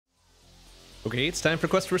Okay, it's time for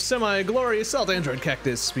Quest for Semi-Glorious Salt Android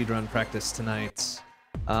Cactus speedrun practice tonight.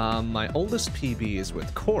 My oldest PB is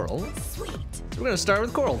with Coral. Sweet. So we're gonna start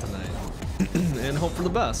with Coral tonight and hope for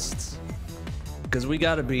the best. Because we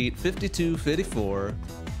gotta beat 52, 54,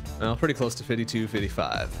 well, pretty close to 52,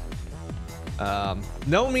 55.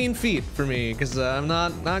 No mean feat for me, because I'm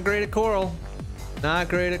not great at Coral. Not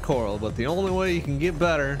great at Coral, but the only way you can get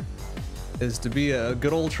better is to be a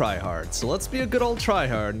good old tryhard. So let's be a good old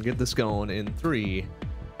tryhard and get this going in 3,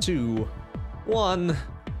 2, 1.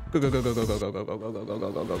 Go, go, go, go, go, go, go, go, go, go, go, go,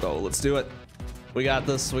 go, go, go, go. Let's do it. We got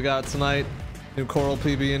this. We got it tonight. New Coral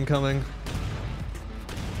PB incoming.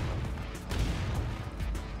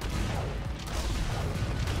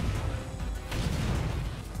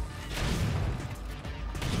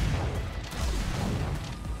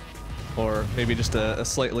 Or maybe just a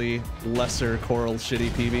slightly lesser Coral shitty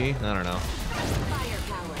PB. I don't know.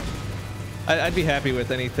 I'd be happy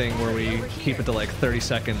with anything where we keep it to like 30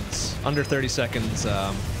 seconds, under 30 seconds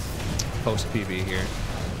post PB here,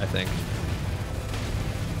 I think.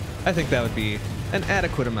 I think that would be an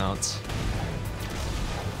adequate amount.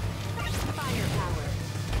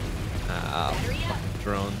 Ah, fucking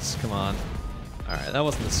drones, come on. Alright, that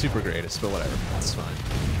wasn't the super greatest, but whatever, that's fine.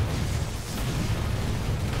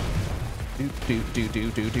 Alright,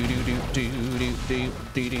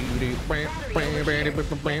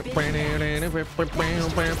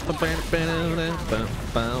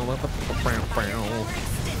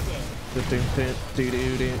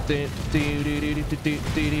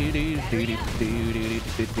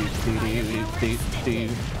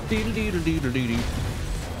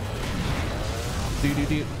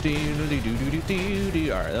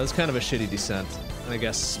 that was kind of a shitty descent. I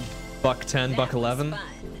guess buck 10, buck 11.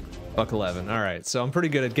 Buck 11. Alright, so I'm pretty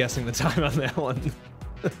good at guessing the time on that one.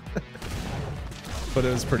 But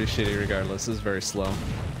it was pretty shitty regardless. It was very slow.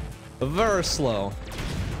 Very slow.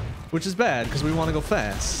 Which is bad, because we want to go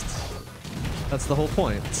fast. That's the whole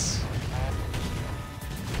point.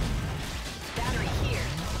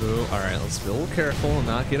 Ooh, alright, let's be a little careful and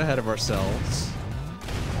not get ahead of ourselves.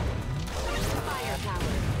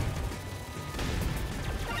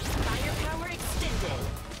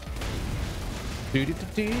 Do do do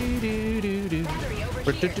do do do.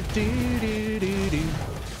 Do do do do do do.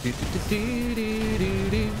 Do do do do do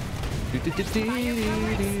do. Do do do do do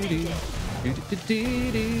do. Do do do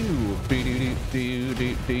do do. Do do do do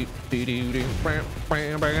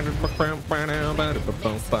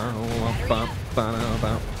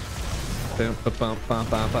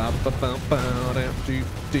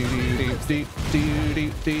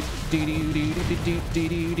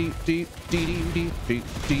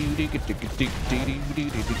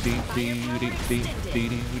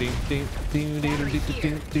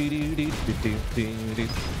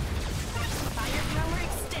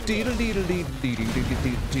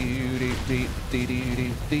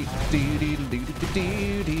do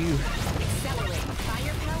do do.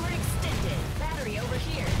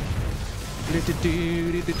 Bam bam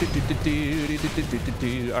bam bam bam bam bam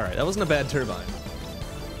bam. Alright, that wasn't a bad turbine.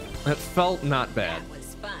 That felt not bad.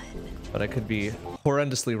 But I could be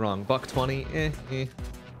horrendously wrong. Buck 20, eh.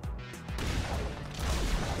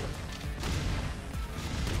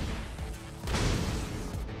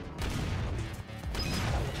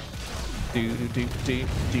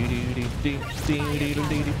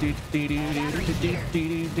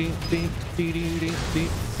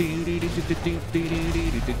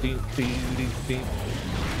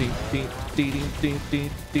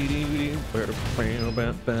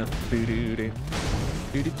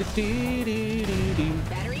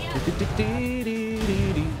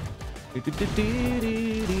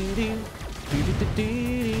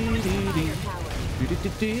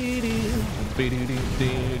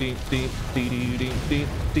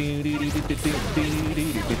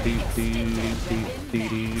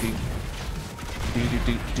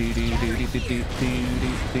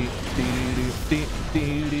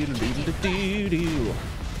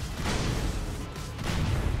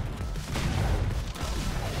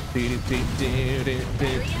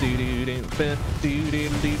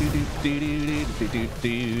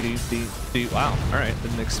 Wow, alright,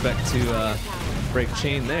 didn't expect to break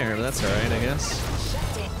chain there, but that's alright, I guess.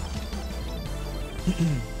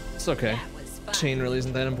 It's okay. Chain really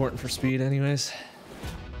isn't that important for speed anyways.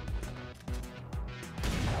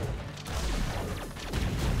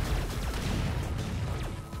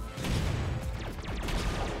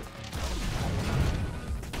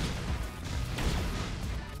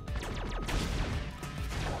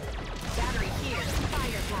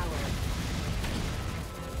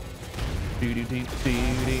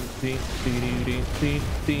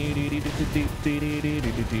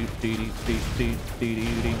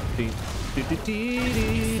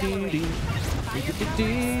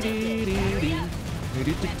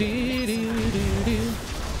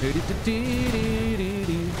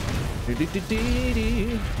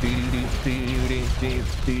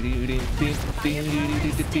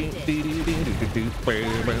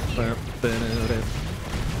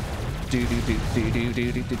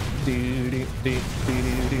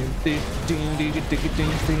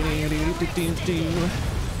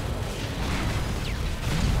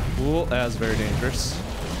 Ooh, that was very dangerous.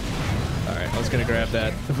 Alright, I was gonna grab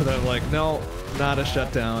that, but I'm like, no, not a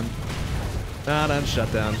shutdown. Not on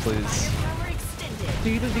shutdown, please.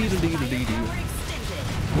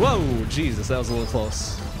 Whoa, Jesus, that was a little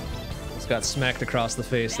close. Just got smacked across the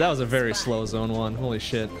face. That was a very slow zone one. Holy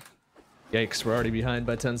shit. Yikes, we're already behind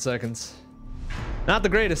by 10 seconds. Not the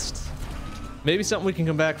greatest. Maybe something we can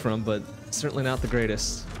come back from, but certainly not the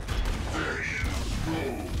greatest.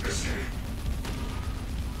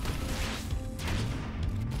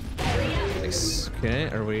 Nice. Okay,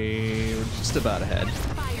 we're just about ahead.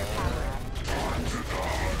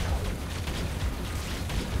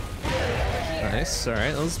 Nice,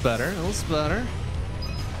 alright, that was better, that was better.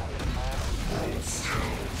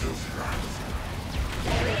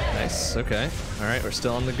 Nice, okay. Alright, we're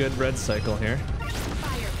still on the good red cycle here.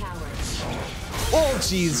 Oh,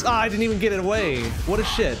 jeez! Ah, I didn't even get it away! What a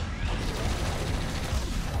shit.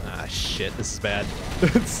 Ah, shit, this is bad.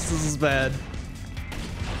 This is bad.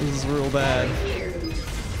 This is real bad.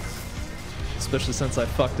 Especially since I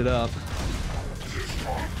fucked it up.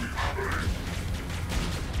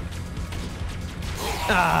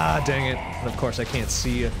 Ah, dang it. And of course I can't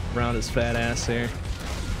see around his fat ass here.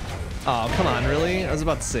 Oh, come on, really? I was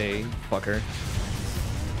about to say, fucker.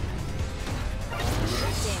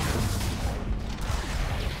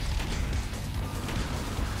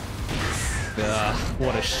 Ugh,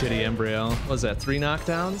 what a shitty embryo. What was that, 3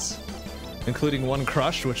 knockdowns? Including 1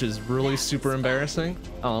 crush, which is really super embarrassing.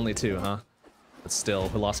 Oh, only 2, huh? But still,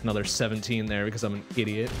 we lost another 17 there because I'm an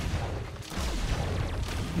idiot.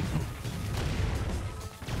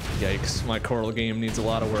 Yikes, my Coral game needs a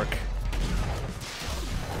lot of work.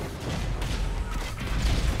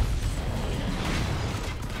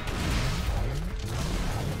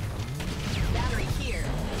 Battery here.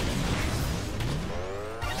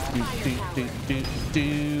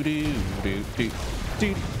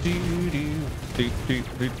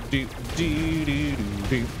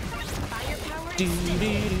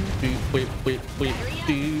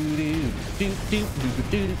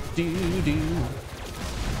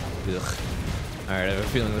 Ugh. Alright, I have a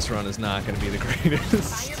feeling this run is not going to be the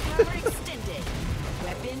greatest.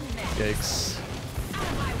 Yikes.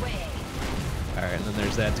 Alright, and then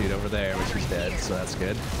there's that dude over there, which is dead, so that's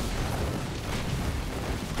good.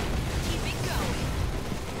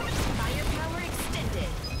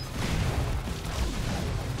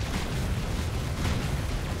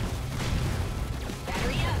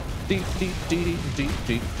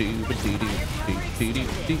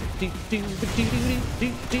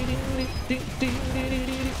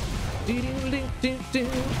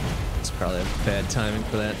 It's probably bad timing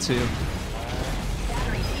for that too.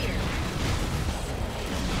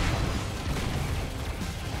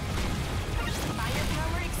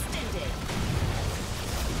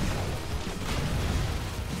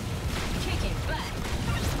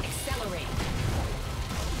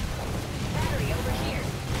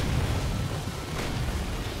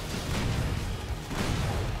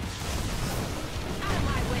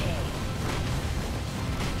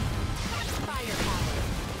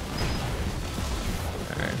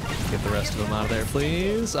 Get the rest of them out of there,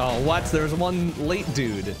 please. Oh, what? There's one late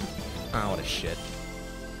dude. Oh, what a shit.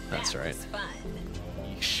 That's right.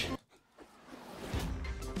 Yeesh.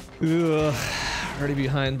 Ugh. Already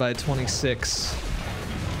behind by 26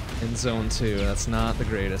 in zone 2. That's not the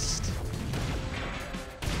greatest.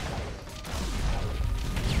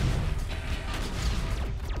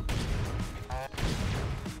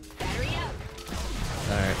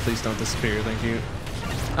 Alright, please don't disappear, thank you.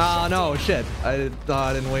 Ah, no, shit. I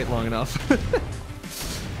didn't wait long enough.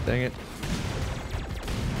 Dang it.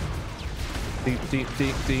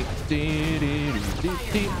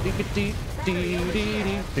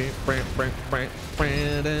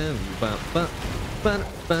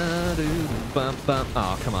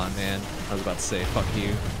 Oh, come on, man. I was about to say, fuck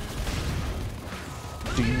you.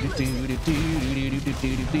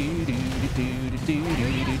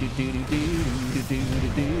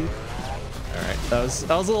 Alright, that was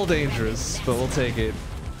a little dangerous, but we'll take it.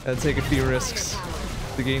 I'll take a few risks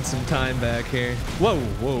to gain some time back here. Whoa,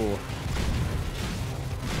 whoa.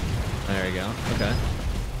 There you go. Okay.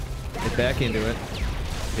 Get back into it.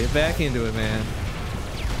 Get back into it, man.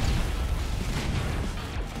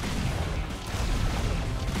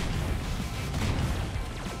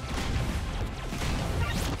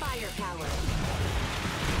 Firepower.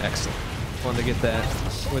 Excellent. Wanted to get that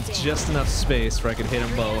with just enough space where I could hit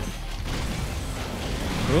them both.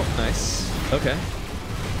 Oh, nice. Okay.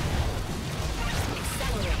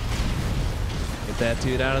 Accelerate. Get that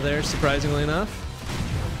dude out of there, surprisingly enough.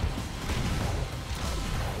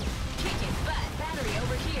 Kicking butt. Battery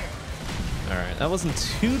over here. Alright, that wasn't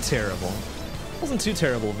too terrible. Wasn't too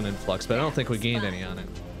terrible of an influx, but I don't think we gained any on it.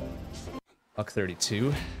 Buck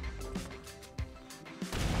 32.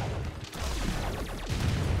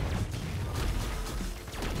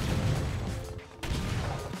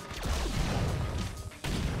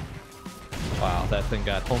 Wow, that thing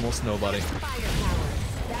got almost nobody. Firepower.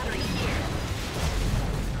 Battery here.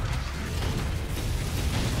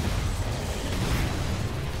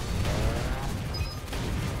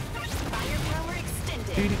 Firepower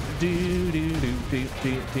extended.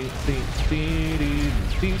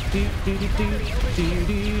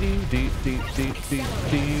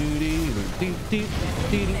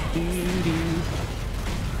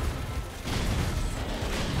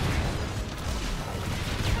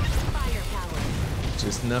 Firepower.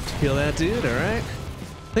 Just enough to kill that dude, alright.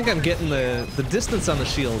 I think I'm getting the distance on the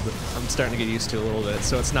shield, I'm starting to get used to a little bit,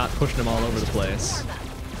 so it's not pushing them all over the place.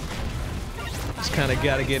 Just kind of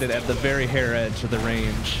got to get it at the very hair edge of the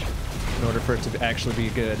range in order for it to actually be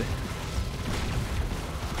good.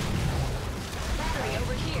 Battery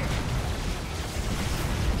over here.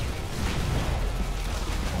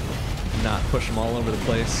 Not push them all over the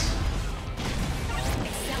place.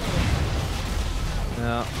 Accelerate.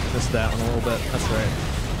 No, missed that one a little bit. That's right.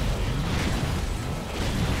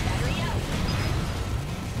 Battery up.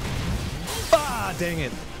 Ah, dang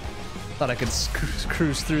it. Thought I could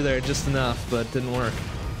cruise through there just enough, but didn't work.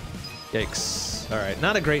 Yikes. All right,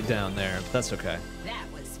 not a great down there. But that's okay. That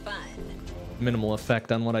was fun. Minimal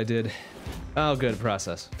effect on what I did. Oh, good.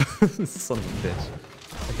 Process. Son of a bitch.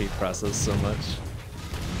 I hate process so much.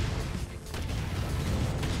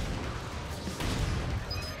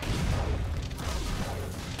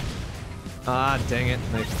 Ah, dang it.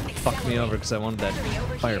 They fucked me over because I wanted that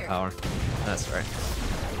firepower. That's right.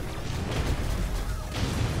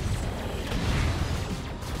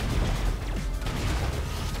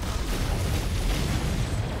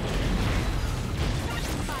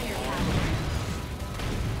 Firepower.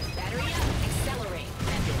 Battery up. Accelerate.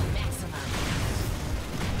 Method maximum.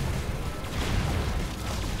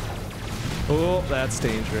 Oh, that's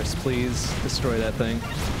dangerous. Please destroy that thing.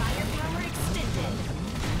 Firepower extended.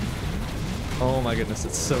 Oh my goodness,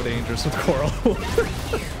 it's so dangerous with Coral.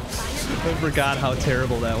 I forgot how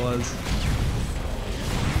terrible that was.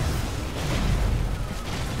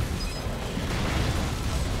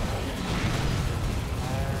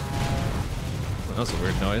 That was a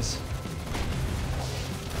weird noise.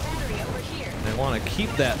 Battery over here. I want to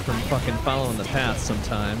keep that from fucking following the path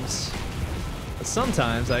sometimes. But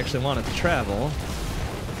sometimes I actually want it to travel.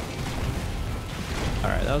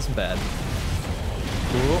 Alright, that wasn't bad.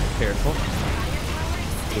 Cool, careful.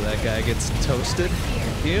 So that guy gets toasted.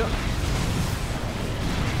 Thank you.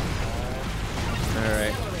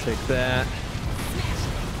 Alright, take that.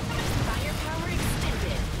 Firepower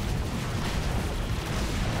extended.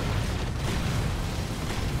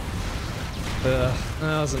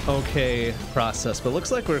 That was an okay process, but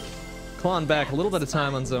looks like we're clawing back a little bit of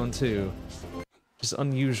time on zone 2. Just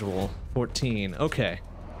unusual. 14. Okay.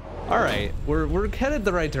 Alright, we're headed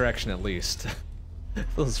the right direction at least.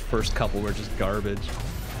 Those first couple were just garbage.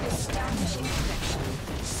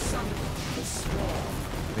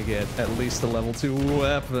 We get at least a level 2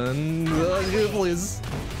 weapon. Yeah, please.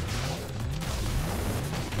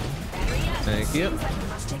 Thank you.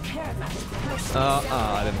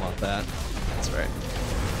 I didn't want that. That's right.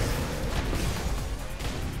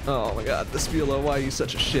 Oh my god, this Bulo, why are you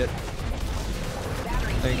such a shit?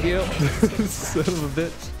 Thank you. Son of a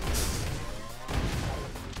bitch.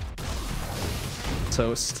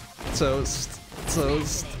 Toast. Toast.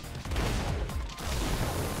 Toast.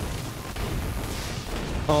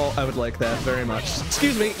 Oh, I would like that very much.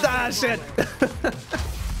 Excuse me. Ah, shit. Battery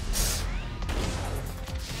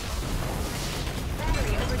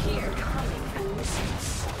over here.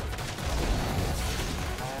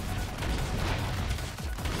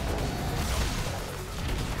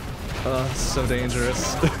 Oh, so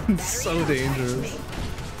dangerous. So dangerous.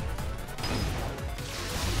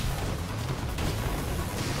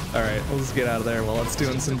 Alright, we'll just get out of there while it's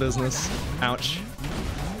doing some business. Ouch.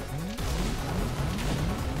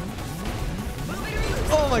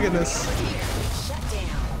 Oh my goodness. Over here. Shut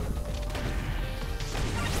down.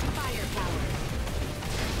 Firepower.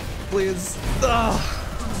 Please.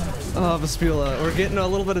 Oh, Vespula, we're getting a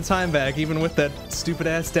little bit of time back, even with that stupid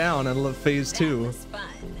ass down on phase 2. That was fun.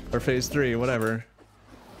 Or phase 3, whatever.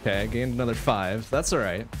 Okay, I gained another 5. That's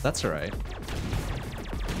alright. That's alright.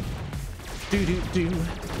 Do do do.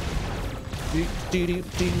 Do do do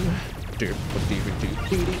do. Do do do do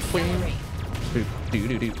do do. Do do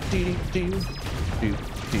do do do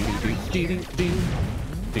do.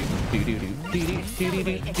 Do do do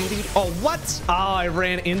do do do. Oh, what? Oh, I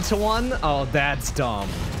ran into one? Oh, that's dumb.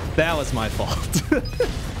 That was my fault.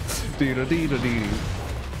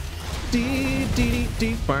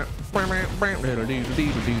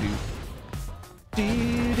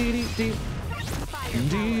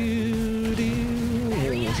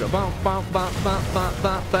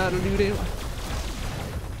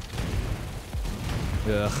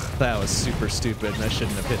 Ugh, that was super stupid, and I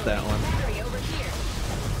shouldn't have hit that one. Battery over here.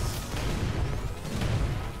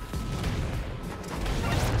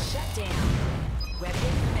 Shut down.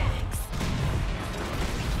 Weapon max.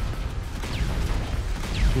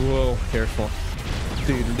 Whoa, careful.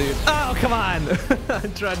 Dude. Oh, come on! I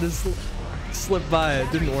tried to slip by, it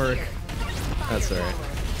didn't work. That's alright.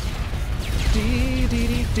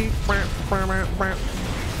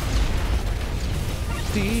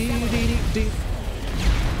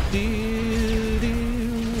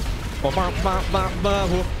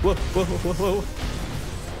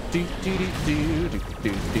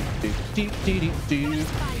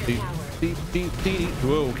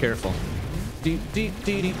 Whoa, careful.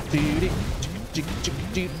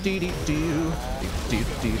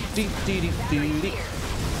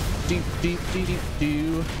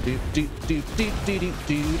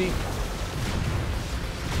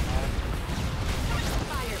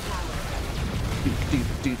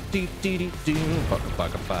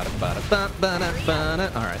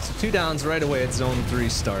 Alright, so 2 downs right away at zone 3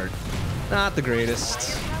 start. Not the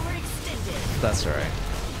greatest. Power extended. That's alright.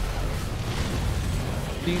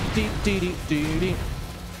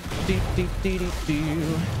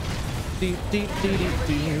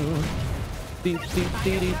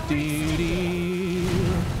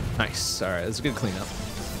 Nice. Alright, that's a good cleanup.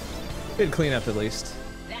 Good cleanup at least.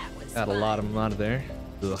 That was Got a lot of them out of there.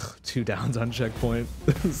 Ugh, 2 downs on checkpoint.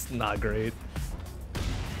 This is not great.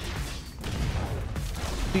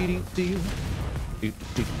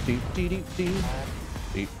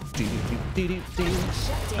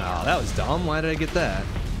 Oh, that was dumb. Why did I get that?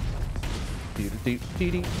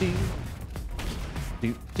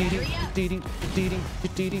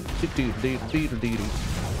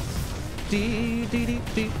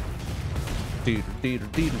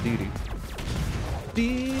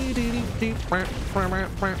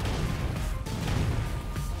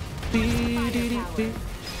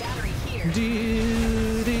 Battery here.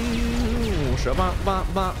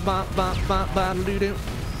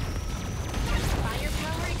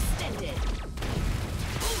 Firepower extended.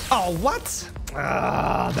 Oh, what?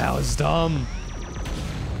 Ah, that was dumb.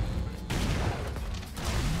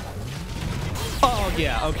 Oh,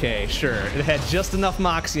 yeah, okay, sure. It had just enough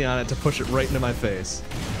moxie on it to push it right into my face.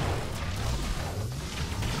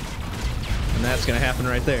 And that's gonna happen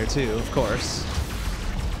right there, too, of course.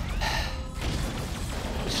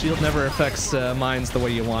 Shield never affects mines the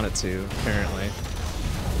way you want it to, apparently.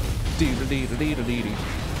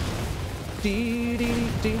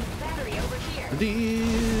 Battery over here.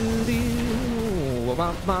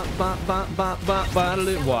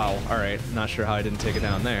 Wow, alright. Not sure how I didn't take it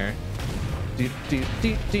down there.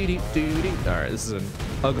 Alright, this is an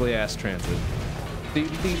ugly ass transit.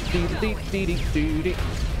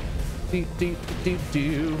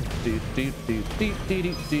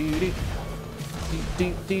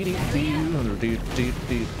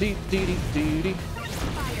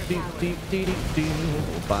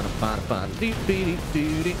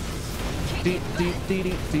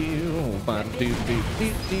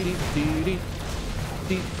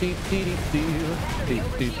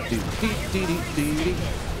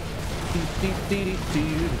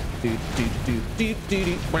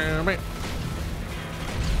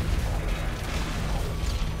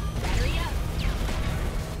 Battery up.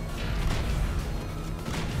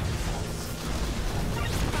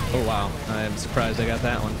 Oh wow, I am surprised I got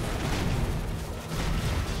that one.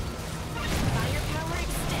 Firepower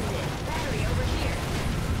extended. Battery over here.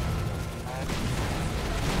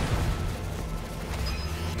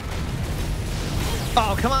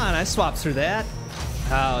 Oh, come on, I swapped through that.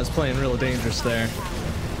 Oh, I was playing real dangerous there.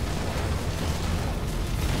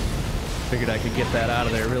 Figured I could get that out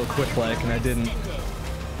of there real quick like, and I didn't. Extended.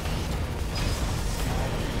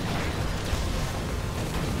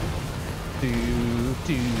 Do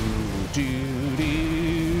do do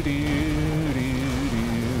do do do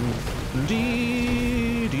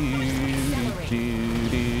do do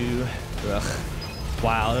do. Ugh.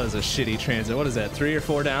 Wow, that was a shitty transit. What is that? 3 or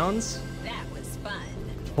 4 downs? That was fun.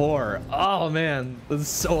 4. Oh man, this is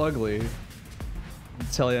so ugly. I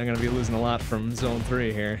tell you, I'm gonna be losing a lot from zone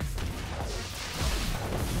 3 here.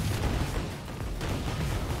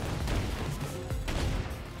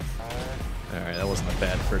 Alright, that wasn't a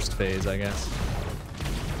bad first phase, I guess.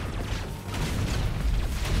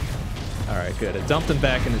 Alright, good. It dumped him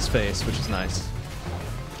back in his face, which is nice.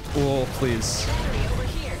 Oh, please.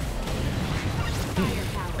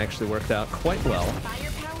 Actually worked out quite well.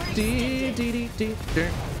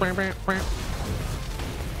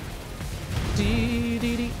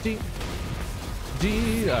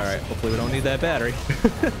 Alright, hopefully we don't need that battery.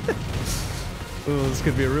 Ooh, this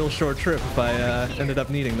could be a real short trip if I ended up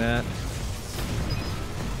needing that.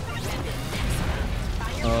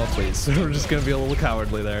 Oh, please. We're just gonna be a little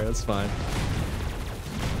cowardly there. That's fine.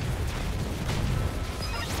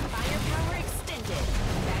 Firepower extended.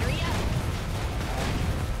 Battery up.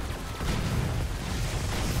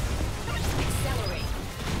 Accelerate.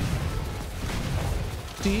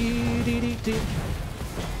 Dee dee dee dee.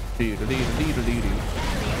 Dee dee dee dee dee dee.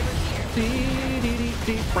 Battery over here. Dee dee dee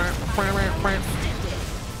dee. Extended.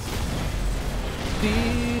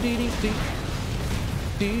 Dee dee dee dee.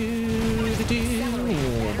 Do do do.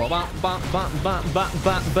 Ba ba ba ba ba ba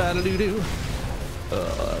ba ba do do.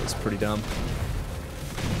 That was pretty dumb,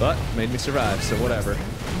 but made me survive, so whatever.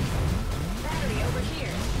 Battery over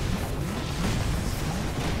here.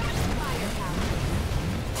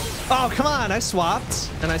 Firepower. Oh come on! I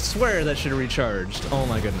swapped, and I swear that should have recharged. Oh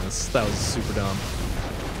my goodness, that was super dumb.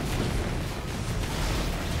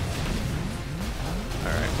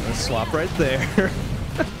 All right, I'm gonna swap right there.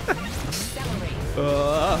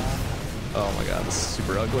 Oh my god, this is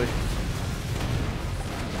super ugly.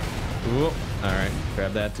 Ooh, alright,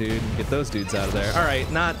 grab that dude. Get those dudes out of there. Alright,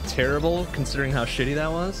 not terrible considering how shitty that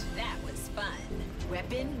was. That was fun.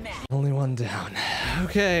 Weapon match. Only one down.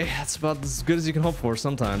 Okay, that's about as good as you can hope for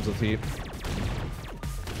sometimes with heat.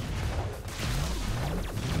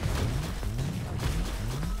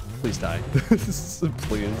 Please die.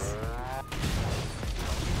 Please.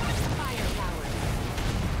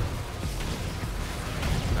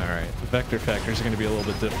 Alright, the vector factors are going to be a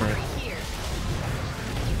little bit different.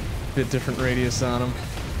 Bit different radius on them.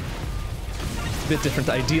 Bit different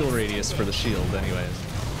ideal radius for the shield, anyways.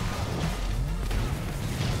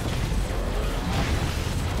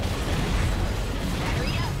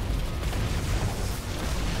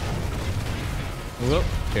 Whoop,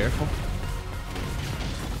 careful.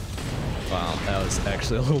 Wow, that was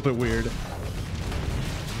actually a little bit weird.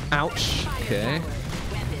 Ouch. Okay.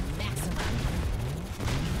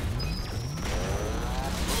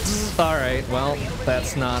 Alright, well,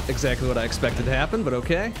 that's not exactly what I expected to happen, but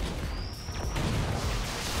okay.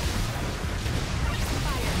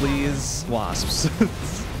 Please, wasps.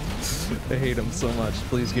 I hate them so much.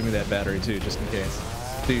 Please give me that battery too, just in case.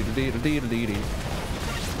 Battery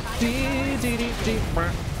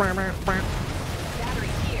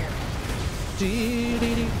here.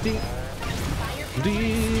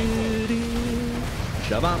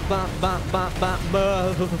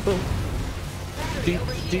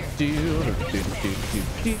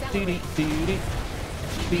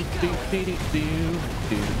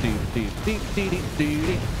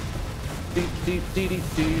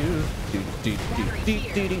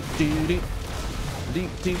 Do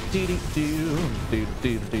do do do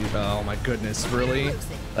do do oh my goodness, really?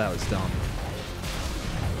 That was dumb.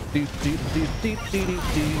 Do do do do do do do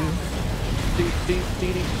do do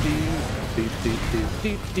do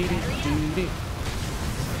do do do do.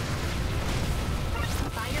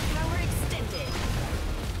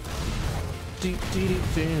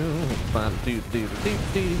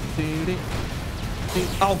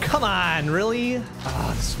 Oh, come on, really?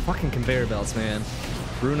 Ah, this fucking conveyor belts, man.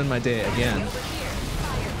 Ruining my day again.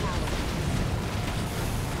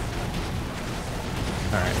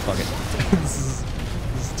 Alright, fuck it. This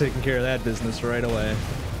is taking care of that business right away.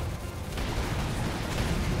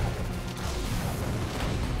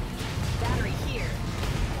 Battery here.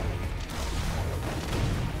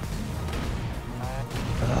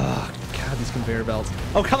 Oh, God, these conveyor belts.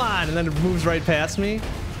 Oh, come on! And then it moves right past me?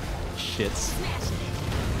 Shits.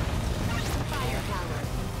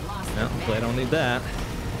 No, I don't need that.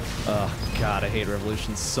 Oh, God, I hate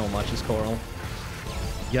revolutions so much as Coral.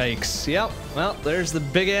 Yikes. Yep. Well, there's the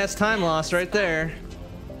big-ass time loss right there.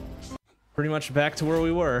 Pretty much back to where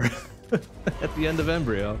we were at the end of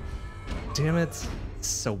Embryo. Damn it. It's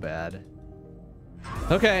so bad.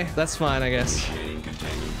 Okay, that's fine, I guess. Initiating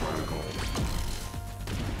containment protocol.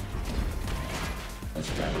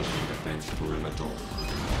 Establishing defense perimeter.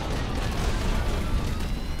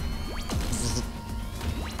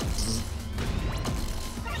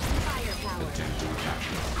 Firepower. Attempting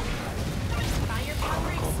capture.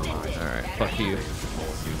 Firepower extended. Alright, fuck you.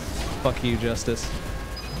 All units. Fuck you, Justice.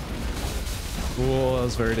 Whoa, that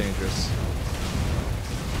was very dangerous.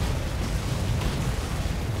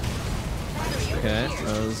 Battery over Okay, here.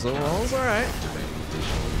 that was alright. Activating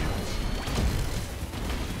additional units.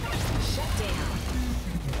 Shut down.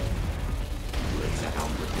 Laser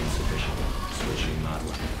output insufficient. Switching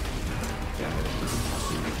model. Damage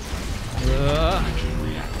pursuit.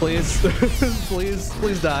 Please,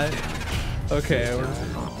 please die. Okay, we're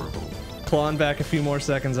Operable. clawing back a few more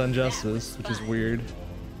seconds on Justice, which is weird.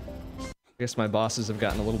 I guess my bosses have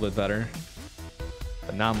gotten a little bit better,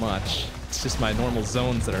 but not much. It's just my normal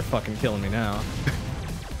zones that are fucking killing me now.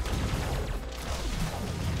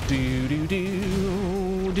 Do do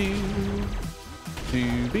do do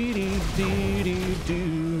do be do do do do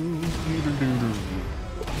do.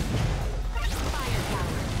 Firepower.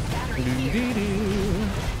 Battery Do, here. do, do.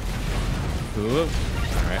 Whoa.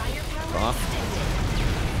 All right. Firepower Off. extended.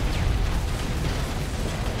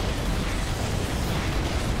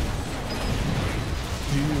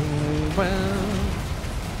 Do well.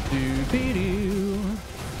 Do be do.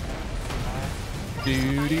 Do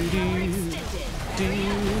do do. Do.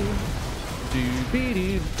 Do be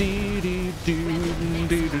do do do do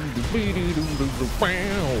do do be do do do do.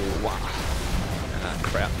 Wow. Ah,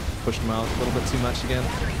 crap. Pushed him out a little bit too much again.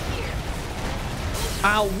 Battery here.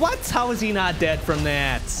 Ah, what? How is he not dead from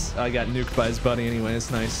that? I got nuked by his buddy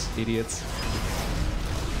anyways. Nice, idiots.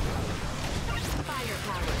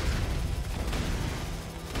 Firepower.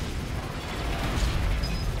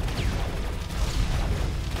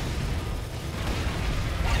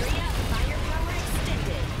 Battery up. Firepower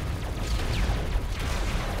extended.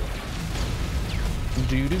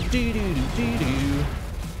 Do do do do do do do.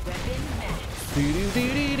 Weapon max. Do do do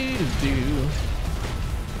do do do do.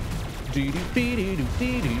 Do do do do do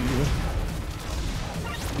do do.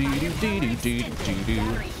 Do do do do do do do.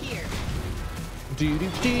 Battery here. Do do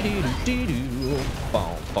do do do do do.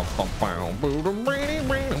 Bow bow bow bow. Boo boo boo boo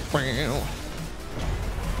boo.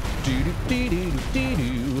 Do do do do do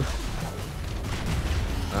do.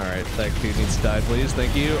 All right, that dude needs to die, please.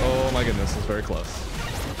 Thank you. Oh my goodness, it's very close.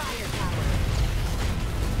 Firepower.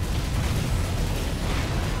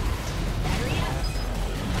 Battery up.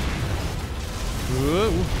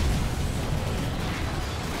 Whoa.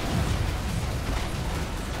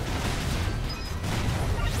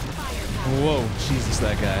 Firepower. Whoa, Jesus,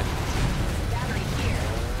 that guy. Battery here.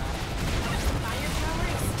 Firepower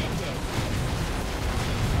extended.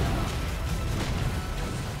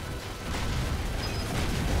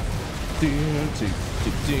 Do do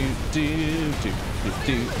do do do do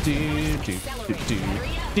do do do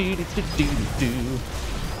do do do do.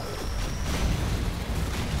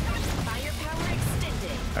 Firepower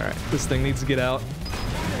extended. All right, this thing needs to get out.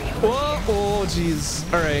 Battery over Whoa, here. oh jeez.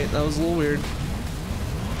 All right, that was a little weird.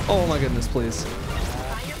 Oh my goodness, please.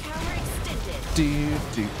 Firepower extended. Do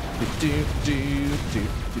do do do do do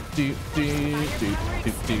do do do do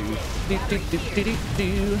do do do do do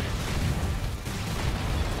do.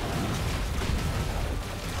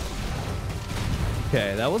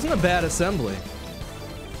 Okay, that wasn't a bad assembly.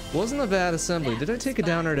 Wasn't a bad assembly. Did I take it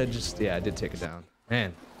down or did I just... Yeah, I did take it down.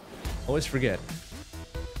 Man, always forget.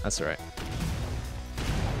 That's all right.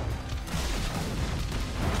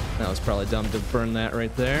 That was probably dumb to burn that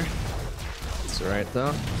right there. It's all right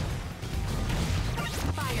though.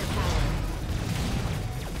 Firepower.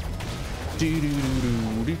 Do do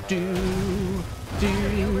do do do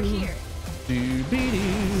Battery over do here. do be do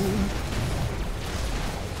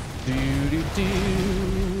do do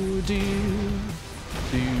do do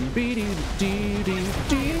do be do do do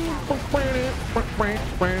do.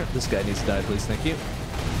 This guy needs to die, please. Thank you.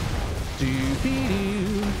 Do be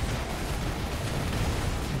do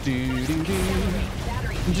do do do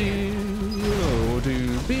Battery here. do oh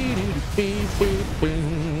do be do be boo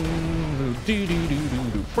boo do do do do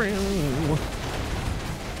do boo.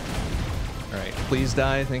 All right, please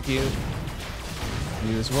die. Thank you.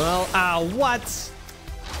 You as well. Ah, what?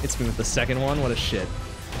 It's me with the second one. What a shit.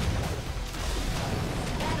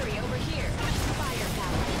 Battery over here.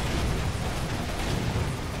 Firepower.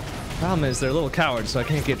 Problem is, they're a little cowards, so I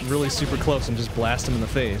can't get really super close and just blast them in the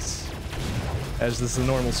face. As this is a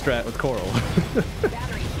normal strat with Coral.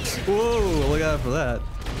 Battery here. Whoa, look out for that.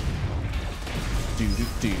 Do do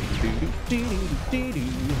do do do do do do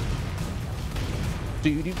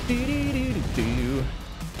do do do do do do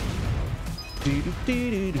do. Do do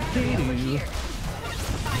do do do do.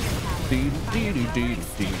 Do do do do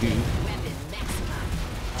do do.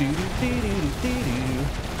 Do do do do do do.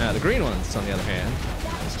 Now the green ones, on the other hand,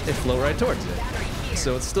 they flow right towards it,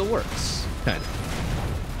 so it still works, kind of.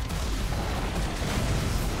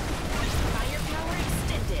 Firepower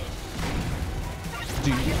extended.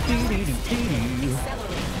 Do do do do do do.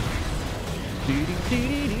 Do do do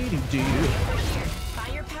do do do.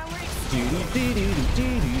 Firepower Do do do do do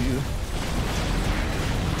do.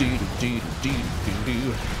 Do do do do do do.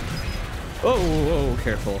 Oh, oh,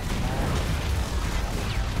 careful.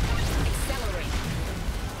 accelerate.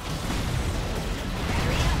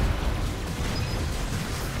 Battery up.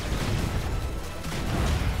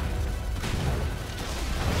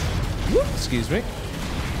 Whoop, excuse me.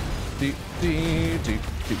 Do do do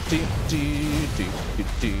do do do do do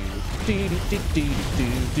do do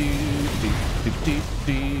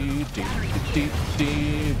do do do do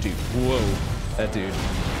do. Whoa, that dude.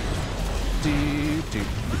 Do do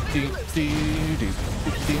do do do do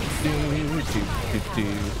do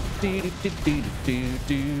do do do do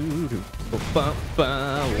do do. Ba ba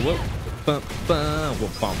whoop ba ba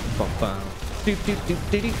whoop bum bum bum. Do do do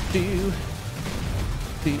do do do.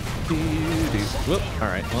 Do, do, do. Whoop. All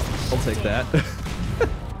right. Well, I'll take that.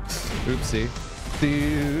 Oopsie.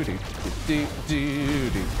 Do, do, do, do, do,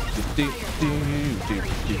 do, do,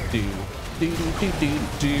 do, do, do,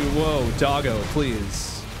 do. Whoa, doggo,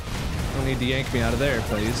 please. Don't need to yank me out of there,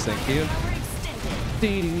 please. Thank you.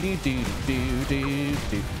 Do, do, do, do, do,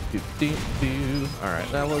 do, do, do, do. All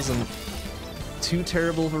right, that wasn't too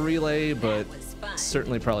terrible of a relay, but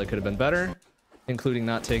certainly probably could have been better, including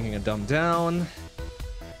not taking a dumb down.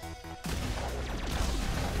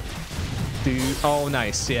 Dude, oh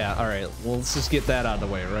nice, yeah, all right, well let's just get that out of the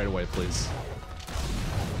way right away, please.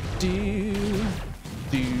 Do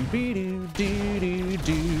do be do do do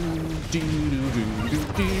do do do do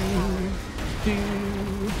do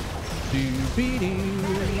do be do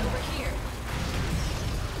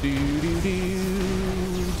do do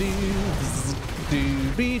do do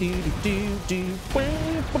be do do do.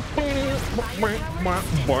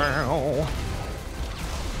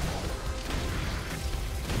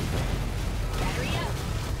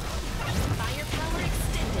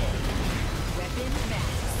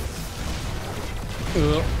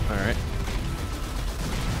 Oh, all right.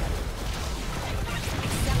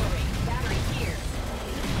 Accelerate. Battery here.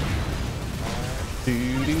 Do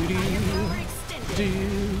do do do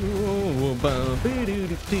ba be do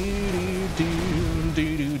do do do do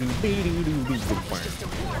do do be do do do. Just a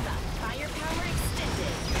warm up. Firepower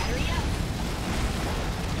extended. Battery up.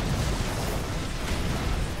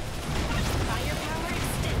 Firepower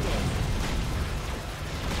extended.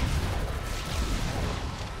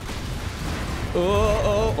 Oh,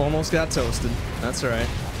 oh, almost got toasted. That's all right.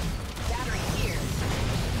 Battery here.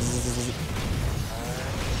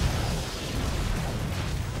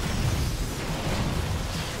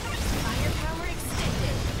 Firepower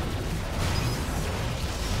extended.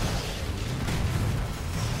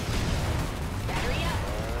 Battery up.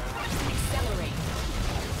 Accelerate.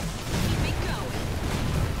 Keep it going.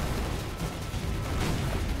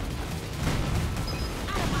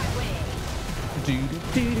 Out of my way. Do do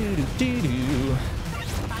do do do do.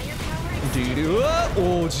 Firepower Do do.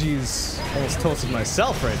 Oh, jeez, almost toasted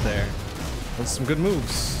myself right there. That's some good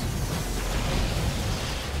moves.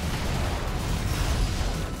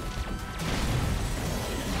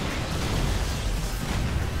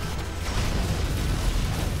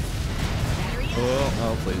 Oh,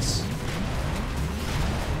 oh, please.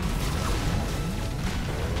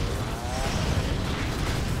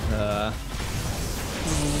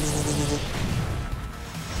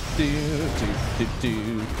 Do do do do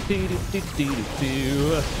do do do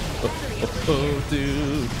do. Oh, do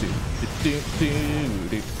do do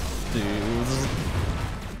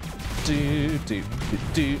do do do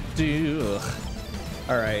do do.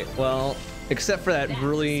 All right. Well, except for that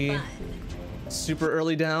really super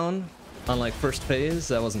early down on like first phase,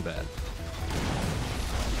 that wasn't bad.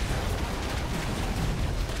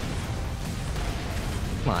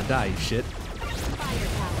 Come on, die, you shit.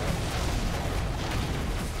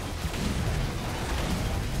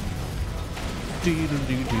 Do do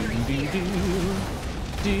do do do do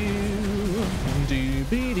do do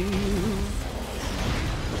be do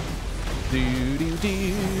do do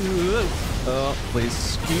do. Oh, please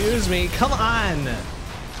excuse me. Come on.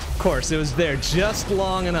 Of course, it was there just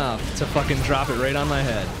long enough to fucking drop it right on my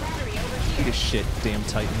head. Eat a shit, damn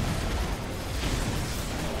Titan.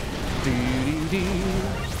 Do do do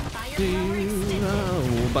do.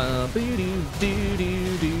 Oh, ba be do do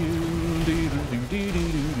do do do do do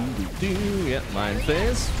do do. Yeah, mind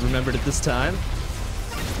phase. Remembered it this time.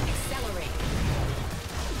 Accelerate.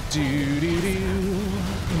 Do do do.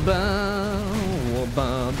 Ba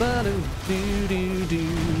ba ba do do do.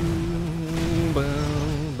 Ba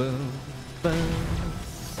ba ba.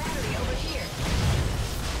 Battery over here.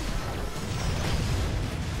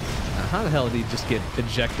 Now, how the hell did he just get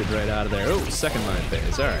ejected right out of there? Oh, second mind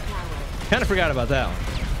phase. All right. Kind of forgot about that one.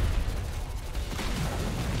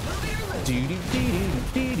 Do do do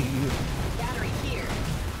do do. Battery here.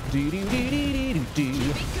 Do do do do do do.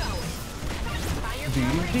 Keep it going. Do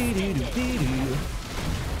Firepower do do do extended. do.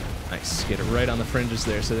 Nice. Get it right on the fringes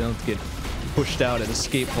there so they don't get pushed out at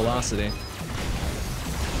escape velocity.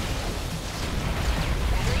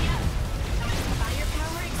 Battery up.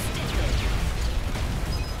 Firepower extended.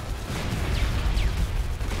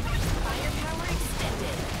 Firepower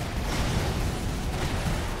extended.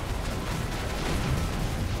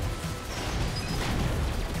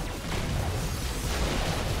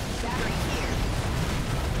 Battery here.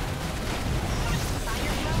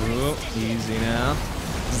 Firepower Oh, extended. easy now.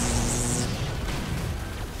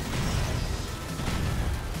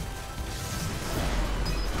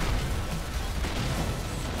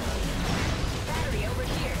 Battery over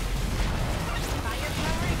here.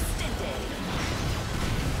 Firepower extended.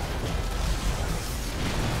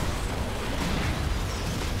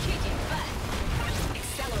 Kicking butt.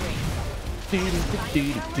 Accelerate. Do do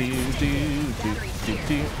do do do do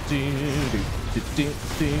do do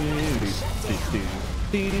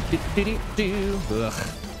do do do do. Ugh.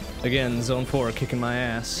 Again, Zone 4 kicking my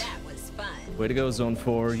ass. That was fun. Way to go, Zone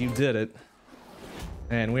 4. You did it.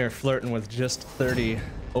 And we are flirting with just 30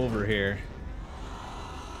 over here.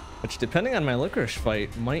 Which, depending on my licorice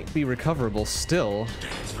fight, might be recoverable still.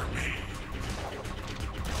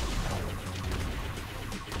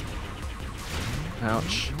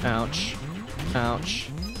 Ouch, ouch, ouch.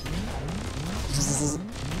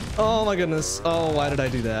 Oh my goodness. Oh, why did I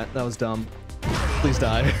do that? That was dumb. Please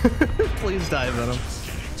die. Please die, Venom.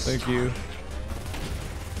 Thank you.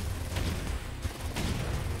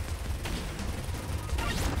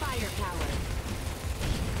 Firepower.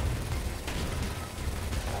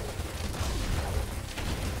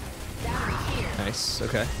 Battery here. Nice,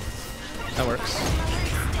 okay. That works.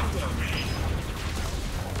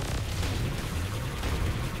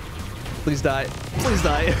 Please die. Please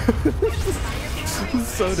die. This is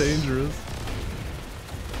so dangerous.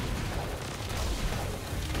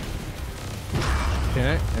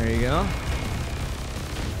 Okay, there you go.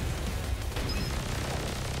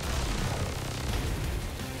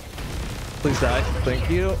 Please die. Thank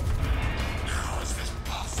you.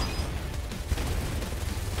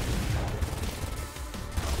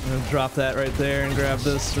 I'm gonna drop that right there and grab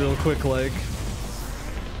this real quick, like.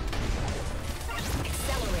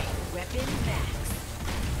 Accelerate. Weapon max.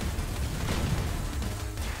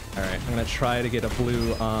 Alright, I'm gonna try to get a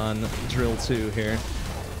blue on drill 2 here.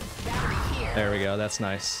 Battery here. There we go, that's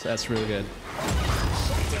nice. That's really good.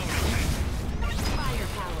 Shut down.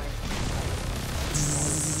 Firepower.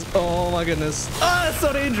 Oh my goodness. Ah, that's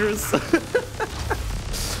so dangerous.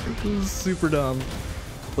 This is super dumb.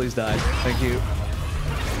 Please die. Thank you.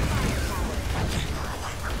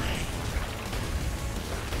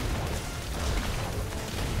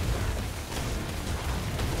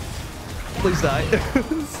 Please die.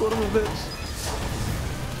 Son of a bitch.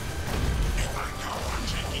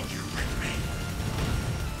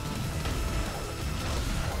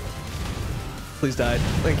 Please die.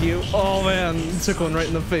 Thank you. Oh man, took one right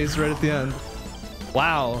in the face right at the end.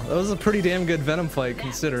 Wow, that was a pretty damn good Venom fight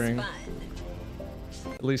considering.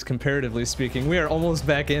 Fun. At least comparatively speaking. We are almost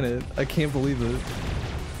back in it. I can't believe it.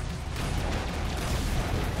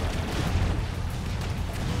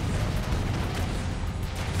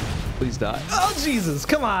 Please die. Oh Jesus,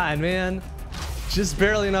 come on, man. Just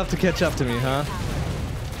barely enough to catch up to me, huh?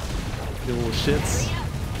 You little shits.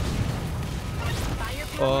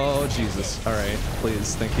 Oh Jesus. Alright,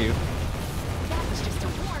 please, thank you. That was just a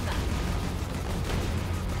warm-up.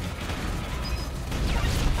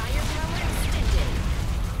 Firepower extended.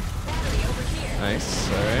 Battery over here. Nice,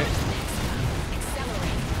 alright.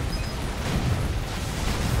 Accelerate.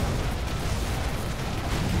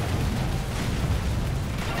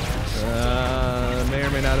 May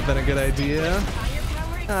or may not have been a good idea.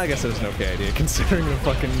 Firepower I guess it was an okay idea considering the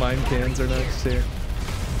fucking mine cans are next here.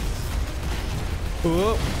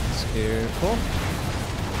 Whoa, careful.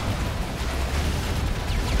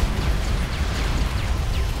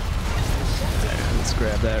 There, let's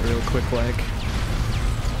grab that real quick, like.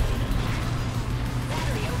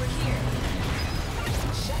 battery over here.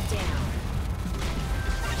 Shut down.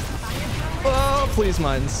 Firepower. Oh, please,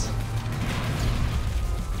 mines.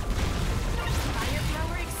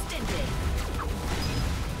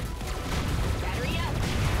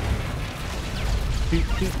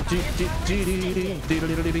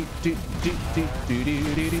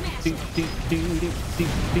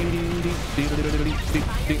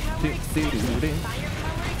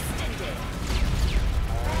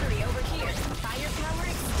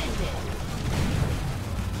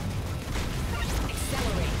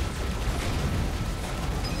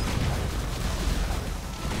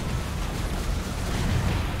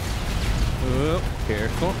 Oh,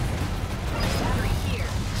 careful.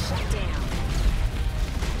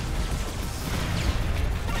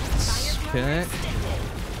 Okay.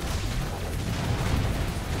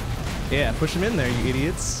 Yeah, push him in there, you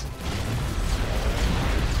idiots.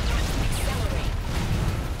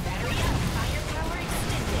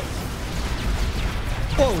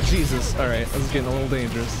 Oh, Jesus. Alright, this is getting a little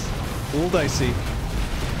dangerous. A little dicey.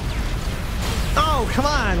 Oh, come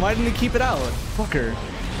on! Why didn't he keep it out? Fucker.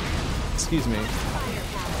 Excuse me.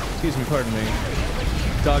 Excuse me, pardon me.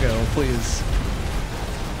 Doggo, please.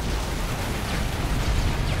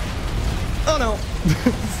 Oh no!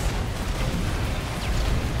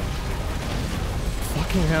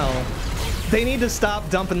 Fucking hell. They need to stop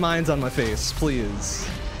dumping mines on my face, please.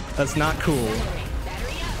 That's not cool.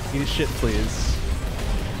 Eat shit, please.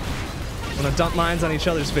 Wanna dump mines on each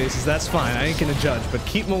other's faces, that's fine. I ain't gonna judge, but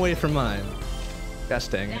keep them away from mine. Gosh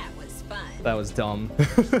dang it. That was fun. That was dumb.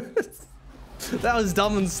 That was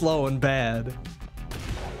dumb and slow and bad.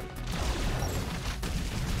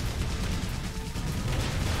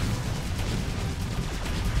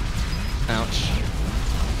 Ouch.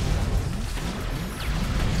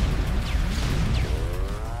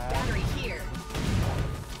 Battery here.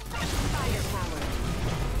 Firepower.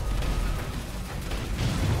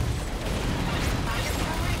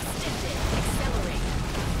 Firepower extended. Accelerate.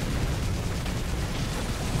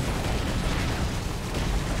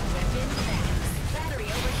 Weapon max. Battery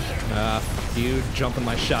over here. You jumping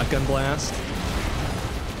my shotgun blast. Move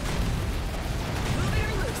it or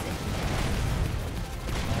lose it.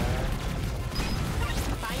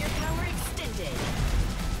 Firepower extended.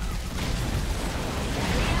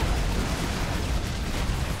 Battery up.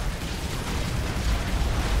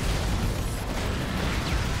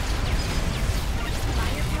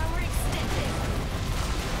 Firepower extended.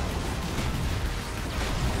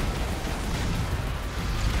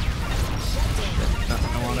 Shut down.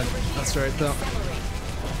 I wanted. That's right though. Accelerate.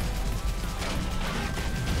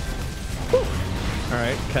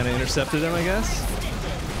 Alright, kind of intercepted him, I guess.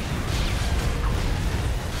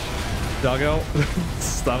 Doggo.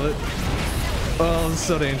 Stop it. Oh, this is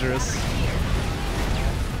so dangerous.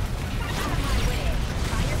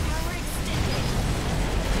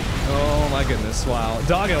 Oh my goodness, wow.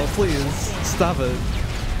 Doggo, please. Stop it.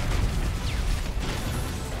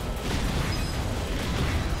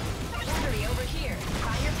 Battery over here.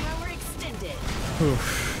 Firepower extended.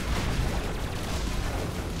 Oof.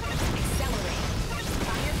 Accelerate.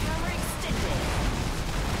 Firepower extended.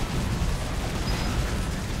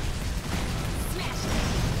 Smash it.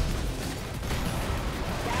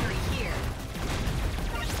 Battery here.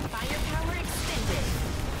 Firepower extended.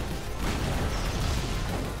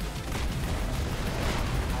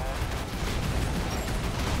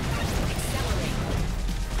 Accelerate.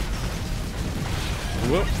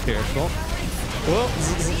 Whoop, careful. Whoop.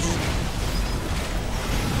 Zzz, zzz, zzz.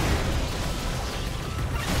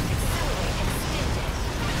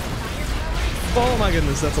 Oh my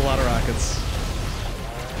goodness, that's a lot of rockets.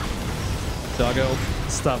 Doggo,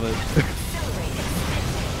 stop it. Accelerate.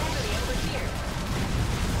 Battery over here.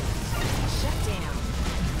 Shut down.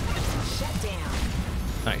 Shut down.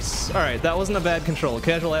 Nice. Alright, that wasn't a bad control.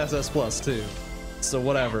 Casual SS plus too. So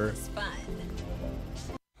whatever. It's fun.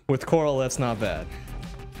 With Coral, that's not bad.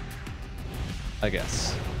 I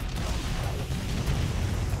guess.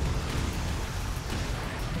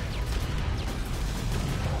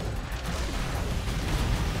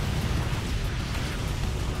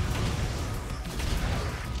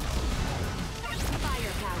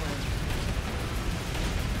 Firepower.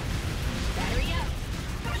 Battery up.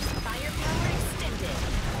 Firepower extended.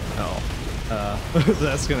 Oh.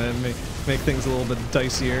 That's gonna make things a little bit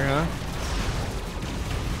dicier, huh?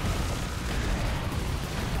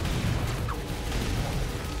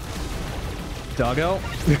 Doggo.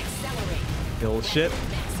 Accelerate. Kill shit.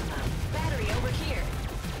 Maximum. Battery over here.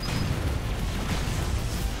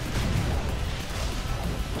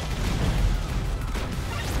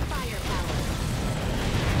 Firepower.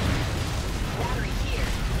 Battery here.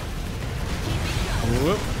 Keep it going.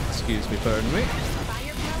 Whoop. Excuse me, pardon me.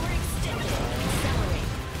 Firepower extended. Accelerate.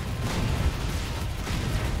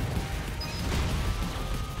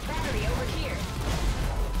 Battery over here.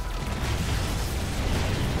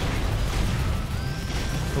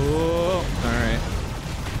 Oh, alright.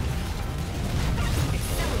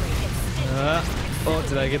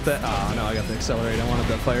 I get that? Oh, no, I got the accelerate. I wanted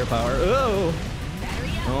the firepower. Oh!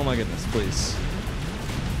 Oh my goodness, please.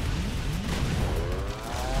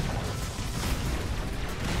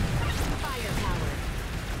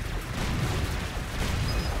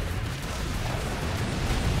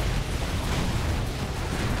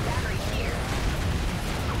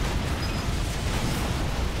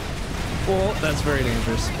 Oh, that's very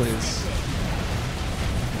dangerous, please.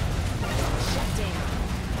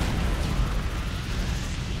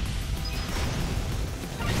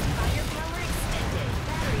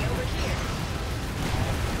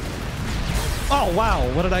 Oh, wow,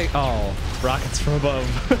 what did I... Oh, rockets from above.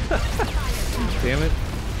 Damn it.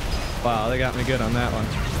 Wow, they got me good on that one.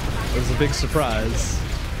 It was a big surprise.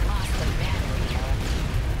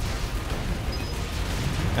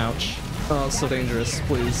 Ouch. Oh, so dangerous,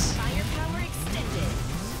 please.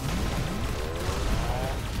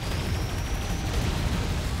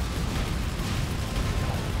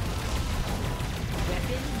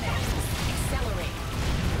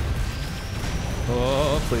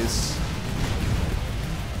 Oh, please.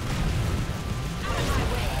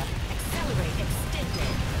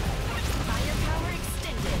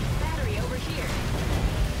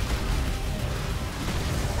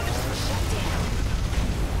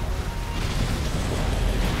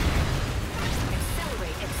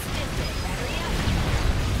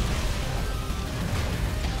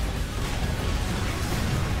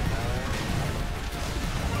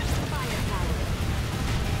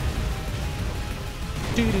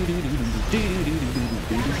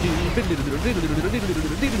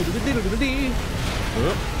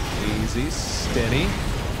 Oh, easy, steady.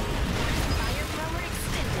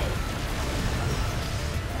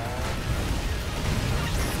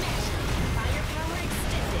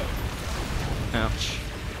 Ouch.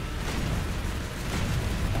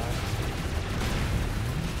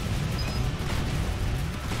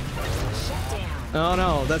 Oh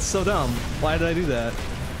no, that's so dumb. Why did I do that?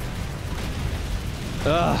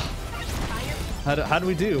 Ugh. How do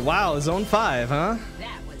we do? Wow, zone 5, huh?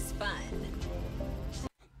 That was fun.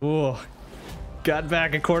 Whoa. Got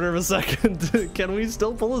back a quarter of a second. Can we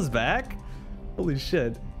still pull us back? Holy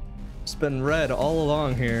shit. It's been red all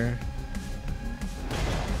along here.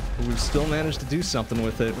 But we've still managed to do something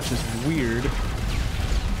with it, which is weird.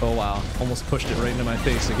 Oh wow, almost pushed it right into my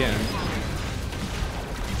face again.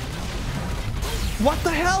 What the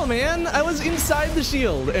hell, man? I was inside the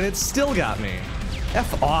shield and it still got me.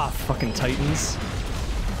 F off, fucking Titans.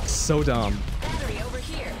 So dumb. Battery over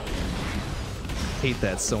here. Hate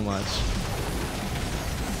that so much.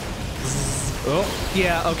 Oh,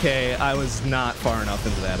 yeah, okay. I was not far enough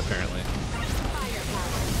into that, apparently.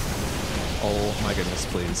 Oh my goodness,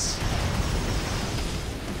 please.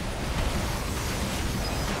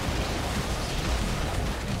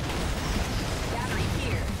 Battery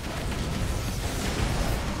here.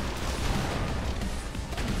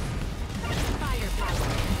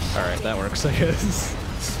 Firepower. Alright, that works, I guess.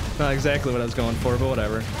 Not exactly what I was going for, but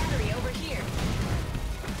whatever. Battery over here.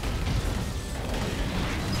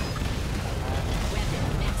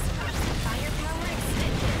 Weapon maximum. Firepower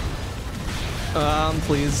extended.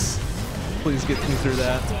 Please. Please get me through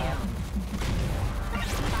that. Down.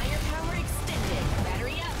 Firepower extended.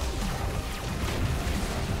 Battery up.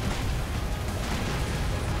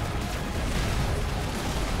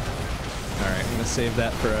 Alright, I'm gonna save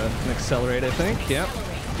that for an accelerate, I think. Yep.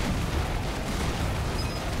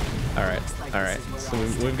 Alright, so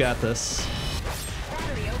we've got this.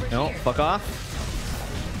 Battery over No, here. fuck off.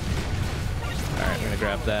 Alright, I'm gonna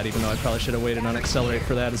grab that, even though I probably should have waited on accelerate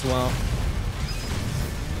for that as well.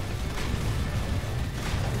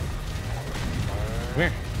 Come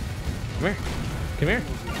here. Come here. Come here.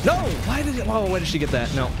 No! Why did it? Whoa, why did she get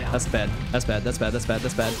that? No, that's bad. That's bad. That's bad. That's bad.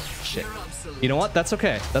 That's bad. Shit. You know what? That's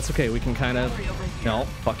okay. That's okay. We can kind of... No,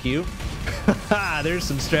 fuck you. Haha, there's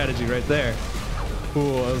some strategy right there.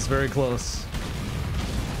 Ooh, that was very close.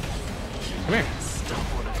 Come here.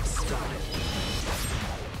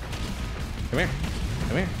 Come here.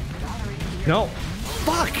 Come here. No.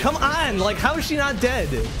 Fuck, come on! Like, how is she not dead?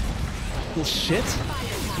 Little shit.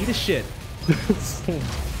 Eat a shit.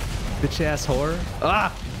 Bitch ass whore.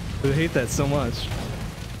 Ah! I hate that so much.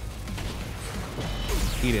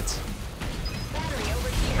 Eat it.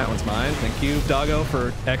 That one's mine. Thank you, doggo,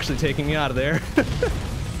 for actually taking me out of there.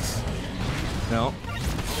 No.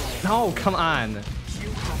 No, come on.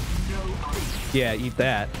 Yeah, eat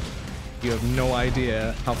that. You have no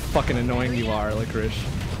idea how fucking annoying you are, Licorice.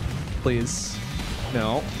 Please.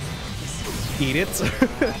 No. Eat it.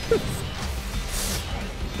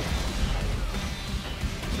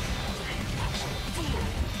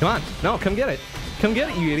 Come on. No, come get it. Come get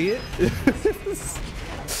it, you idiot.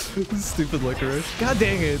 Stupid licorice. God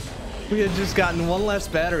dang it. We had just gotten one less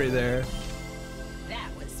battery there. That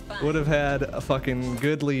was fun. Would have had a fucking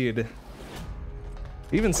good lead.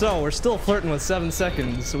 Even so, we're still flirting with 7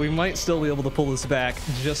 seconds, so we might still be able to pull this back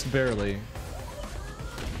just barely.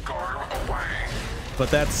 But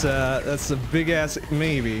that's a big ass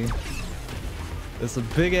maybe. It's a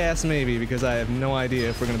big ass maybe because I have no idea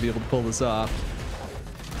if we're gonna be able to pull this off.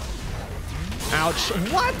 Ouch!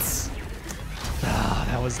 What? Ah,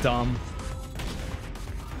 that was dumb.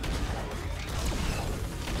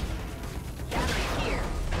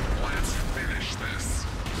 Let's finish this.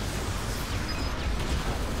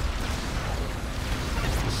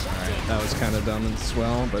 Alright, that was kind of dumb as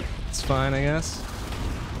well, but it's fine, I guess.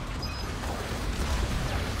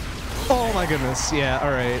 Oh my goodness, yeah,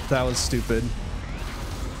 alright, that was stupid.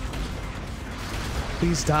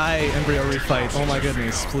 Please die, embryo refight. Oh my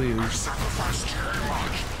goodness, please.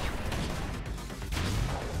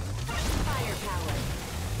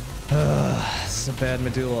 This is a bad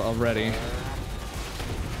medulla already.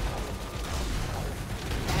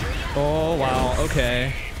 Oh wow,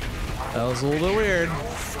 okay. That was a little bit weird.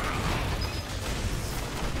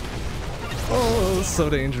 Oh, so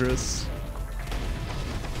dangerous.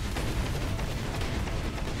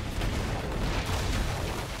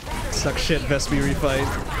 Suck shit, Vespi refight.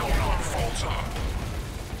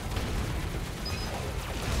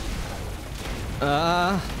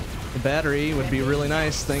 The battery would be really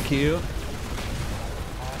nice, thank you.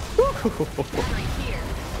 Battery here.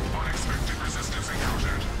 Unexpected resistance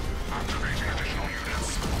encountered. Activating additional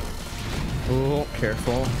units. Oh,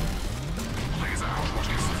 careful. Laser output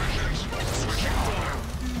insufficient. Switching on.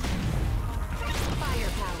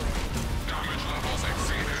 Firepower. Damage levels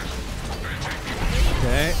exceeded.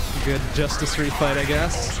 Okay, good justice refight, I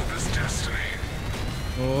guess. To this destiny.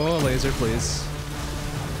 Oh, laser, please.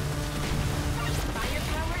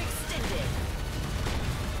 Firepower extended.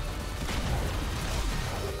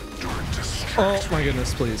 Dark distract. Oh my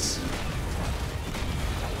goodness, please.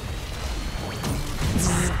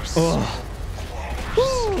 Oh.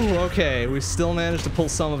 Woo, okay, we still managed to pull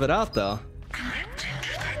some of it out though.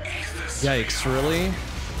 Yikes, really?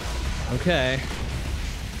 Okay.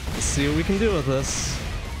 Let's see what we can do with this.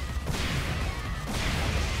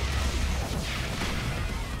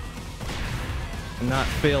 And not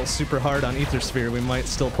fail super hard on Ethersphere, we might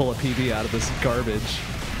still pull a PB out of this garbage.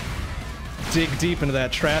 Dig deep into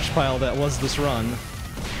that trash pile that was this run.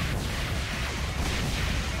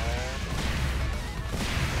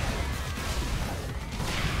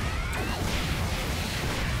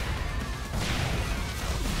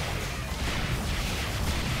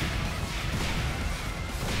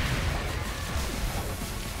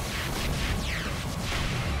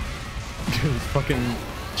 Fucking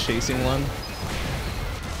chasing one.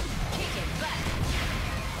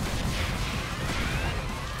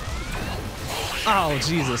 Oh,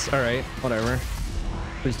 Jesus. Alright, whatever.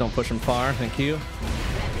 Please don't push him far. Thank you.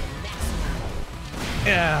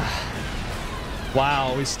 Yeah.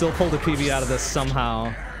 Wow, we still pulled a PB out of this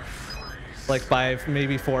somehow. Like by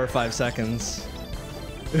maybe 4 or 5 seconds.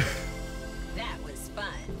 That was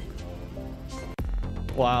fun.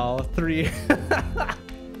 Wow, 3.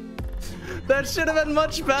 That should have been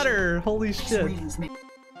much better. Holy shit.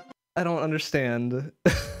 I don't understand.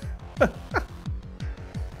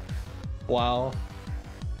 Wow.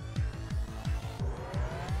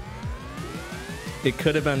 It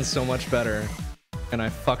could have been so much better. And I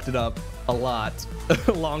fucked it up a lot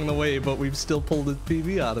along the way, but we've still pulled a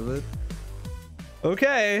PB out of it.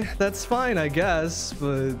 Okay, that's fine, I guess,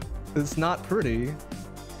 but it's not pretty.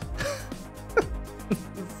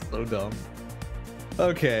 It's so dumb.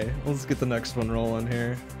 Okay, let's get the next one rolling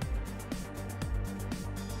here.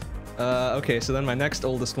 Okay, so then my next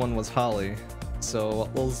oldest one was Holly. So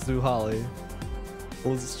let's do Holly.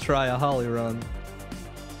 Let's try a Holly run.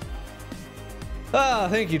 Ah,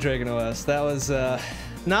 thank you, Dragon OS. That was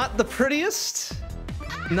not the prettiest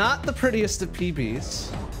of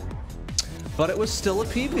PBs, but it was still a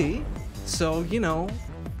PB. So you know,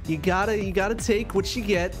 you gotta take what you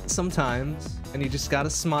get sometimes, and you just gotta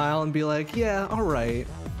smile and be like, yeah, all right,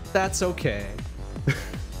 that's okay.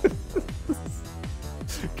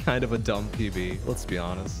 Kind of a dumb PB, let's be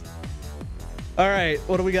honest. All right,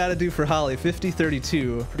 what do we got to do for Holly?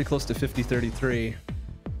 50-32, pretty close to 50-33.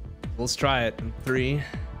 Let's try it. 3,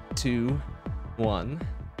 2, 1.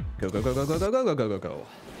 Go, go, go, go, go, go, go, go, go, go, go.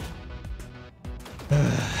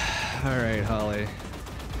 All right, Holly.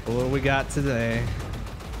 What do we got today?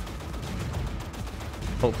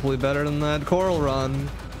 Hopefully better than that coral run,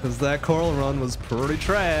 because that coral run was pretty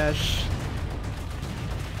trash.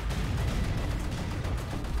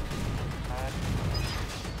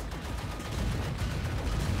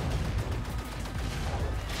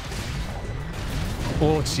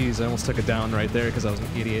 Oh, jeez, I almost took it down right there because I was an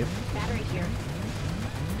idiot. Battery here.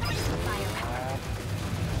 Firepower.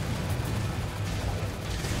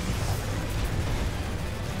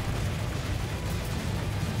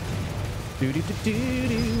 Do do do do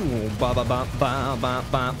do. Ba ba ba ba ba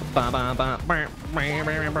ba ba ba ba ba.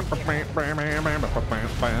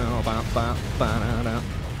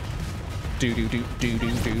 Do do do do do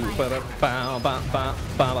do. Ba ba ba ba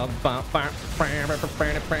ba ba ba ba.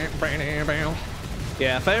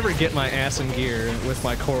 Yeah, if I ever get my ass in gear with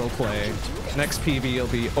my choral play, next PB will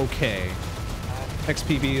be okay. Next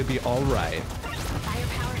PB will be all right.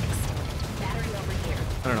 Firepower extended. Battery over here.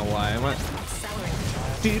 I don't know why. I went. Accelerate.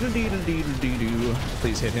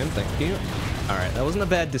 Please hit him, thank you. Alright, that wasn't a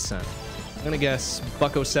bad descent. I'm gonna guess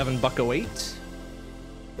bucko 7, bucko 8.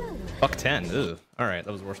 Buck 10, ugh. Alright,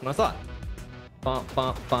 that was worse than I thought.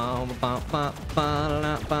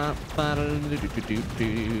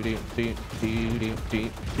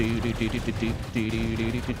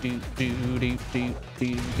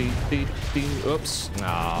 Oops.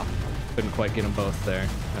 Nah, couldn't quite get them both there.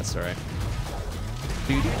 That's alright.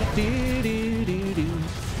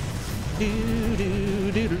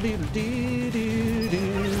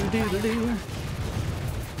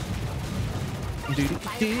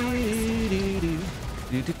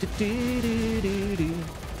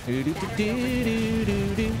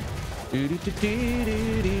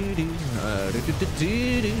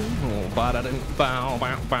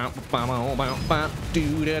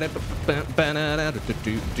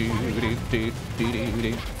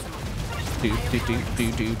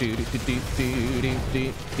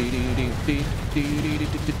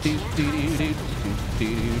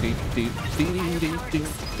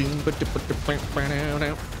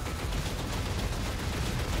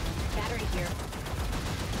 Battery here.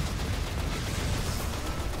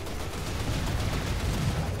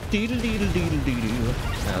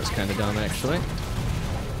 That was kind of dumb, actually.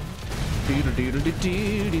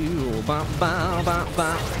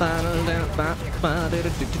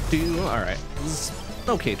 Alright.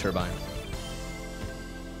 Okay, turbine.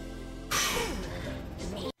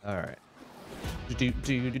 Alright.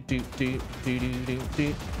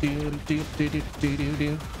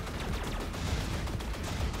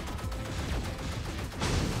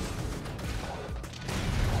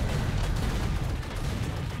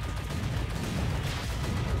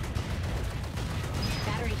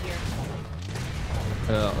 Battery here.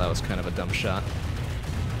 Oh, that was kind of a dumb shot.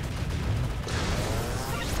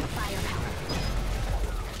 Firepower.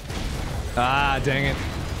 Ah, dang it.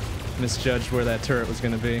 Misjudged where that turret was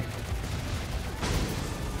going to be.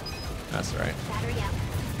 That's alright. Battery up.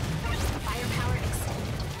 Firepower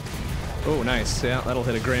extended. Oh, nice. Yeah, that'll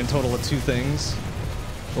hit a grand total of 2 things.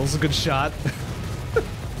 That was a good shot. Firepower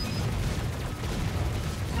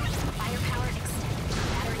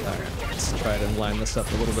extended. Battery over Alright, here. let's try to line this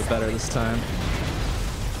up a little bit better this time.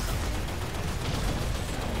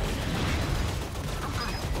 I'm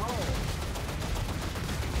on a roll.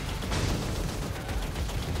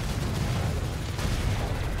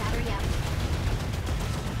 Battery up.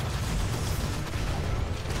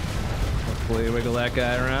 Hopefully wiggle that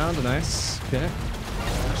guy around. Nice. Okay.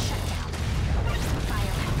 Shutdown.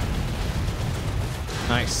 Firepower.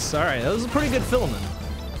 Nice. Alright, that was a pretty good filming.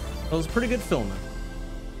 That was pretty good filming.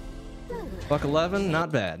 Buck 11,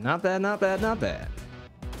 not bad. Not bad, not bad, not bad.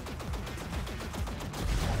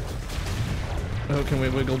 Oh, can we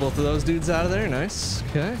wiggle both of those dudes out of there? Nice.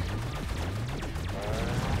 Okay.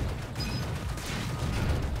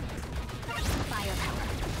 Firepower.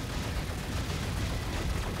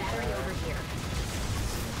 Battery over here.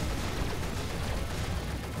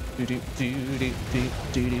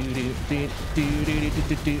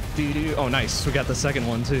 Oh, nice. We got the second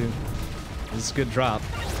one, too. This is a good drop.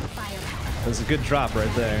 Firepower. That was a good drop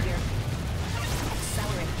right there. Here.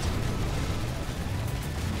 Accelerate.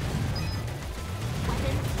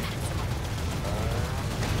 Weapon maximum.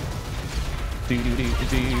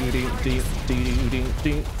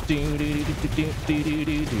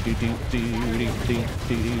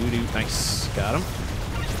 Nice. Got him.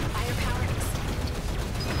 Firepower extended.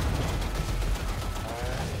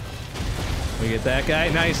 We get that guy.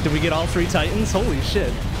 Nice. Did we get all 3 Titans? Holy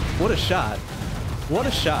shit. What a shot. What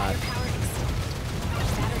a shot. Firepower extended.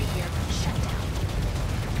 Battery here. Shutdown.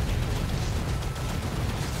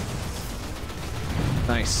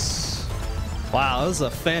 Nice. Wow, that was a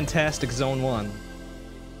fantastic zone 1.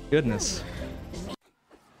 Goodness.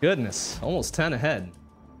 Goodness. Almost 10 ahead.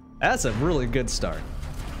 That's a really good start.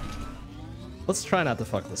 Let's try not to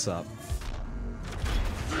fuck this up.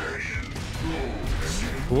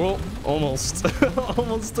 Whoa, almost.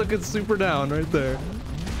 Almost took it super down right there.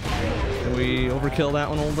 Can we overkill that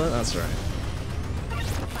one a little bit? That's right.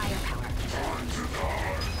 Firepower.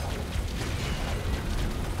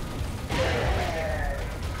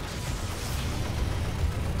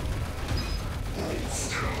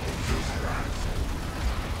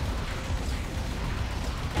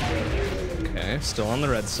 Okay, still on the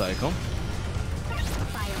red cycle.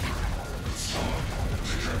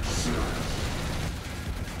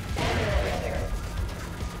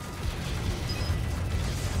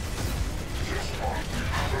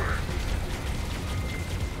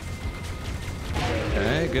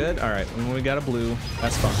 Okay, good. Alright, when we got a blue,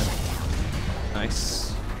 that's fine.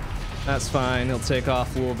 Nice. That's fine. He'll take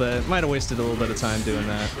off a little bit. Might have wasted a little bit of time doing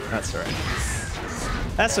that. That's alright.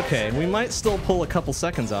 That's okay. We might still pull a couple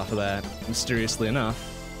seconds off of that, mysteriously enough.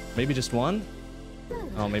 Maybe just one?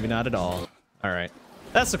 Oh, maybe not at all. Alright.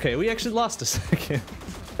 That's okay. We actually lost a second.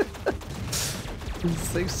 It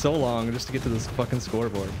takes so long just to get to this fucking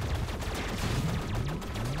scoreboard.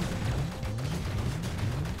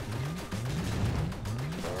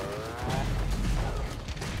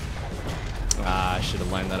 Ah, I should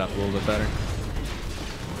have lined that up a little bit better.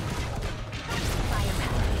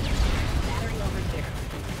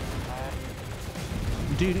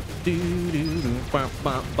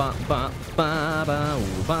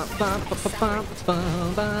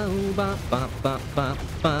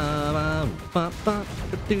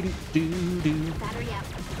 Battery up.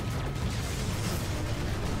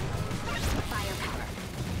 Firepower.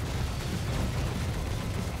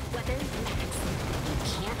 Weapon X. You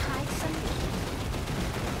can't hide from me.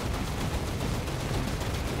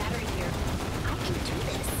 Battery here. I can do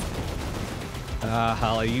this. Ah,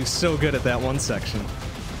 Holly, you so good at that one section.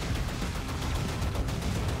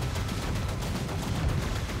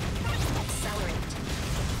 Accelerate.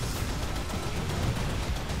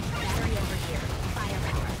 Battery over here.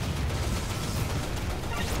 Firepower.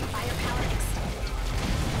 Firepower extended. Firepower extended.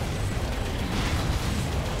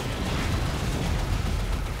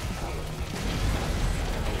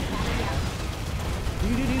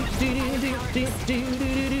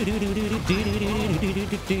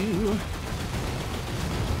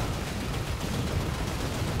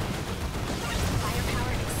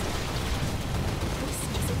 This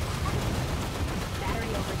is incredible.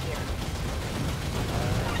 Battery over here.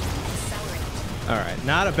 Accelerate. All right,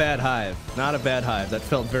 not a bad hive. Not a bad hive. That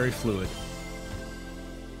felt very fluid.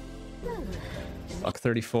 Buck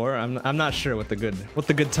 34. I'm not sure what the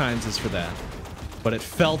good times is for that, but it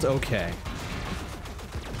felt okay.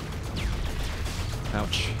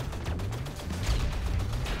 Ouch.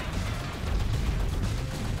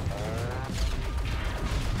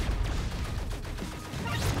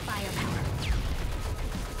 Firepower.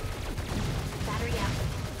 Battery up.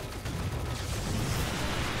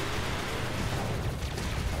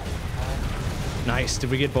 Nice. Did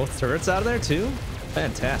we get both turrets out of there too?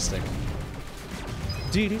 Fantastic.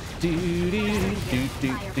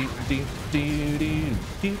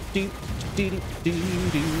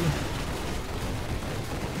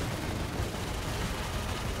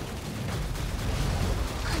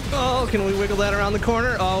 Oh, can we wiggle that around the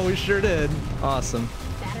corner? Oh, we sure did. Awesome.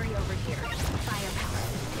 Battery over here. Firepower.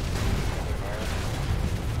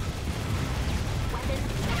 Weapon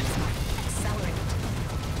X. Accelerate.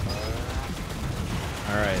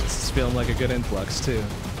 All right, this is feeling like a good influx too.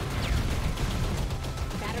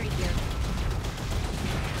 Battery here.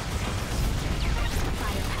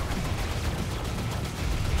 Firepower.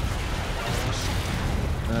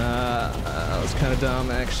 That was kind of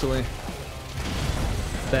dumb, actually.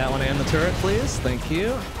 That one and the turret, please. Thank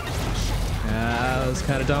you. That was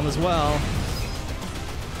kind of dumb as well.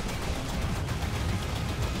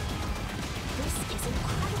 This is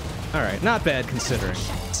incredible. All right, not bad considering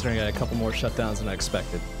I got a couple more shutdowns than I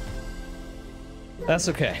expected. That's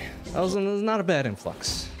okay. That was not a bad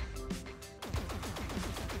influx.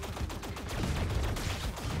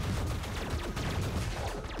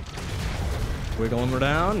 Wiggling her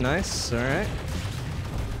down. Nice. All right.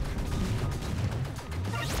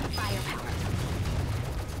 Firepower.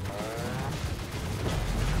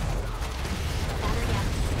 Battery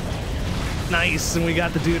up. Nice, and we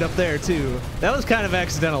got the dude up there too. That was kind of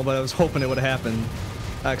accidental, but I was hoping it would happen.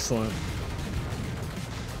 Excellent.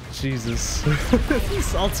 Jesus.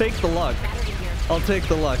 I'll take the luck. Battery here. I'll take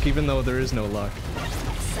the luck, even though there is no luck.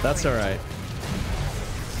 That's all right.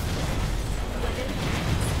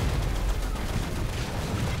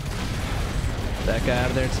 That guy out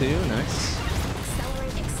of there too. Nice.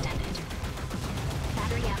 Accelerate extended.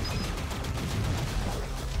 Battery up.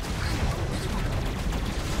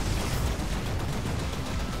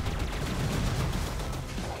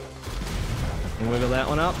 And wiggle that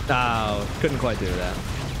one up. Oh, couldn't quite do that.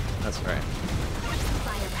 That's right.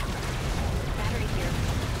 Firepower. Battery here.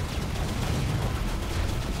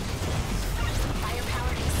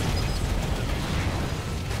 Firepower extended.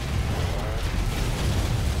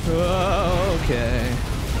 Okay.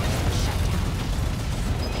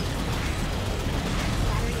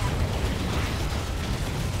 Battery activated.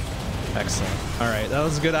 Excellent. All right, that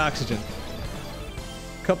was good oxygen.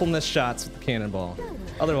 Couple missed shots with the cannonball.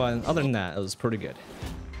 Other than that, it was pretty good.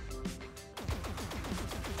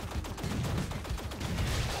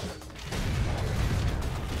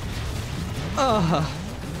 Ah,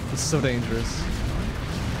 it's so dangerous.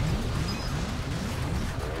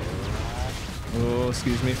 Oh,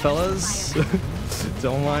 excuse me, fellas.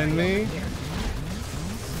 Don't mind me.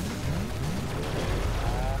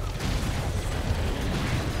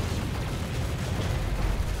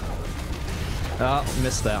 Oh,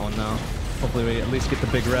 missed that one now. Hopefully we at least get the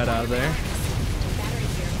big red out of there. Battery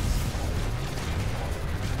here.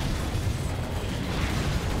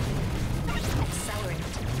 Accelerant.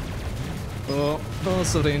 Oh,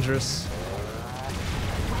 so dangerous.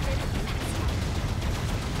 Weapon maximum.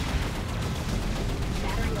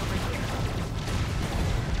 Battery over here. Firepower.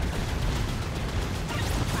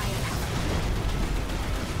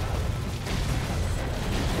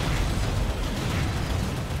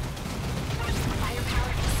 Firepower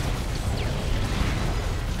extended.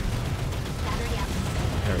 Battery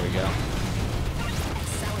activated. There we go.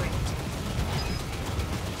 Accelerant.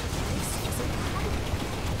 This is incredible.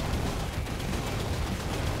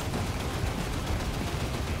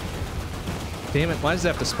 Damn it, why does it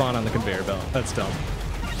have to spawn on the conveyor belt? That's dumb.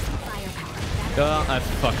 Firepower. Oh, I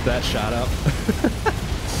fucked that shot up.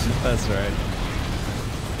 That's right.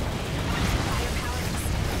 Firepower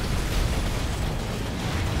extended.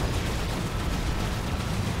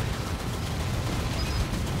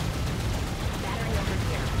 Battery over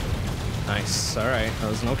here. Nice. All right. That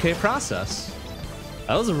was an okay process.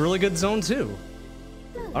 That was a really good zone too.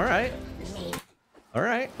 All right. All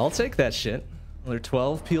right. I'll take that shit. Another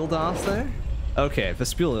 12 peeled off there. Okay,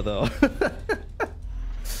 Vespula though.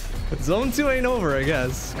 Zone 2 ain't over, I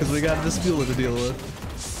guess, because we got Vespula to deal with.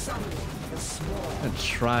 And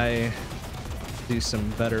try to do some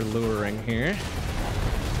better luring here.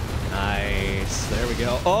 Nice. There we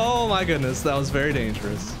go. Oh my goodness, that was very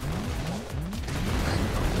dangerous.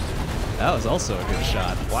 That was also a good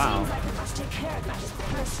shot. Wow.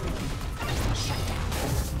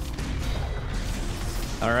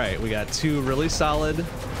 All right, we got two really solid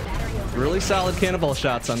cannonball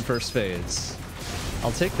shots on first phase.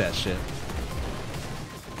 I'll take that shit.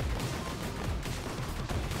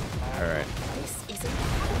 All right.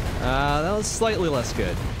 That was slightly less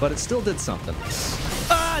good, but it still did something.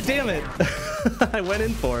 Ah, damn it! I went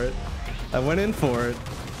in for it.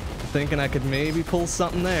 Thinking I could maybe pull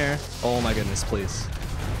something there. Oh my goodness, please.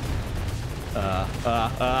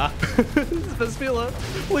 Vespula,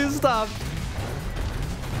 please stop.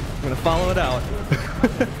 I'm gonna follow it out.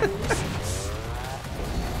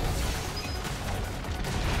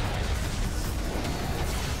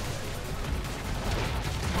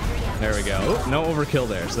 There we go. Oh, no overkill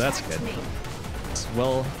there, so that's good. It's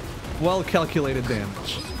well calculated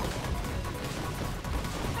damage.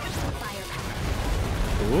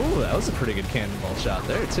 Ooh, that was a pretty good cannonball shot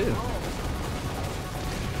there too.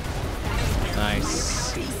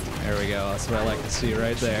 Nice. There we go. That's what I like to see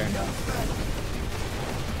right there.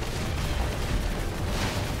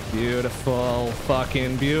 Beautiful,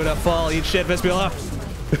 fucking beautiful. Eat shit, Vespula.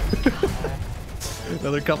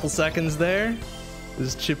 Another couple seconds there.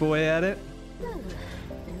 Just chip away at it.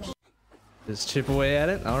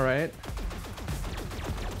 All right.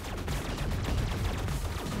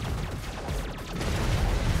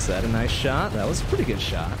 Is that a nice shot? That was a pretty good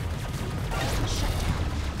shot.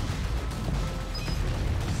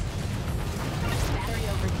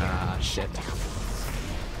 Ah, shit.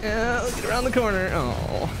 Yeah, let's get around the corner.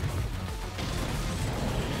 Oh.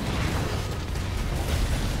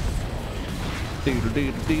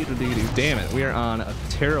 Damn it, we are on a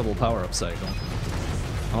terrible power-up cycle.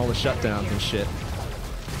 All the shutdowns and shit.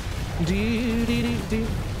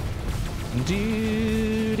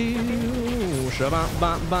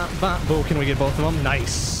 Oh, can we get both of them?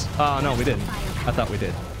 Nice. Oh, no, we didn't. I thought we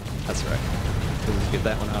did. That's right. Let's get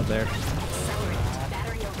that one out of there.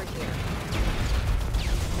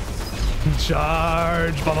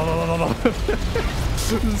 Charge!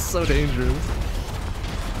 This is so dangerous.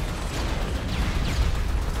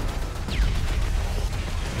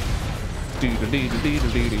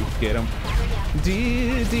 Get him.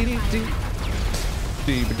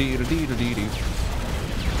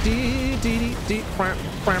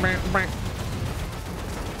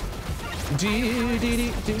 Do do do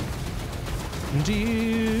do.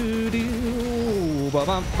 Do do. Ba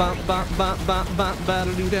ba ba ba ba ba ba ba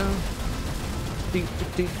do do. Do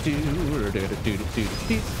do do do do do do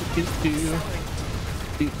do do.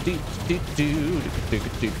 Do do do do do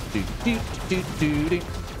do do do do.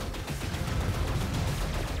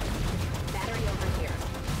 Battery over here.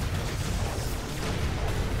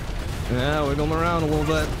 Yeah, wiggle them around a little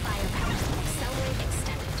bit. Firepower. Accelerate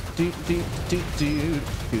extended. Do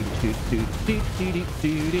do do do do do do do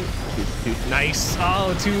do do do. Nice.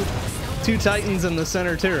 Oh, two titans in the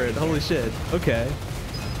center turret. Holy shit. Okay,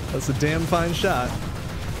 that's a damn fine shot.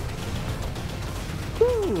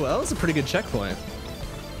 Whew, that was a pretty good checkpoint.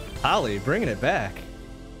 Holly, bringing it back.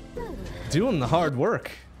 Doing the hard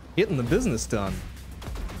work. Getting the business done.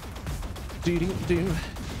 Do do do.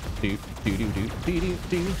 Do do do do do do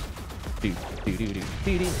do. Do do do do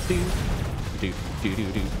do do do. Do do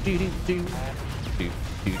do do do do do. Do do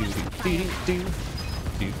do do do do.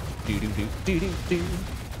 Do do do do do do do.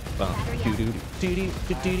 Do do do do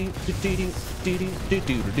do do do do do do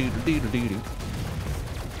do do do do do do.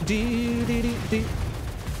 Do do do do.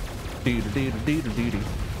 Do do do do do do.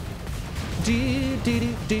 Do do do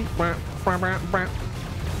do.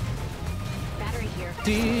 Battery here.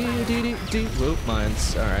 Do do do do. Whoop, mine's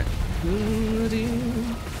all right. Do do.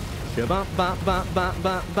 Ba ba ba ba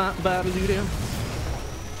ba ba ba do do.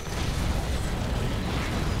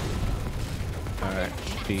 All right,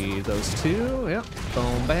 feed those two. Yep.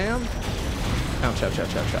 Boom, bam. Ouch, ouch,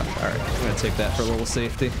 ouch, ouch, ouch. All right, I'm gonna take that for a little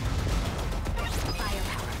safety.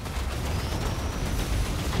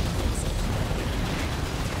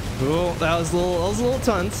 Ooh, that was a little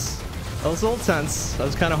tense. That was a little tense. I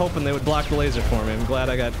was kind of hoping they would block the laser for me. I'm glad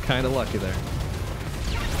I got kind of lucky there.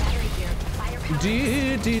 Battery here. Firepower. Do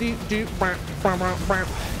do do do.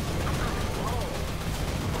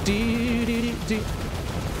 Do do do do.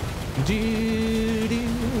 Do do.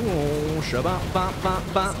 Oh, shabba ba ba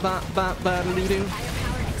ba ba ba ba do do.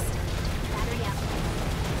 Firepower extended. Battery up.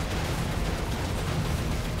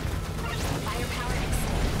 Firepower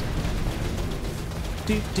extended.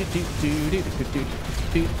 Do do do do do do do.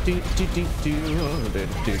 Do do do do do do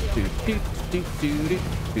do do do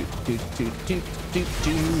do do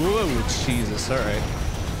do. Whoa, Jesus! All right.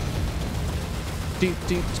 Do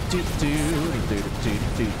do do do do do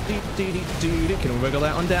do do do do. Can we wiggle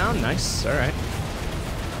that one down? Nice. All right.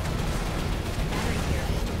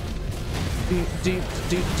 Do do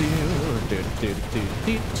do do do do do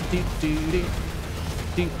do do do.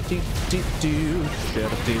 Do do do do.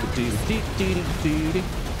 Shut up. Do do do do do do.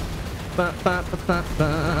 Ba ba ba ba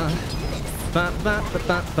ba. Ba ba ba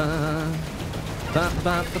ba ba. Ba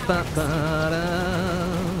ba ba ba ba.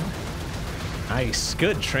 Nice,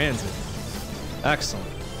 good transit.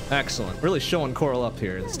 Excellent, excellent. Really showing Coral up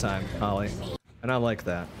here this time, Holly, and I like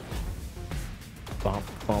that. Bump,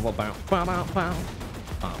 bump, bump, bump, bump, bump, bump,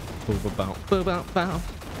 bump, bump, bump, bump, bump, bump,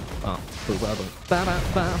 bump, bump,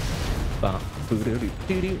 bump, bump, boo doo doo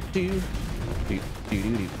doo doo doo, doo doo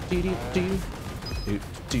doo doo doo doo. Do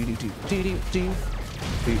do do do do do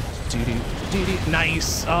do do do do. Nice.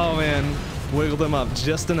 Oh man, wiggle them up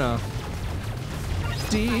just enough.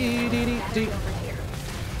 Do do do do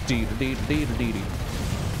do do do do do do do do.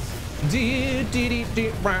 Do do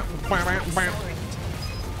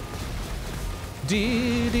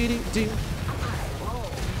do do.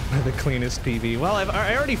 The cleanest PV. Well,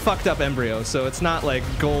 I already fucked up Embryo, so it's not like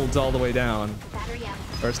golds all the way down,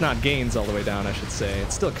 or it's not gains all the way down, I should say.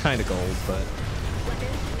 It's still kind of gold, but.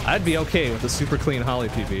 I'd be okay with a super clean Holly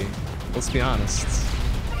PB. Let's be honest.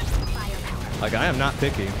 Like, I am not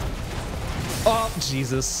picky. Oh,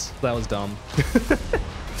 Jesus. That was dumb.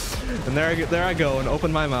 And there I go and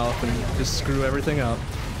open my mouth and just screw everything up.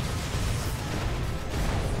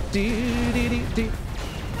 Do do do do.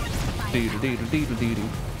 Do do do do do do do.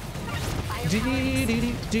 Do do do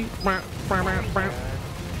do.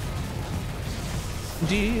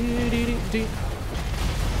 Do do do do.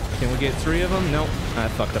 Can we get 3 of them? Nope. I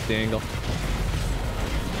fucked up the angle.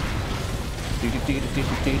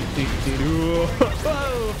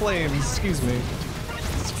 Oh, flames. Excuse me.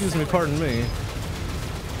 Excuse me. Pardon me.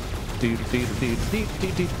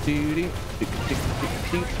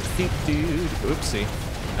 Oopsie.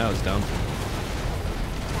 That was dumb.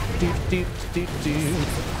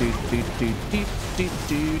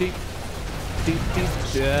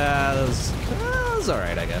 Yeah, that was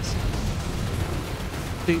alright, I guess.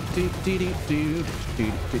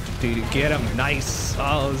 Get him. Nice.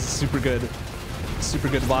 Oh, this is super good. Super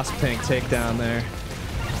good wasp tank takedown there.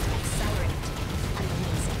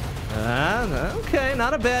 Okay,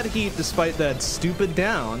 not a bad heat despite that stupid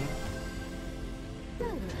down.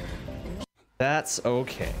 That's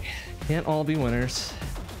okay. Can't all be winners.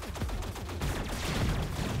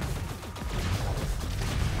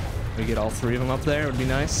 We get all 3 of them up there, would be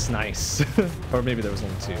nice. Nice. Or maybe there was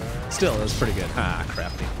only 2. Still, it was pretty good. Ah,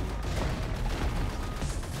 crappy.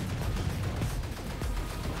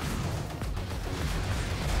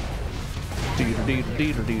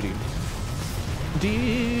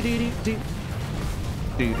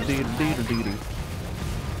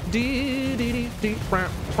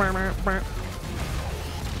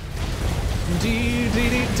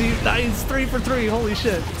 Nice, 3 for 3. Holy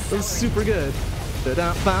shit, that was super good.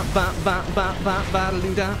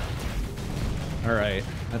 All right,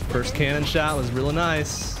 that first cannon shot was really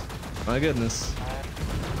nice. My goodness.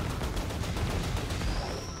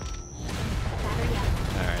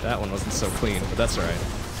 All right, that one wasn't so clean, but that's all right.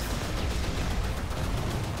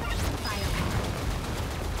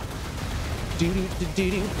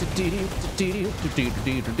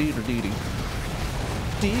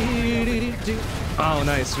 Oh,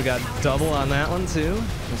 nice. We got double on that one too.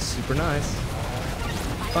 That's super nice.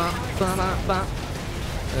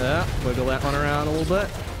 Yeah, wiggle that one around a little bit.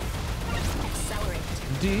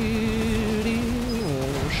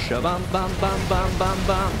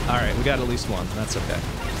 All right, we got at least one. That's okay.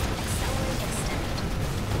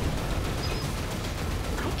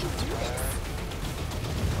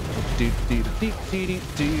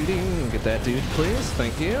 Get that dude, please.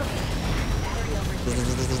 Thank you.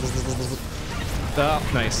 Oh,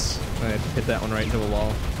 nice. I hit that one right into a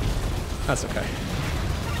wall. That's okay.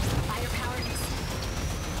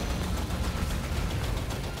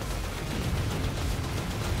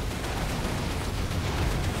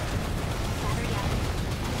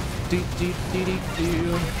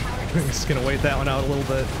 I'm just gonna wait that one out a little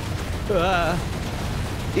bit.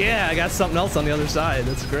 Yeah, I got something else on the other side.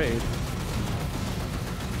 That's great.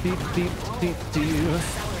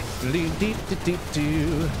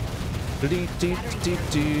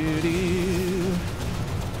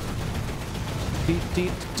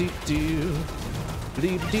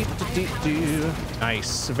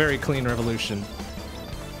 Nice, very clean revolution.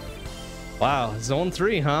 Wow, zone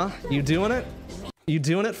 3, huh? You doing it? You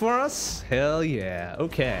doing it for us? Hell yeah.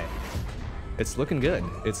 Okay. It's looking good.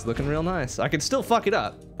 It's looking real nice. I could still fuck it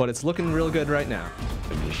up, but it's looking real good right now.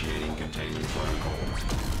 Initiating containment protocol.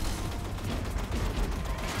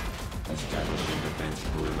 Establishing defense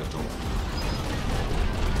perimeter.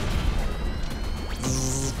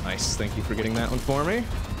 Nice. Thank you for getting that one for me.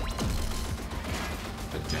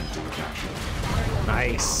 Attempting capture.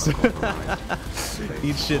 Nice.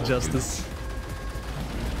 Eat shit, Justice.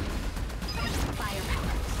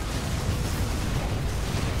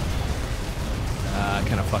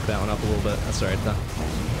 Kind of fucked that one up a little bit. That's alright though.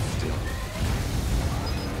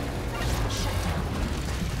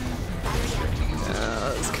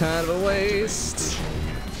 It's kind of a waste.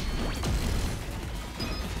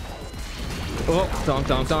 Oh, donk,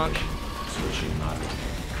 donk, donk. Switching model.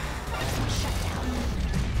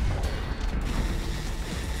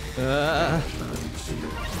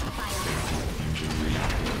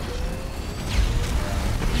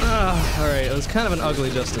 Alright, it was kind of an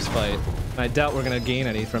ugly Justice fight. I doubt we're gonna gain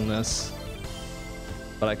any from this.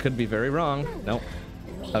 But I could be very wrong. Nope.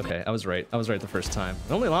 Okay, I was right. I was right the first time.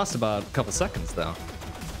 I only lost about a couple seconds, though.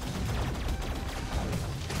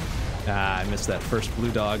 Ah, I missed that first blue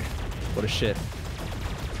dog. What a shit.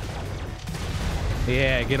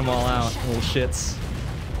 Yeah, get them all out, little shits.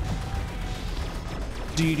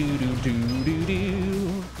 Do do do do do do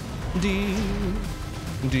do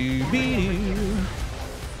do do.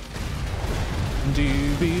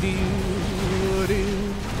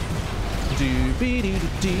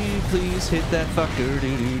 Please hit that fucker.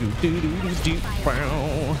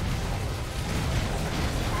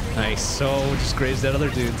 Nice. So just grazed that other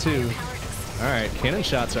dude too. All right, cannon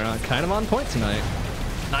shots are kind of on point tonight.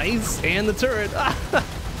 Nice, and the turret.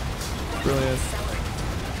 Brilliant.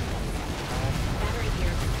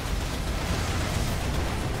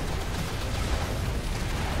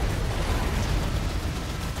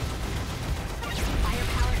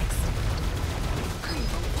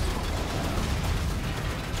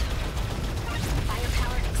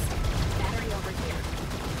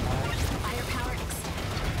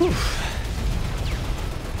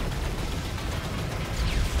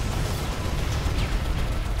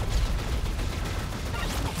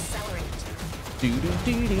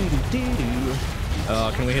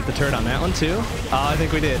 Oh, can we hit the turret on that one too? Oh, I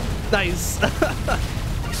think we did. Nice.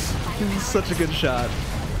 This is such a good shot.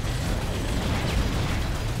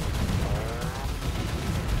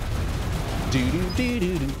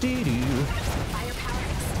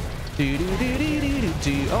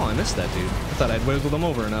 Oh, I missed that dude. I thought I'd wiggled him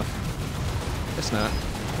over enough. Guess not.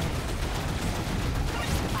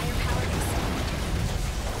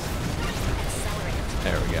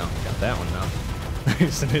 that one now.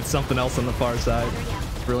 Just hit something else on the far side.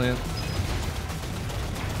 Brilliant.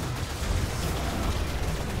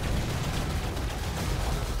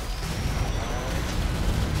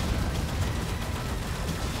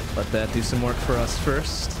 Let that do some work for us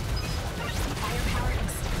first.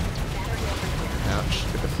 Ouch,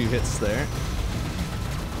 took a few hits there.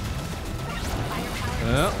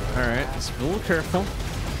 Oh, alright, just be a little careful.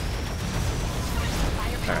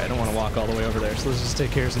 Alright, I don't want to walk all the way over there, so let's just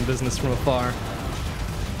take care of some business from afar.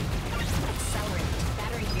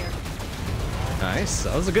 Nice,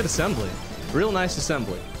 that was a good assembly. Real nice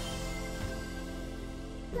assembly.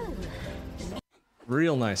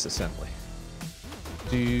 Real nice assembly.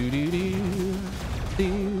 Can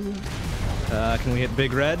we hit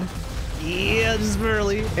Big Red? Yeah, just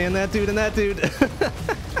barely. And that dude and that dude.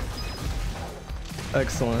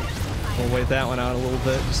 Excellent. We'll wait that one out a little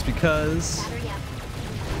bit just because.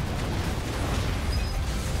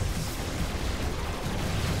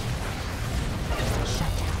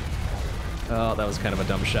 Oh, that was kind of a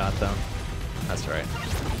dumb shot though. That's right.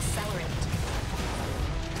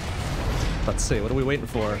 Let's see, what are we waiting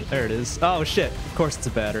for? There it is. Oh shit, of course it's a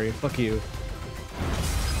battery. Fuck you.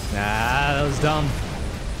 Nah, that was dumb.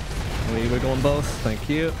 We wiggle them both, thank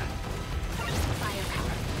you.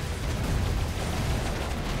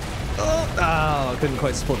 Oh, couldn't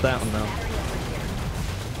quite split that one though.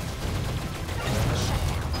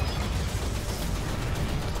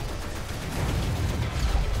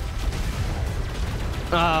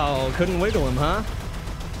 Oh, couldn't wiggle him, huh?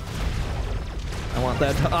 I want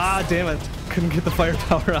that. Ah, damn it. Couldn't get the fire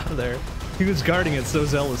tower out of there. He was guarding it so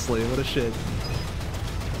zealously. What a shit.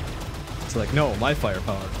 It's like, no, my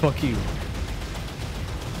firepower. Fuck you.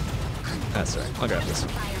 That's right. I'll grab this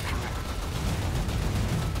one.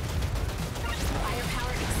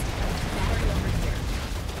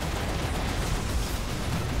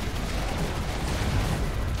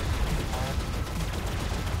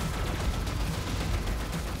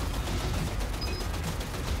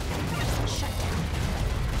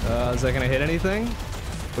 Is that gonna hit anything?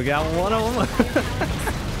 We got one of them.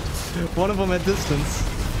 One of them at distance.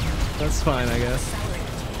 That's fine, I guess.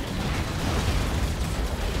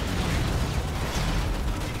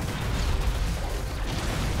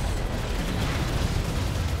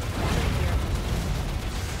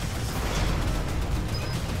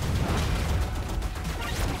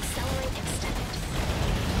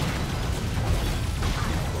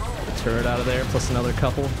 The turret out of there, plus another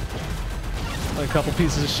couple. A couple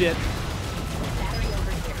pieces of shit.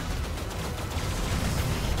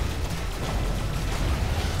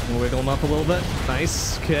 We'll wiggle him up a little bit.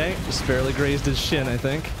 Nice. Okay. Just barely grazed his shin, I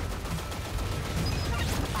think.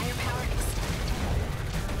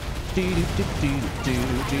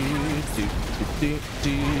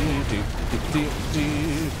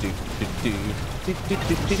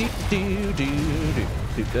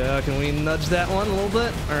 Can we nudge that one a little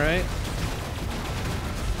bit? All right.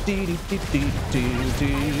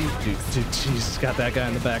 Jesus, got that guy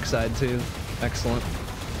on the backside too. Excellent.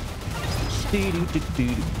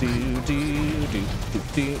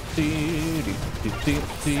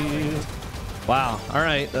 Wow. All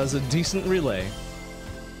right, that was a decent relay.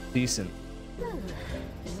 Decent.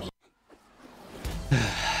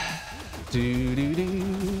 Do do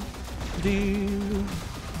do do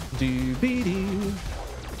do be do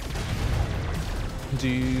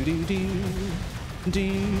do do do. Do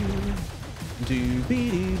do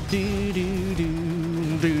be do do do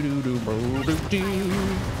do do do do do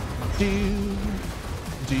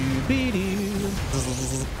do do be do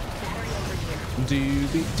do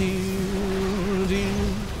be do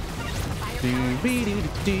do be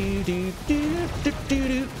do do do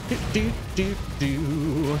do do do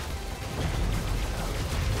do.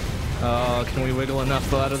 Oh, can we wiggle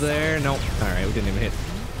enough out of there? Nope. All right, we didn't even hit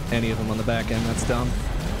any of them on the back end. That's dumb.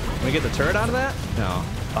 Can we get the turret out of that? No.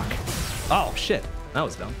 Fuck. Oh, shit. That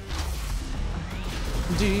was dumb.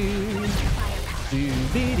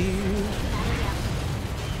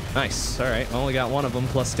 Nice. All right. Only got one of them,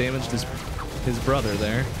 plus damaged his brother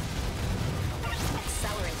there.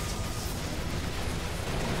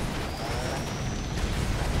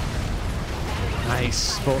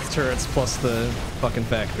 Nice. Both turrets plus the fucking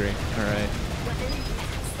factory. All right.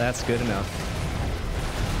 That's good enough.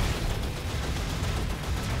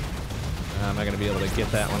 Am I going to be able to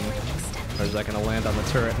get that one? Or is that going to land on the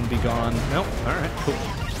turret and be gone? Nope. Alright, cool.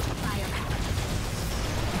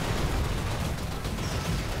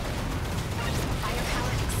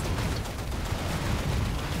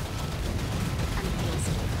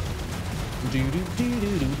 Do do do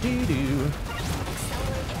do do do do.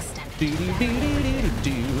 Do do do do do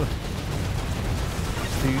do.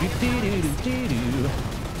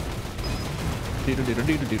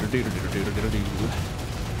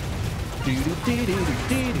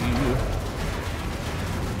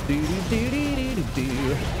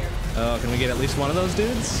 Oh, can we get at least one of those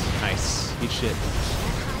dudes? Nice. Eat shit.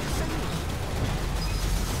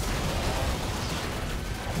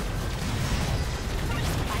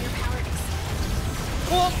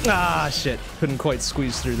 Oh, ah, shit. Couldn't quite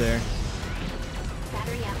squeeze through there.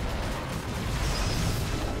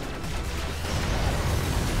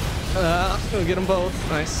 We'll get them both.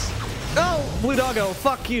 Nice. Oh, blue doggo.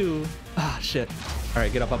 Fuck you. Ah, shit. All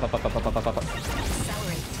right, get up, up, up, up, up, up, up, up, up.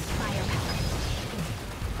 Accelerate. Firepower.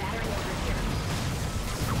 Battery over here.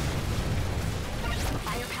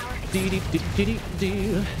 Firepower.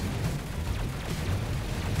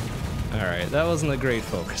 All right, that wasn't a great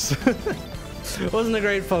focus. It wasn't a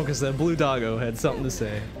great focus. That blue doggo had something to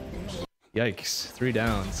say. Yikes. 3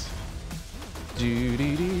 downs.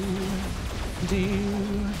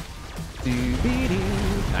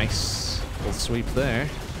 Nice. Little sweep there.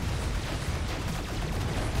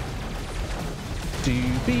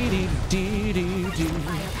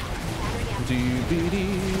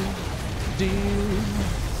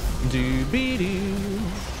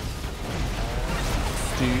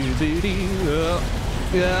 Oh,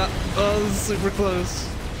 yeah. Oh, this is super close.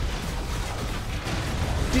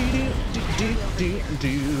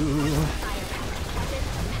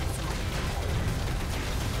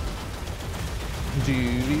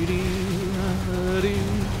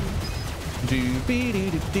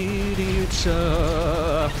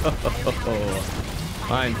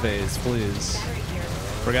 Mind phase, please.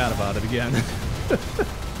 Forgot about it again.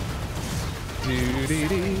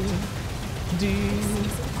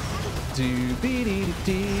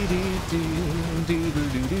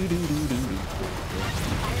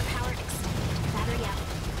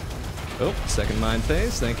 Oh, second mind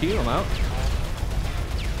phase. Thank you. I'm out.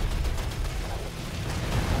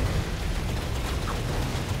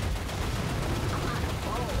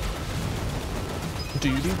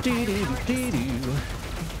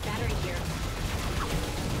 Battery here.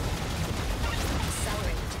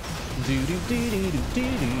 Accelerate.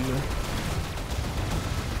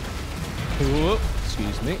 Whoop,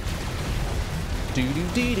 excuse me.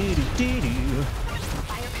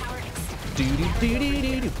 Firepower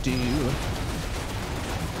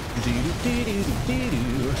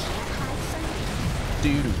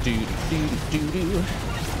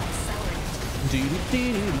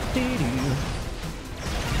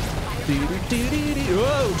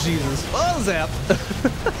Whoa, Jesus. Oh, zap.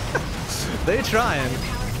 They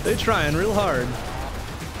trying real hard.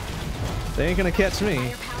 They ain't gonna catch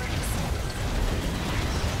me.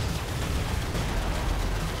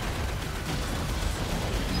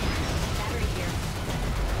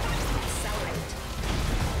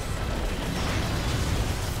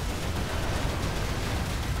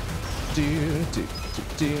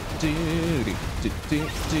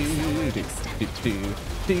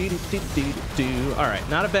 Alright,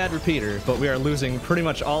 not a bad repeater, but we are losing pretty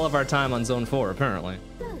much all of our time on zone 4, apparently.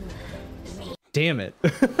 Damn it.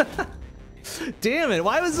 Damn it,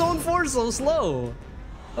 why was zone 4 so slow?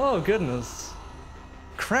 Oh, goodness.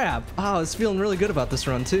 Crap. Oh, I was feeling really good about this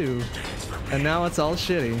run, too. And now it's all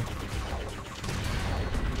shitty.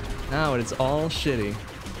 Now it's all shitty.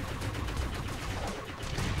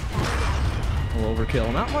 A little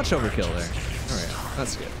overkill. Not much overkill there. Alright,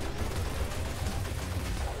 that's good.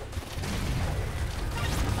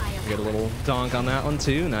 Get a little donk on that one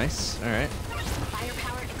too. Nice. Alright.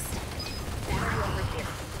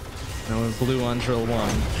 Now we're blue on drill 1.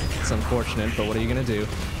 It's unfortunate, but what are you gonna do?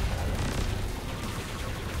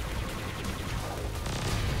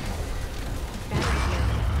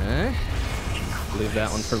 Okay. Leave that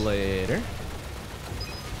one for later.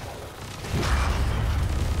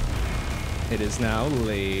 It is now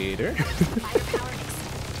later.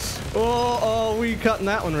 Oh, we cutting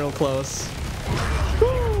that one real close.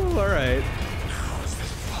 Woo, all right.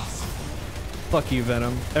 Fuck you,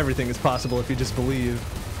 Venom. Everything is possible if you just believe.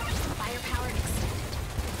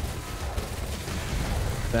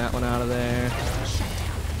 That one out of there.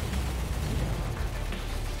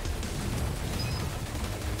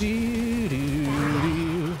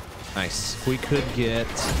 Nice. We could get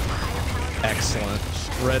excellent.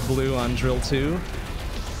 Red blue on drill 2.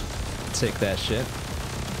 Take that shit.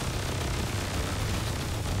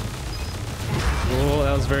 Oh,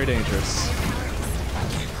 that was very dangerous.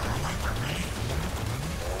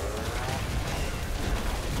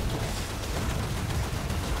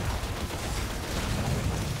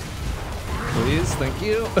 Please, thank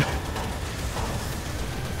you.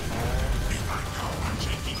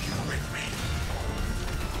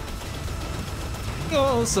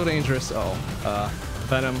 Oh, so dangerous. Oh,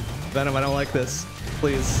 Venom. Venom, I don't like this.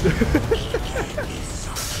 Please.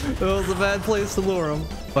 That was a bad place to lure him.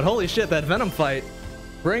 But holy shit, that Venom fight.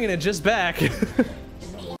 Bringing it just back.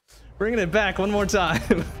 Bringing it back one more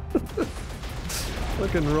time.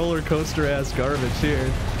 Fucking roller coaster ass garbage here.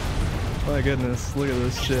 My goodness, look at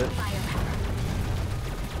this shit.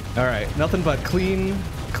 Alright, nothing but clean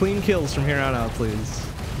kills from here on out, please.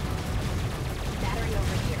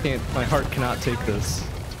 My heart cannot take this.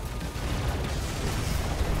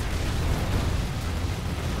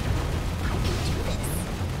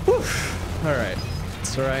 Whew. Alright.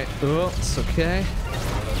 It's alright. Oh, it's okay.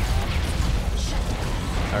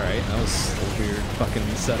 Alright, that was a weird fucking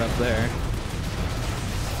setup there.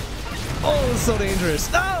 Oh, it's so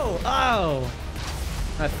dangerous. No! Oh!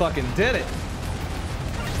 I fucking did it.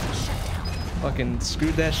 Fucking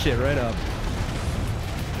screwed that shit right up.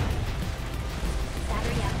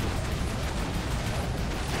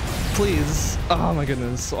 Please. Oh my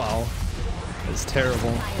goodness. Wow. It's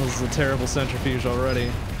terrible. This is a terrible centrifuge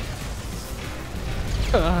already.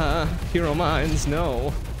 Hero mines,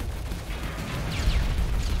 no.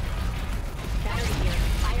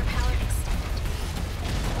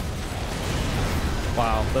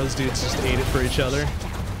 Wow, those dudes just ate it for each other.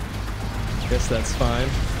 Guess that's fine.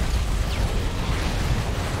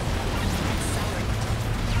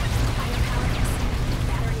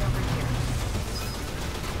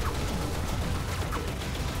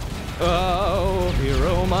 Oh,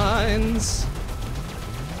 hero mines.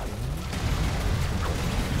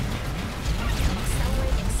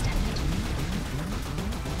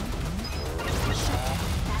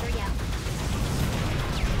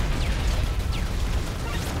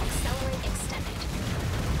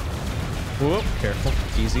 Whoop, careful,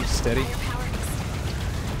 easy, steady.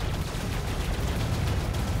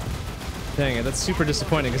 Dang it, that's super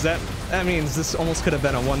disappointing because that means this almost could have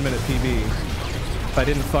been a 1 minute PB if I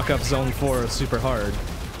didn't fuck up zone 4 super hard.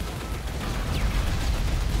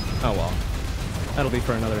 Oh well, that'll be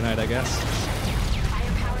for another night, I guess.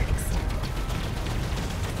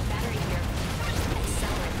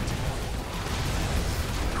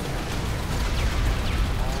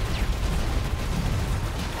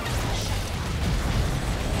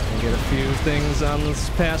 Get a few things on this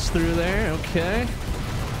pass through there, okay.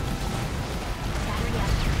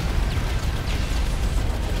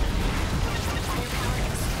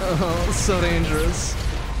 Oh, so dangerous.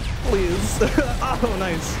 Please. Oh,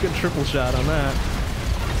 nice. Good triple shot on that.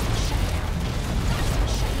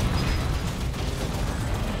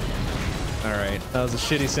 Alright, that was a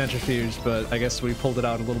shitty centrifuge, but I guess we pulled it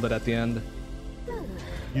out a little bit at the end.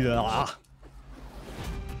 Yeah.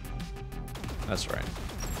 That's right.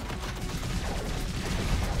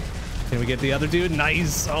 Can we get the other dude?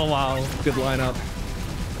 Nice! Oh wow, good lineup.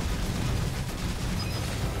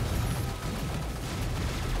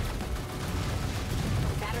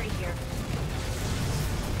 Battery here.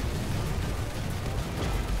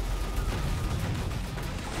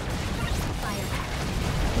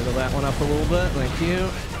 Wiggle that one up a little bit, thank you.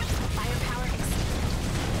 Firepower extended.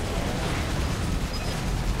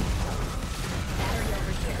 Battery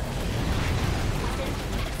over here. Within minutes.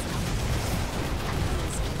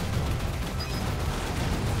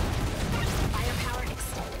 Firepower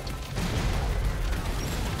extended.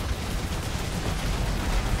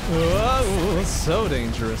 Whoa, so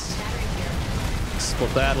dangerous. Battery here.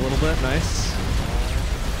 Split that a little bit, nice.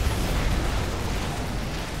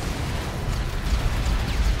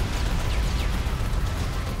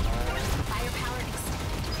 Firepower extended.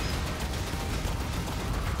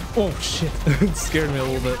 Oh shit, it scared me a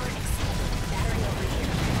little bit. Battery over here.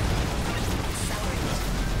 Accelerate.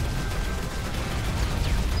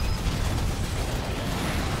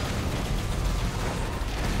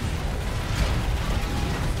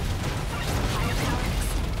 Firepower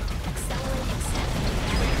extended. Accelerate extended.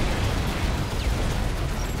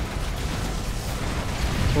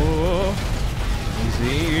 Oh,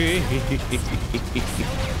 easy.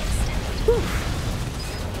 Whew.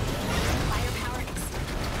 Firepower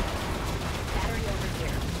extended. Battery over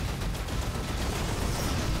here.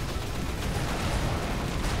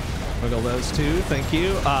 Wiggle those two, thank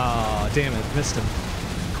you. Ah, damn it, missed him.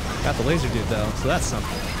 Got the laser dude though, so that's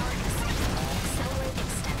something. Firepower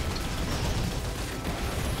extended. Accelerate extended.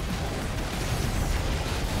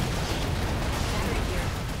 Battery here.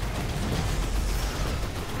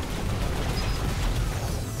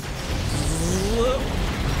 Whoa.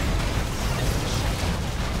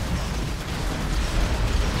 Firepower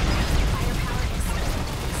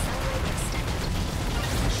extended. Accelerate extended.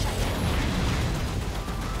 Shutdown.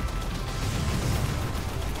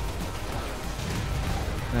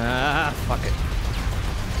 Ah, fuck it.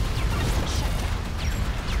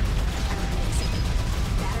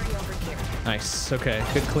 Nice. Okay,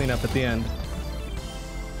 good cleanup at the end.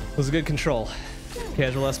 It was a good control.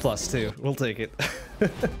 Casual S plus too. We'll take it.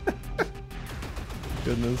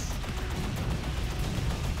 Goodness.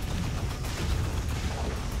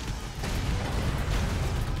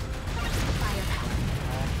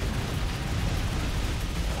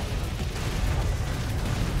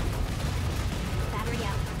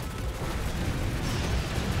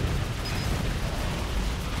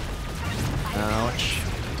 Ouch.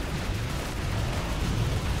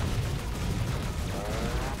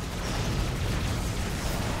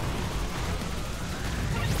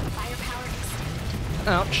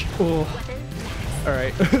 Ouch. Oh.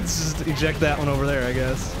 Alright, let's just eject that one over there, I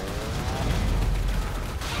guess.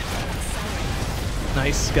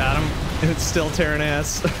 Nice, got him. And it's still tearing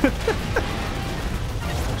ass.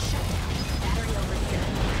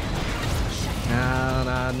 Nah,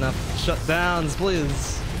 not enough shutdowns,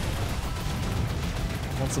 please.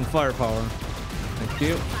 Want some firepower. Thank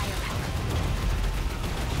you.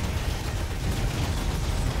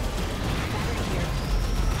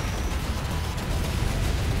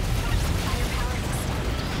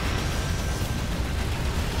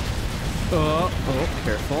 Oh,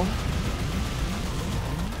 careful.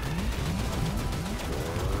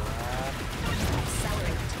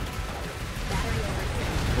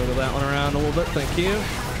 Wiggle that one around a little bit, thank you.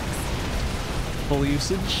 Full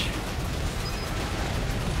usage.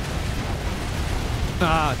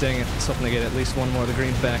 Ah, dang it. I was hoping to get at least one more of the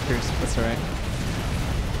green factors. That's alright.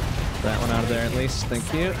 That one out of there at least,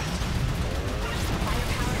 thank you.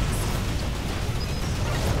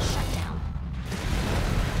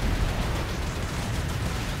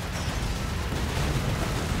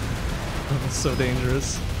 It's so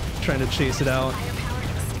dangerous. Trying to chase it out.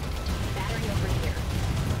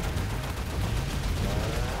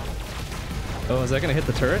 Oh, is that gonna hit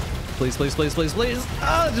the turret? Please, please, please, please, please!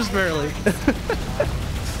 Ah, just barely.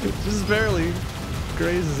 Just barely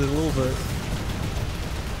grazes it a little bit.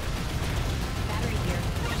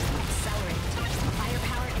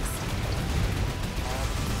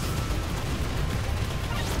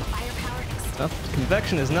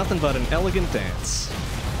 Convection is nothing but an elegant dance.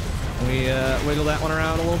 We wiggle that one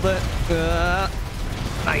around a little bit.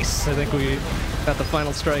 Nice. I think we got the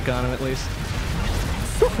final strike on him at least.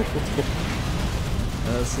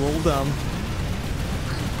 That's a little dumb.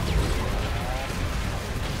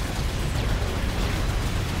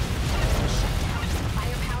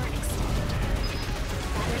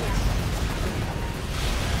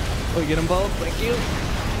 We get them both. Thank you.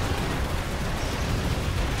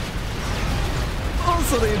 Oh,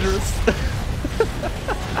 so dangerous.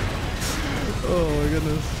 Oh my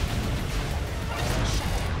goodness.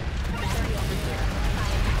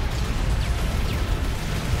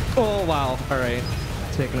 Oh wow, alright.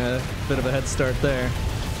 Taking a bit of a head start there.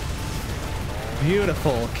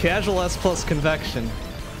 Beautiful. Casual S plus convection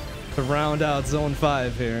to round out zone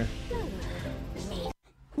 5 here.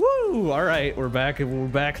 Woo! Alright, we're back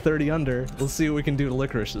 30 under. We'll see what we can do to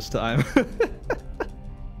Licorice this time.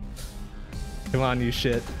 Come on, you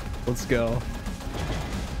shit. Let's go.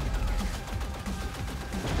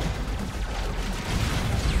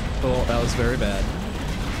 Oh, that was very bad.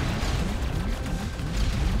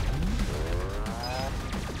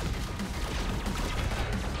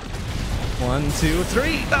 One, two,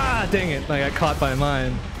 three! Ah, dang it! I got caught by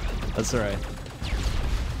mine. That's alright.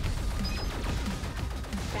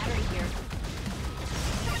 Battery here.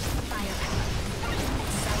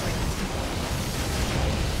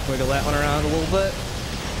 Wiggle that one around a little bit.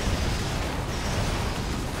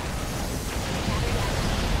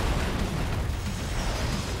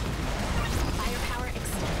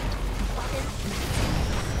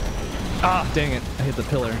 Ah, dang it. I hit the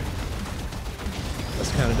pillar.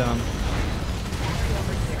 That's kind of dumb.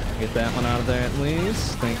 Get that one out of there at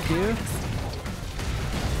least. Thank you.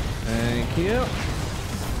 Thank you.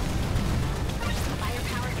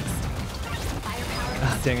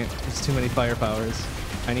 Ah, dang it. There's too many firepowers.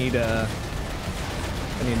 I need an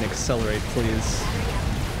accelerate, please.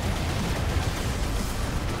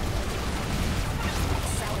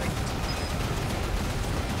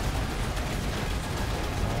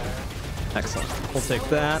 Excellent. We'll take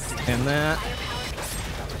that and that.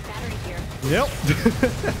 Yep.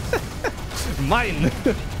 Mine.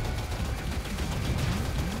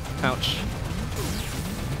 Ouch.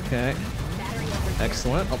 Okay.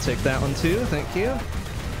 Excellent. I'll take that one too. Thank you.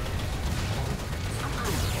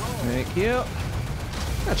 Thank you.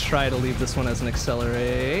 Let's try to leave this one as an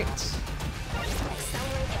accelerate.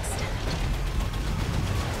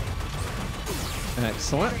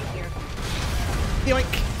 Excellent.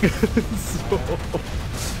 Yoink.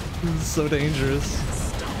 So dangerous.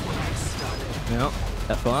 No,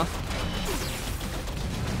 F off.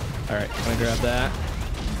 Alright, gonna grab that.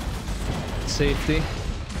 Safety.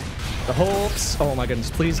 The hopes. Oh my goodness,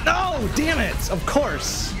 please. No! Damn it! Of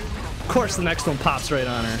course! Of course the next one pops right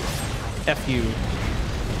on her. F you.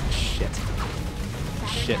 Shit.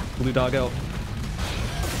 Shit. Blue dog out.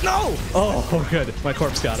 No! Oh, good. My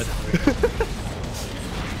corpse got it.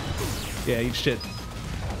 Yeah, eat shit.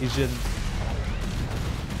 Eat shit.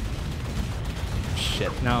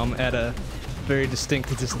 Shit. Now I'm at a very distinct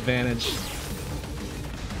disadvantage.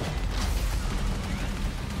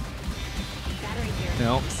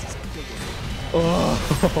 No.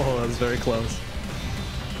 Oh, that was very close.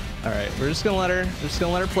 All right, we're just gonna let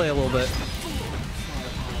her play a little bit.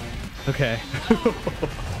 Okay.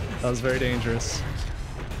 That was very dangerous.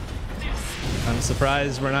 I'm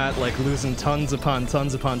surprised we're not like losing tons upon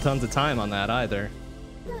tons upon tons of time on that either.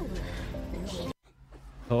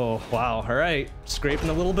 Oh, wow. All right, scraping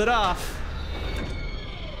a little bit off.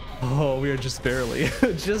 Oh, we are just barely,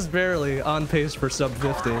 just barely on pace for sub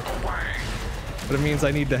 50. But it means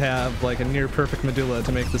I need to have like a near perfect medulla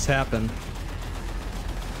to make this happen.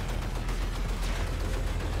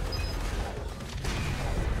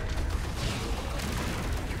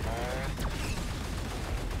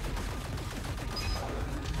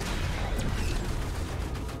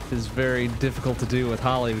 It is very difficult to do with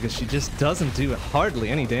Holly because she just doesn't do hardly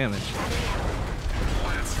any damage.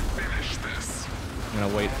 Let's finish this. I'm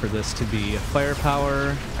gonna wait for this to be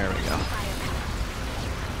firepower. There we go.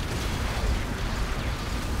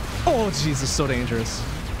 Oh, Jesus, so dangerous.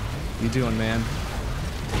 What are you doing, man?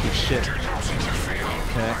 You shit.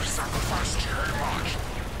 Okay.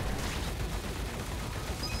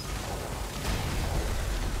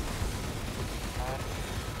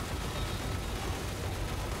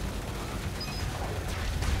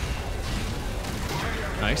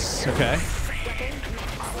 Nice, okay.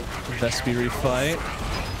 Vespi refight.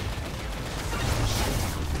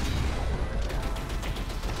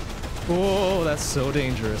 Whoa, that's so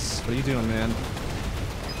dangerous. What are you doing, man?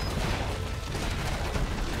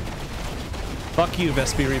 Fuck you,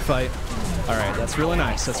 Vespi refight. Alright, that's really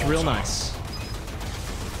nice. That's real nice.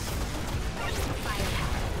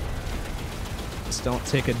 Just don't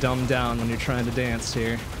take a dumb down when you're trying to dance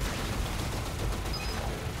here.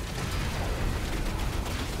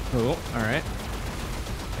 Oh, alright.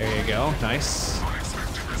 There you go. Nice.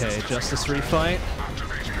 Okay, Justice refight.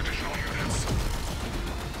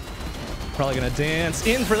 Probably gonna dance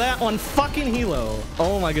in for that one. Fucking Hilo.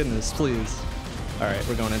 Oh my goodness, please. Alright,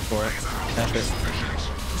 we're going in for it. F it.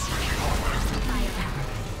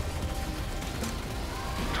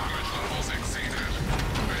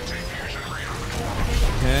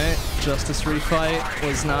 Okay, Justice refight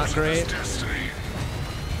was not great.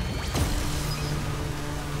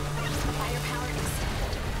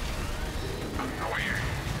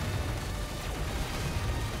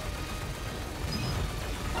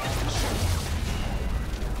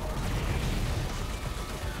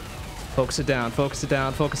 Focus it down, focus it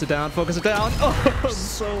down, focus it down, focus it down. Oh,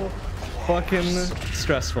 so fucking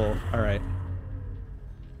stressful. All right.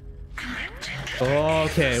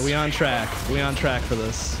 Okay, we on track. We on track for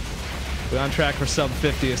this. We on track for sub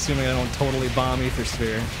 50, assuming I don't totally bomb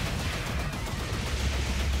Ethersphere.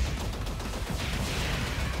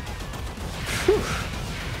 Whew.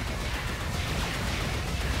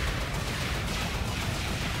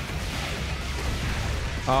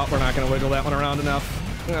 Oh, we're not gonna wiggle that one around enough.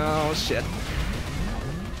 Oh, shit.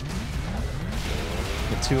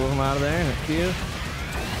 Get two of them out of there. Thank you.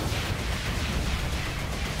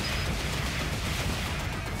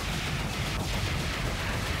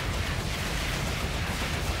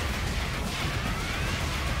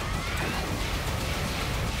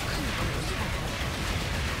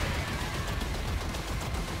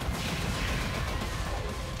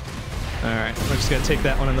 Alright, we're just gonna take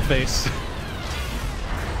that one in the face.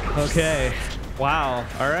 Okay. Wow.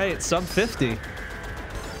 All right. Sub 50.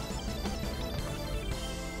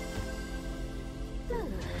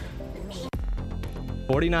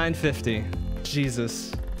 $49.50.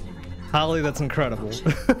 Jesus. Holly, that's incredible.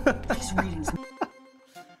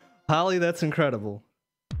 Holly, that's incredible.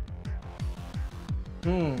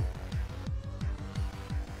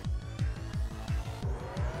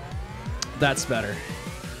 That's better.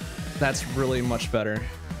 That's really much better.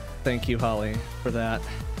 Thank you, Holly, for that.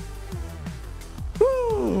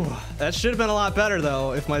 Woo! That should have been a lot better,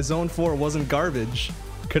 though, if my Zone 4 wasn't garbage.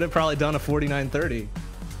 Could have probably done a 49.30.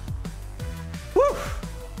 Woo!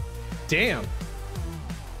 Damn.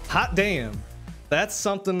 Hot damn. That's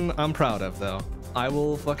something I'm proud of, though. I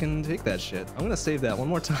will fucking take that shit. I'm gonna save that one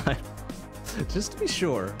more time. Just to be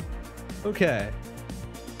sure. Okay.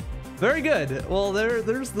 Very good. Well,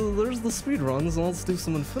 there's the speed runs. Let's do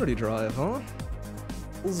some Infinity Drive, huh?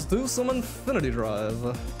 Let's do some Infinity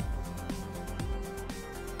Drive.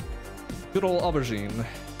 Good old aubergine.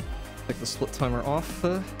 Take the split timer off,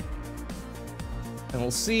 and we'll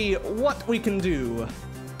see what we can do.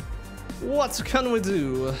 What can we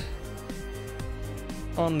do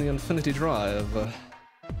on the Infinity Drive?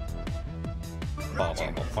 No,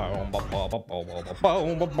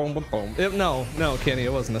 Kenny,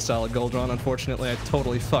 it wasn't a solid gold run. Unfortunately, I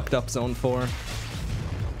totally fucked up zone 4.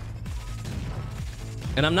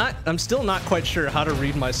 And I'm still not quite sure how to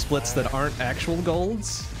read my splits that aren't actual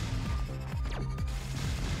golds.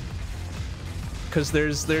 Because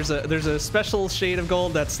there's a special shade of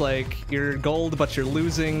gold that's like you're gold but you're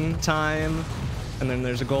losing time, and then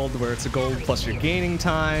there's a gold where it's a gold plus you're gaining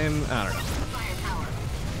time. I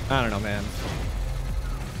don't know, man.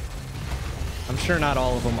 I'm sure not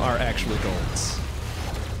all of them are actually golds,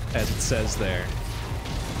 as it says there.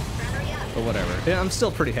 But whatever. Yeah, I'm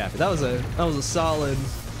still pretty happy. That was a solid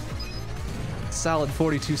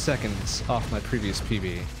 42 seconds off my previous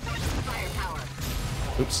PB.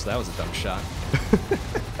 Oops, that was a dumb shot.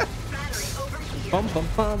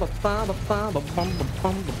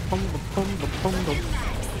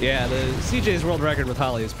 Yeah, the CJ's world record with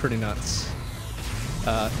Holly is pretty nuts.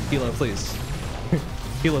 Hilo, please.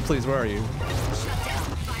 Hilo, please, where are you?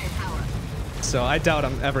 So I doubt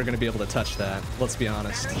I'm ever going to be able to touch that. Let's be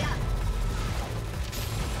honest.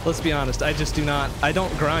 Let's be honest, I just do not, I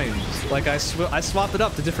don't grind. Like, I swap it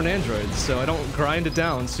up to different androids, so I don't grind it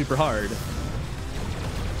down super hard.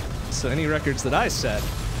 So any records that I set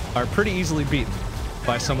are pretty easily beaten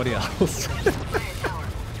by somebody else.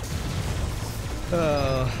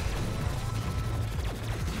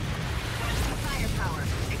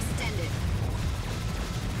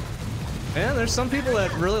 And there's some people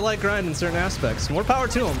that really like grind in certain aspects. More power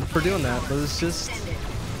to them for doing that, but it's just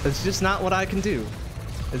not what I can do.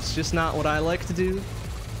 It's just not what I like to do,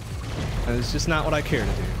 and it's just not what I care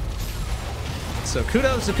to do. So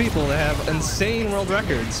kudos to people that have insane world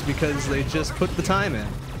records because they just put the time in.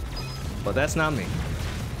 But that's not me.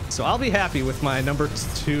 So I'll be happy with my number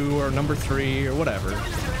 2 or number 3 or whatever.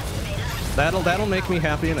 That'll make me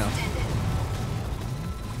happy enough.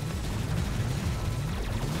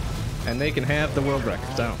 And they can have the world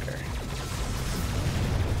records, I don't care.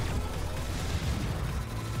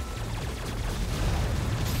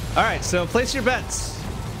 Alright, so place your bets.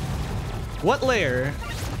 What layer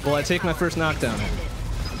will I take my first knockdown in?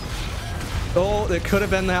 Oh, it could have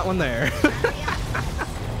been that one there.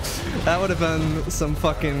 That would have been some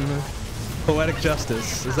fucking poetic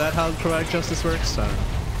justice. Is that how poetic justice works? I don't know.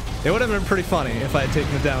 It would have been pretty funny if I had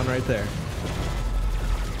taken it down right there.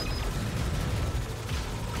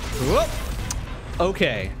 Whoop!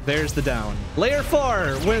 Okay, there's the down. Layer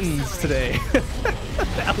 4 wins today.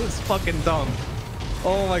 That was fucking dumb.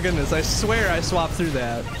 Oh my goodness, I swear I swapped through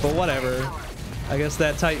that, but whatever. I guess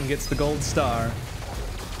that Titan gets the gold star.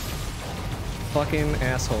 Fucking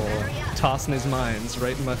asshole. Tossing his mines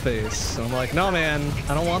right in my face. So I'm like, no man,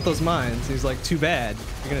 I don't want those mines. He's like, too bad.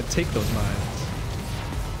 You're gonna take those mines.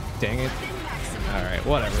 Dang it. Alright,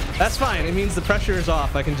 whatever. That's fine, it means the pressure is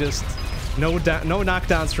off. I can just, no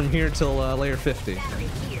knockdowns from here till layer 50.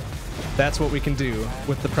 That's what we can do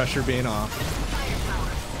with the pressure being off.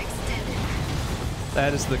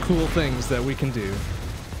 That is the cool things that we can do.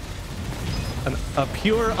 A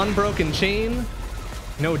pure unbroken chain,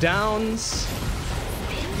 no downs,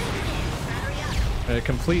 a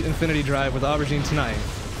complete infinity drive with Aubergine tonight.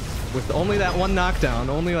 With only that one knockdown,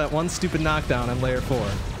 only that one stupid knockdown on layer 4.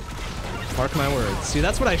 Mark my words. See,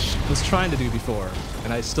 that's what I was trying to do before,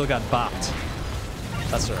 and I still got bopped.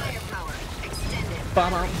 That's alright.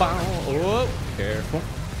 Whoa, careful.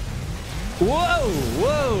 Whoa,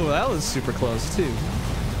 whoa, that was super close too.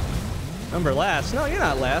 Number last? No, you're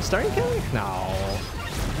not last, are you, Kelly? No.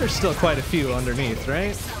 There's still quite a few underneath,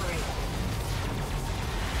 right?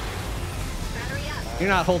 You're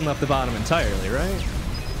not holding up the bottom entirely, right?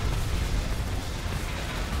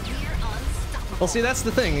 Well, see, that's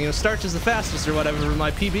the thing. You know, Starch is the fastest or whatever with my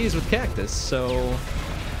PBs with Cactus, so...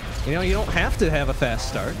 You know, you don't have to have a fast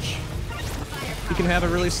Starch. You can have a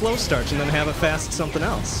really slow Starch and then have a fast something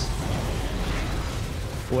else.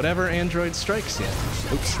 Whatever android strikes you.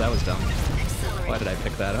 Oops, that was dumb. Why did I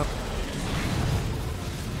pick that up?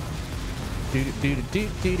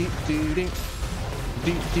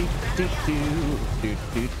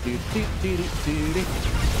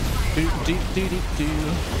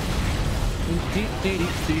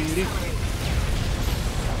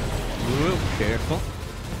 Whoa, careful.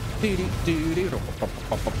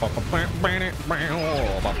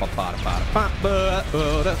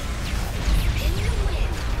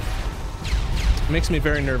 It makes me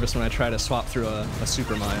very nervous when I try to swap through a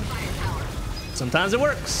super mine. Sometimes it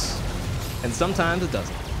works, and sometimes it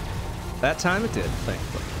doesn't. That time it did,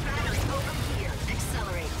 thankfully. Battery over here.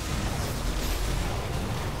 Accelerate.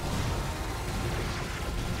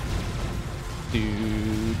 Do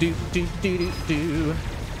do do do do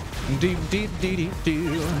do do do do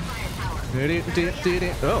do do.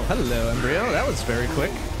 Oh, hello, Embryo. That was very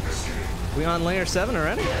quick. We on layer 7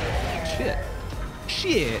 already? Shit.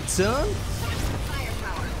 Shit, son.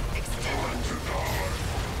 Firepower. Extended.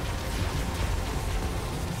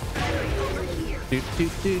 Battery over here. Do do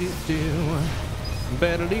do do do.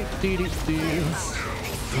 Better do do do do.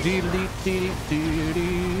 Do do do do do.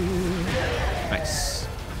 Nice.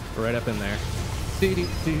 Right up in there. Do do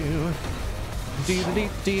do. Do do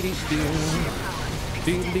do do do.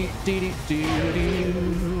 Do do do do do. Do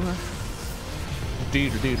do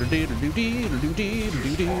do do do do do do do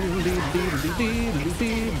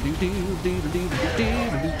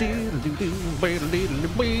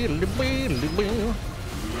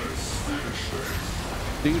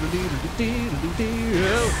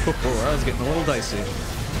oh, I was getting a little dicey,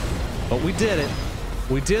 but we did it.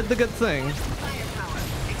 We did the good thing.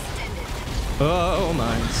 Oh,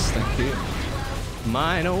 mines, thank you.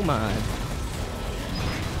 Mine, oh mine.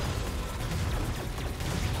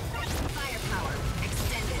 Firepower.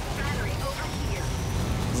 Extended. Battery over here.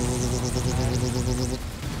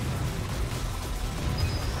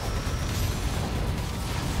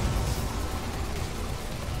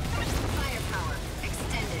 Firepower.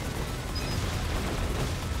 Extended.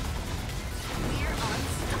 We're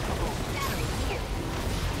unstoppable. Battery here.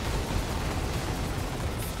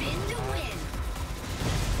 Spin to win.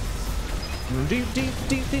 Do, do,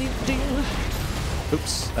 do, do, do.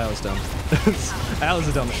 Oops, that was dumb. That was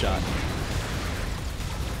a dumb shot.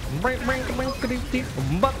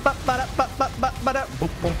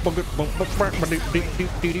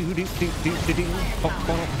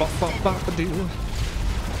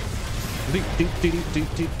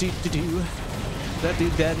 That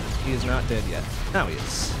dude dead? He is not dead yet. Now he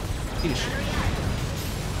is. Eat a shit.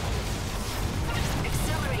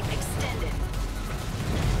 Accelerate extended.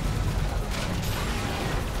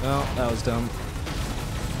 Oh, that was dumb.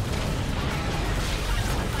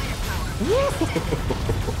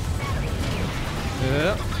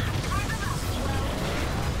 Yep.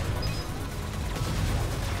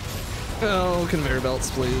 Oh, conveyor belts,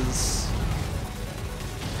 please.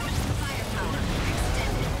 Firepower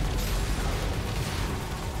extended.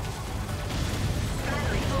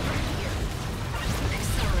 Battery over here.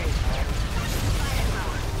 Accelerate.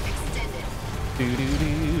 Firepower extended.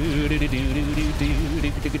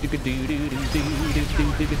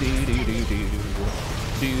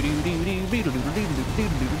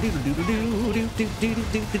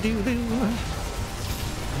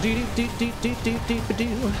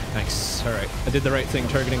 Nice. All right, I did the right thing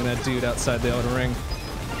targeting that dude outside the outer ring.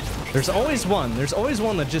 There's always one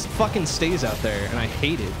that just fucking stays out there, and I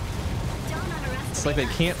hate it. It's like they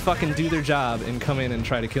can't fucking do their job and come in and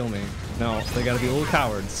try to kill me. No, they gotta be little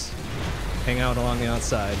cowards. Hang out along the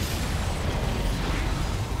outside.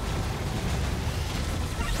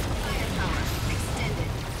 Firepower extended.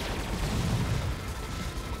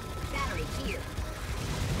 Battery here.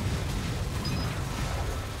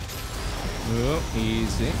 Oh,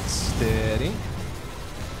 easy, steady.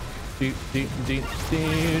 Do do do do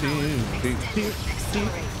do do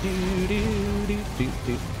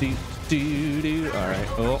do do do. All right.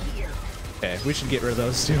 Oh. Okay, we should get rid of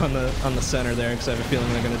those two on the center there because I have a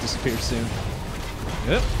feeling they're gonna disappear soon.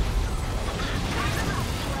 Yep.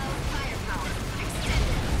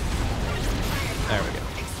 There we go.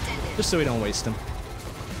 Just so we don't waste them.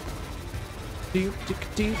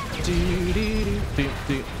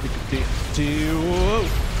 Whoa!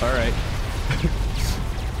 All right.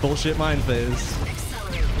 Bullshit mine phase.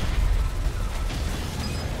 Accelerate.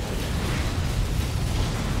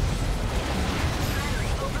 Battery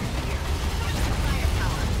over here.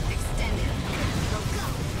 Firepower extended. Go, go.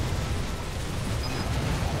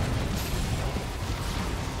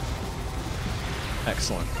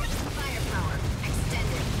 Excellent. Firepower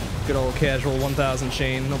extended. Good old casual 1000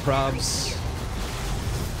 chain, no probs.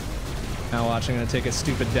 Now watch, I'm gonna take a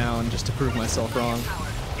stupid down just to prove myself wrong. Power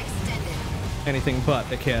extended. Anything but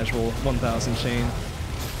a casual 1000 chain.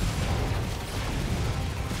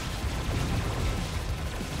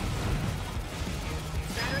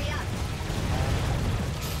 Battery up.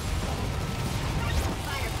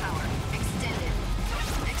 Firepower extended.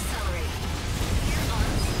 Accelerate. We're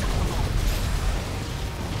unstoppable.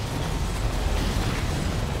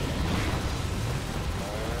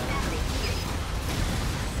 Battery here.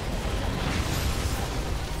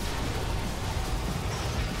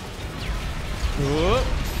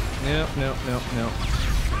 no.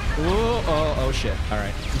 Whoa, oh shit.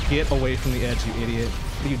 Alright. Get away from the edge, you idiot.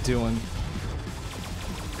 What are you doing?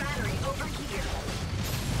 Battery over here.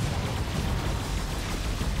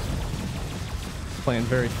 Playing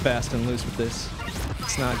very fast and loose with this.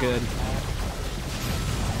 It's not good.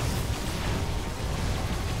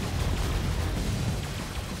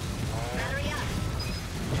 Battery up.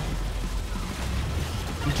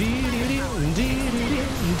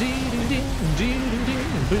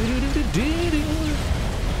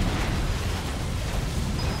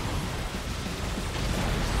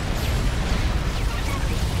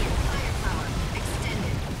 Firepower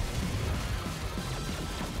extended.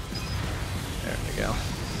 There we go.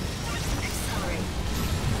 Accelerate.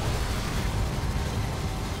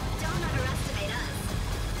 Don't underestimate us.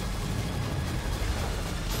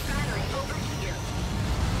 Battery over here.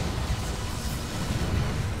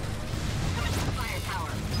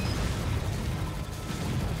 Firepower.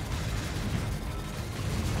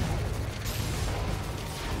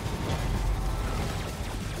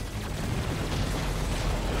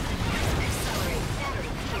 Accelerate. Battery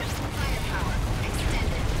here. Firepower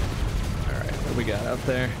extended. Alright, what do we got out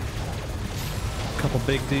there? A couple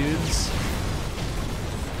big dudes.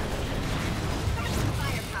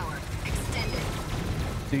 Firepower extended.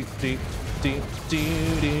 Doot, doot, doot,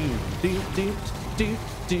 doot, doot, doot, doot, doot,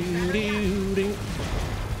 doot, doot.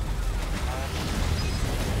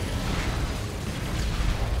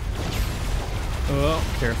 Oh,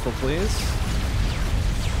 careful, please.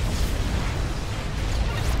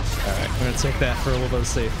 Alright, we're gonna take that for a little bit of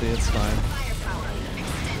safety, it's fine. Firepower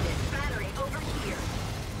extended. Battery over here.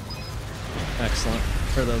 Excellent.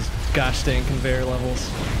 For those gosh dang conveyor levels.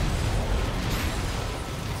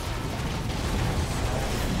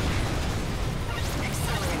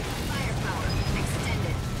 Accelerate. Firepower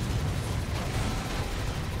extended.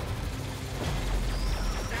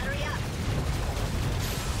 Battery up.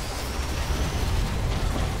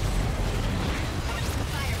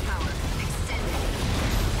 Firepower extended.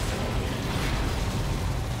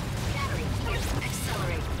 Battery here.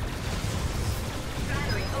 Accelerate.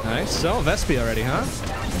 Battery over. Nice. So, Vespi already, huh?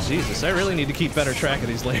 Jesus, I really need to keep better track of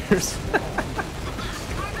these layers. It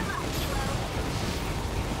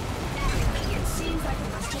seems like it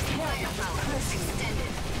must just firepower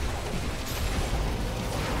extended.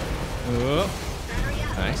 Oh, Battery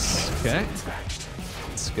up. nice. Okay.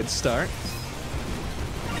 It's a good start.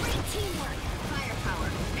 Great teamwork. Firepower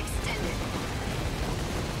extended.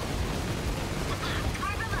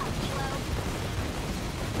 Carve up, Kilo.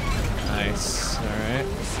 Nice. Alright.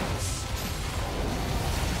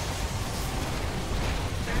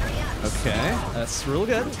 Battery up. Okay. That's real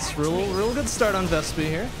good. It's real good start on Vespi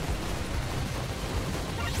here.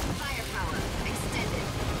 Firepower extended.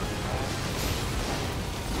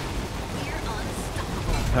 We're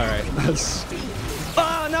unstoppable. Alright. Let's...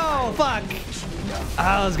 Oh no! Fuck!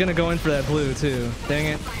 I was gonna go in for that blue too. Dang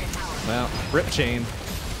it. Firepower. Well, rip chain.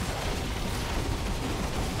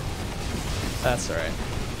 That's alright.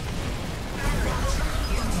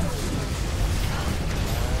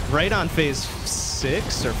 Right on phase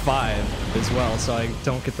 6 or 5 as well, so I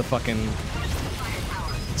don't get the fucking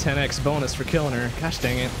 10x bonus for killing her. Gosh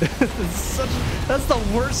dang it. That's the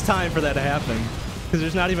worst time for that to happen. Because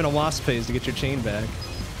there's not even a wasp phase to get your chain back.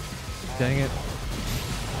 Dang it.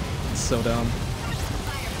 It's so dumb.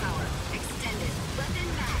 Firepower extended. Weapon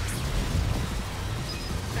max.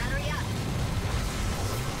 Battery up.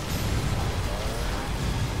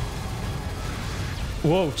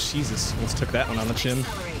 Whoa, Jesus. Almost took that one on the chin.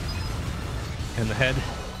 Accelerate. And the head.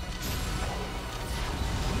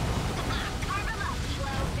 Carve up,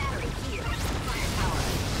 Kilo. Battery here. Firepower.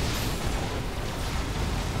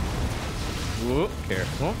 Whoa,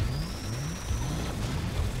 careful.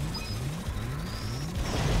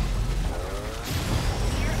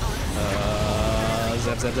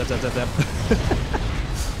 Zap, zap, zap, zap, zap, zap.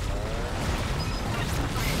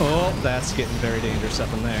 Oh, that's getting very dangerous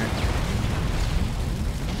up in there.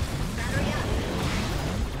 Battery up.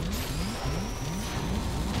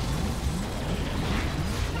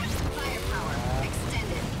 Firepower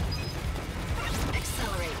extended.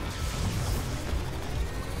 Accelerate.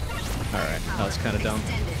 Alright, that was kind of dumb.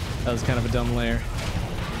 Extended. That was kind of a dumb layer.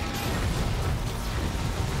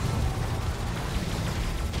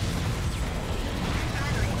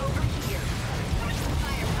 Battery over here.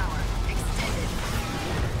 Firepower extended.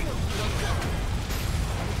 Go, go, go.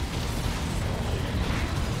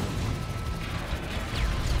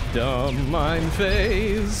 Dumb mind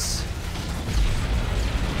phase.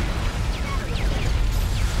 Battery here.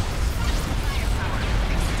 Firepower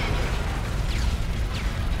extended.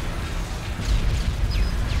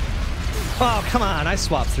 Oh, come on. I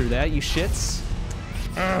swapped through that, you shits.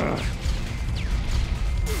 Ugh.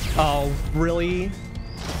 Oh, really?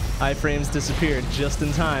 Iframes disappeared just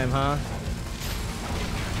in time, huh?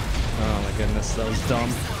 Oh my goodness, that was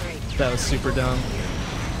dumb. That was super dumb.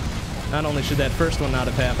 Not only should that first one not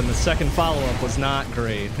have happened, the second follow-up was not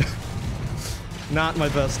great. Not my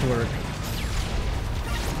best work.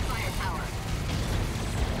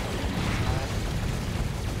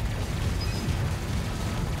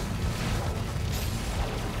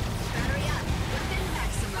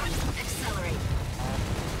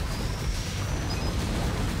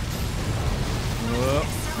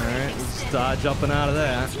 Alright, let's dodge up and out of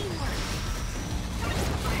that.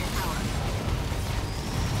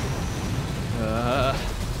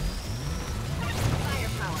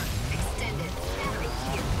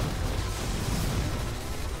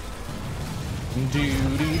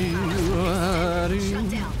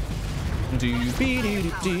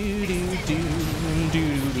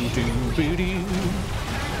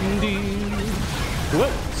 Whoa,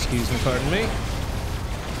 excuse me, pardon me.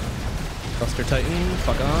 Buster Titan,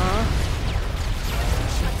 fuck off.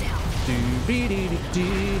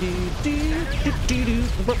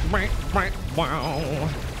 Wow.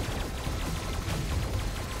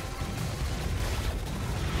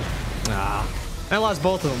 Ah, I lost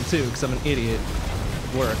both of them too because I'm an idiot.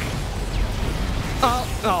 Work.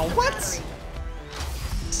 Oh, what?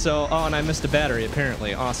 So, oh, and I missed a battery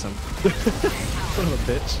apparently. Awesome. Son of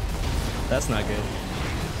a bitch. That's not good.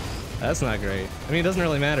 That's not great. I mean, it doesn't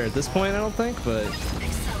really matter at this point, I don't think, but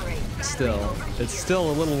still, it's still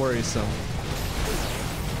a little worrisome.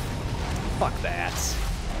 Fuck that.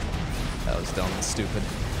 That was dumb and stupid.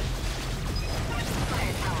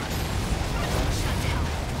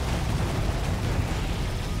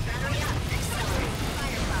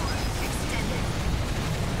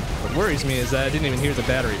 What worries me is that I didn't even hear the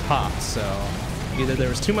battery pop, so either there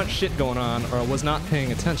was too much shit going on or I was not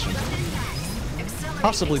paying attention.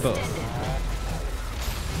 Possibly both.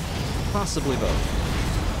 Possibly both.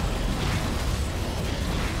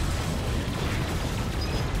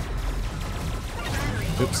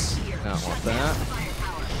 Oops, I don't want that.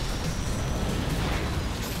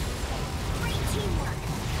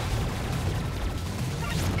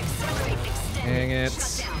 Dang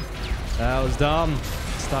it. That was dumb.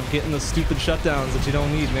 Stop getting those stupid shutdowns that you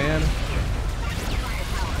don't need, man.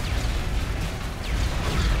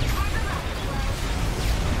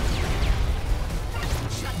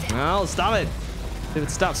 Oh, stop it! If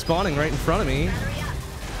it stopped spawning right in front of me.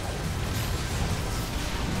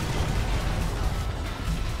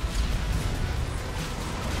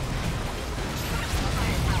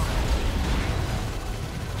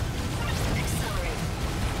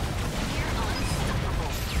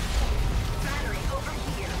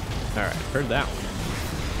 Alright, heard that one.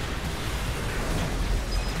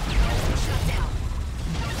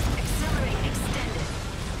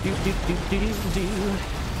 Do do do do do do.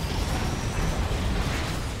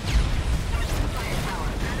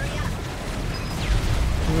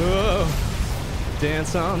 Whoa.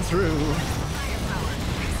 Dance on through.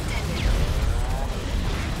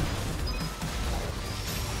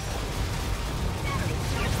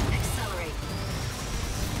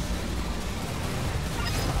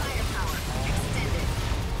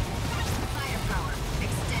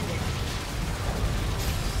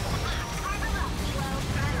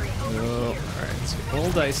 Oh, alright, it's a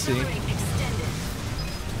little dicey.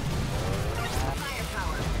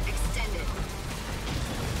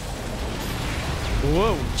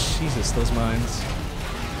 Whoa, Jesus, those mines.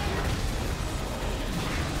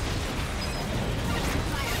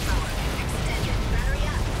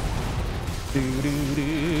 Do do do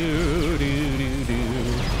do do do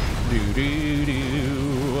do do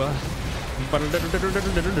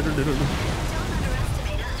do.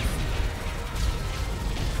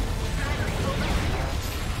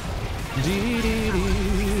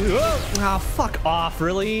 Ah, fuck off,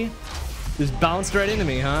 really? Just bounced right into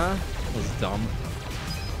me, huh? That was dumb.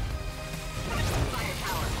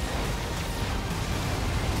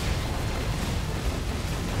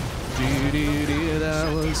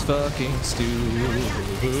 That was fucking stupid.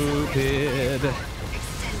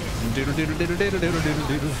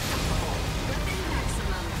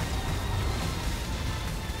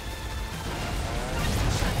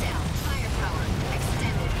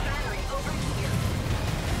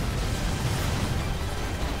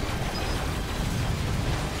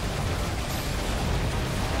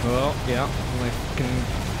 Well, yeah, I can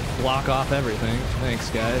block off everything. Thanks,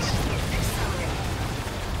 guys.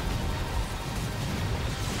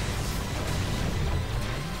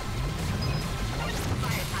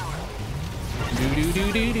 Do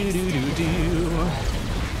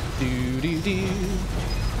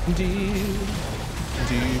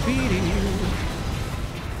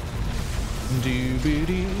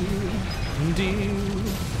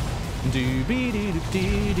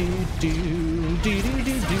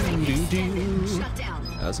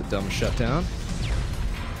That was a dumb shutdown.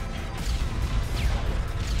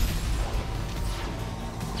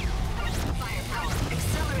 Firepower.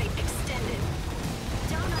 Accelerate extended.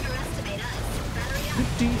 Don't underestimate us. Battery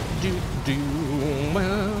up.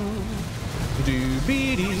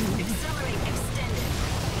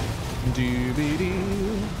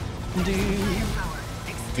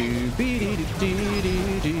 Accelerate extended.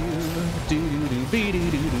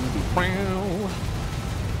 Firepower.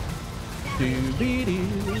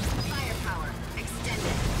 Firepower.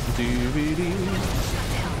 Extended.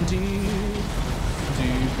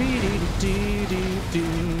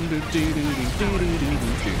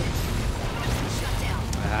 Shutdown.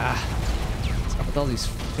 Ah, what's up with all these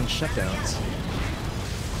fucking shutdowns?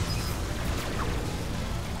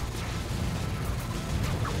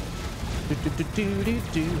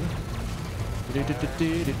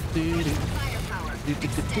 Firepower.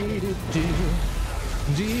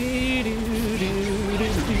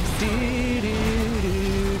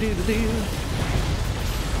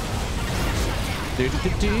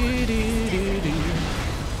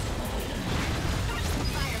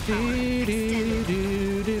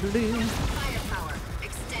 Extended. Firepower.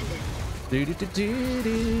 Extended.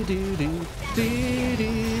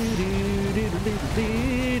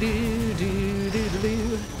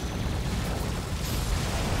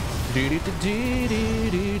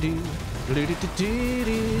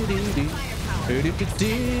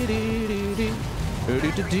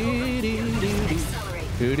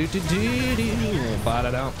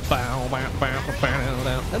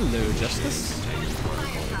 Hello, Justice.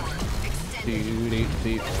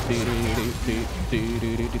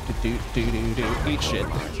 Eat shit.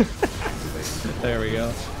 There we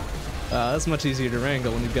go. That's much easier to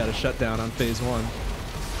wrangle when you've got a shutdown on phase 1.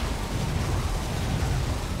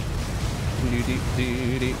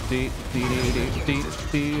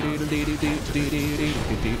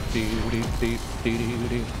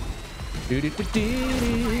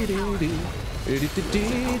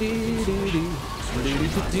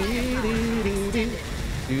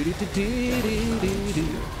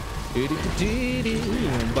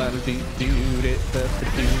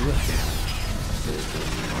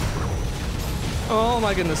 Oh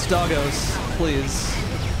my goodness, doggos, please.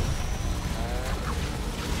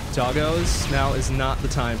 Doggos, now is not the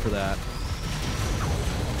time for that.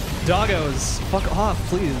 Doggos, fuck off,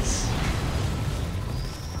 please.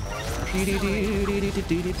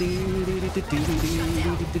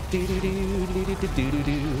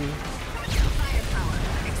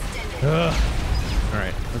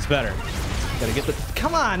 Alright, that's better. Gotta get the...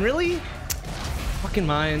 Come on, really? Fucking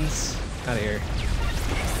mines. Out of here.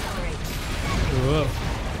 Whoa.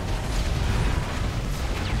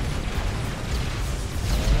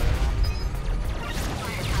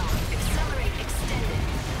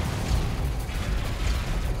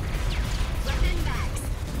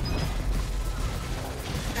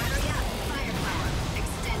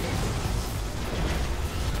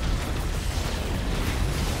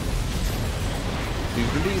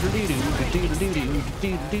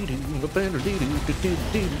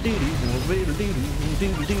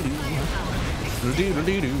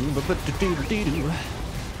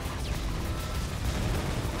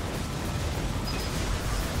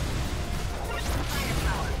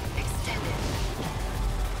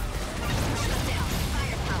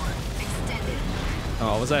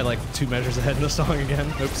 Oh, was I like 2 measures ahead in the song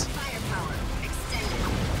again? Oops.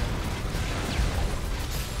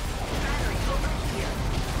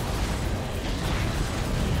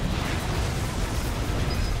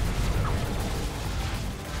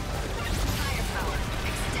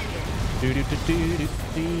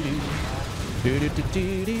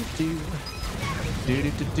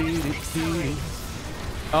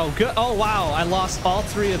 Oh, good. Oh, wow. I lost all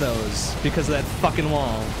 3 of those because of that fucking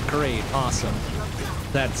wall. Great. Awesome.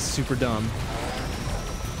 That's super dumb.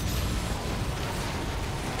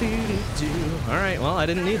 All right. Well, I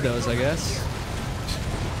didn't need those, I guess.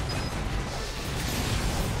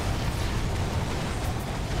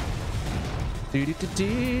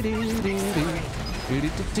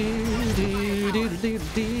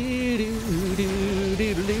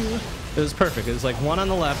 It was perfect. It was like 1 on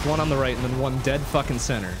the left, 1 on the right, and then 1 dead fucking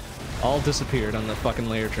center. All disappeared on the fucking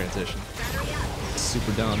layer transition.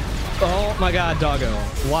 Super dumb. Oh my god, doggo.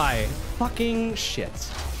 Why? Fucking shit.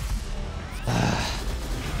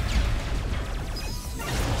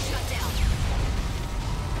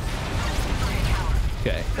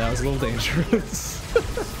 That was a little dangerous.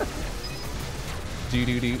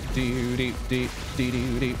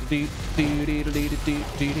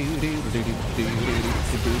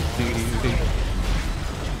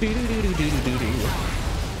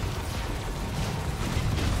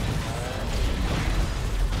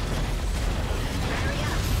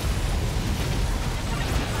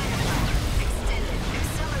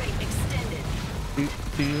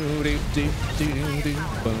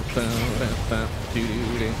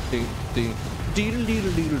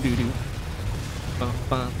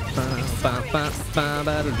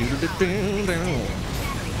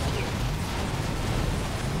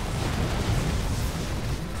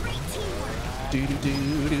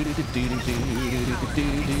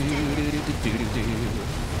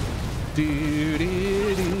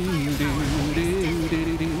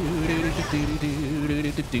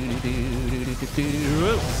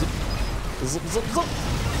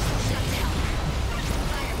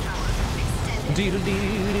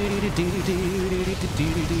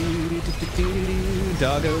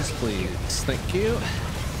 Doggos, please. Thank you.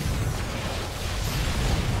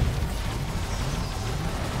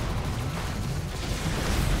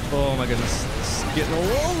 Oh my goodness. It's getting a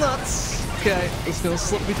little nuts. Okay, it's gonna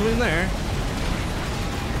slip between there.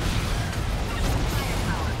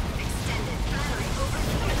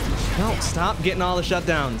 No, stop getting all the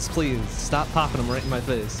shutdowns, please. Stop popping them right in my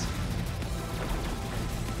face.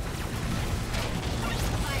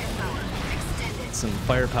 Some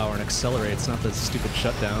firepower and accelerate. It's not the stupid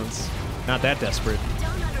shutdowns. Not that desperate.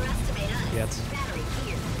 Don't underestimate us. Yet. Battery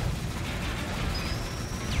here.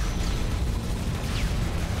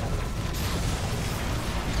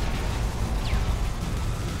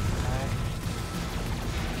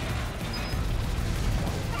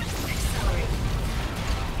 Accelerate.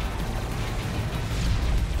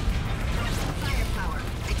 Firepower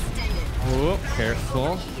extended. Oh,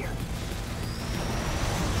 careful. Here.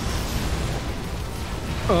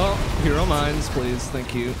 Oh, hero mines, please.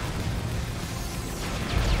 Thank you.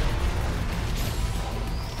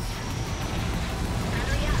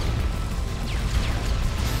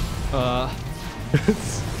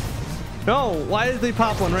 No, why did they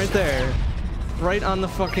pop one right there? Right on the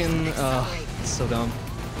fucking, it's so dumb.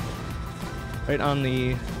 Right on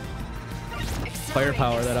the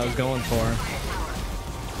firepower that I was going for.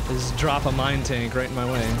 Just drop a mine tank right in my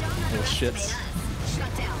way. Little shits.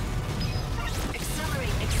 Shut down. Accelerate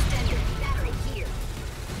extended. Battery here.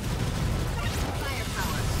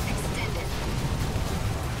 Firepower extended.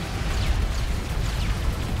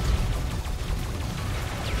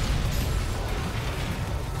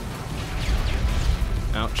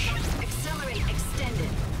 Ouch. Accelerate extended.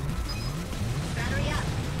 Battery up.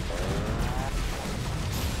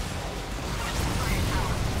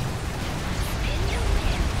 Firepower. In your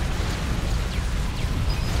win.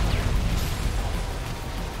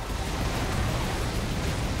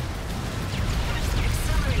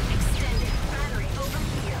 Accelerate extended. Battery over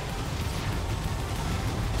here.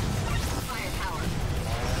 Firepower.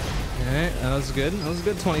 Okay, that was good. That was a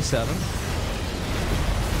good 27.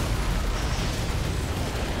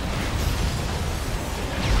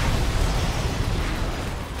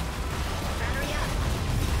 Battery up.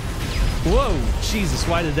 Whoa, Jesus,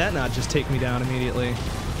 why did that not just take me down immediately?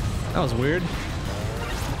 That was weird.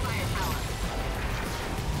 Firepower.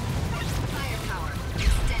 Firepower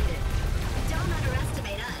extended. Don't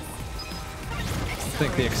underestimate us. I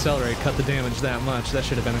think the accelerate cut the damage that much. That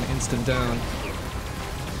should have been an instant down.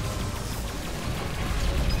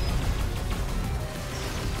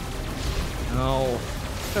 No.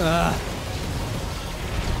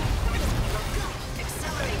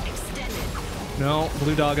 Accelerate extended. No,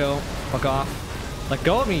 blue doggo. Fuck off. Let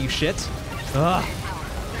go of me, you shit. Ugh. Power.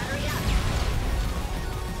 Battery up.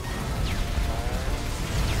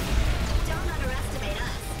 Don't underestimate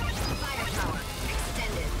us. Firepower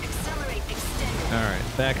extended. Accelerate extended. Alright,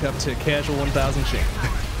 back up to casual 1000 shape.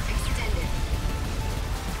 Power extended.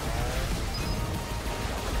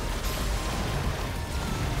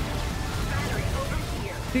 Battery over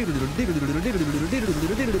here.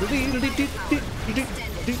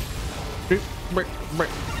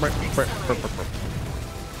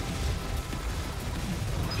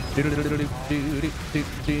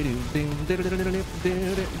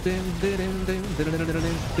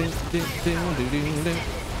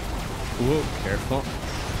 Whoa, careful.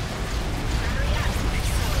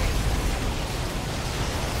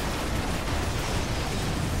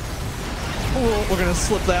 Whoa, we're gonna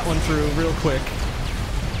slip that one through real quick.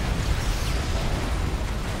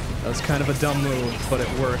 That was kind of a dumb move, but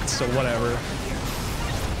it worked, so whatever.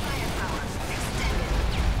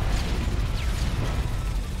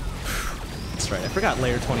 It's That's right. I forgot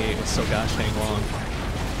layer 28 was so gosh dang long.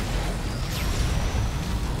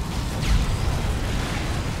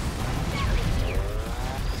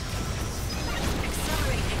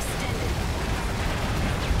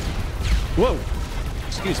 Whoa!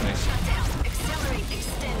 Excuse me. Accelerate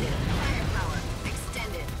extended. Firepower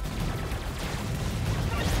extended.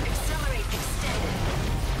 Accelerate extended.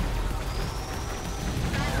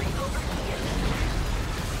 Battery overheated.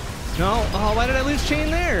 No. Oh, why did I lose chain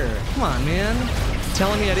there? Come on, man.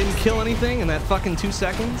 Telling me I didn't kill anything in that fucking 2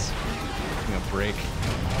 seconds? Give me a break.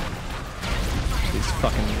 These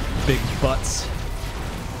fucking big butts.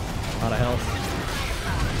 A lot of health.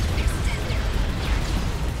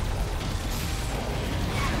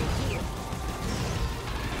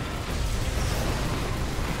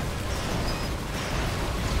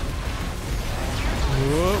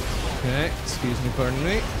 Whoa. Okay, excuse me, pardon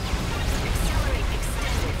me.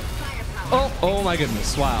 Oh my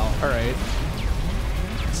goodness, wow, alright.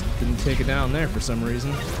 Didn't take it down there for some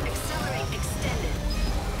reason. Accelerate extended.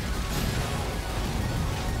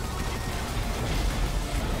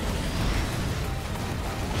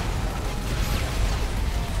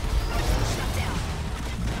 Shut down.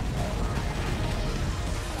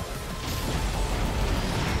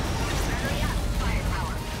 Battery up.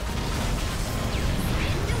 Firepower.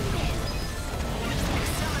 Spin to win.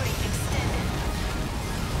 Accelerate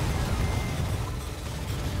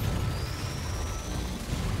extended.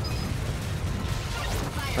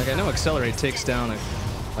 Like, I know Accelerate takes down,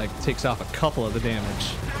 takes off a couple of the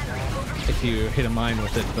damage if you hit a mine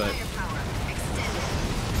with it, but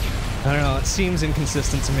I don't know, it seems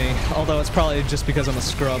inconsistent to me, although it's probably just because I'm a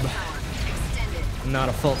scrub. Not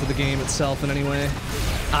a fault of the game itself in any way.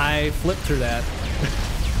 I flipped through that.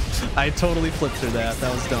 I totally flipped through that.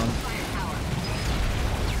 That was dumb.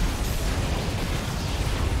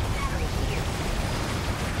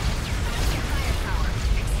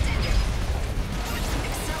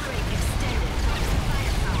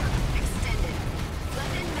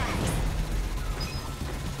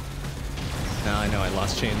 Now I know I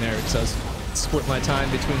lost chain there because I was split my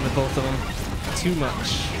time between the both of them too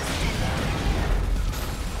much.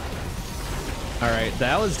 Alright,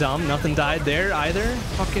 that was dumb. Nothing died there either.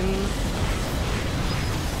 Fucking...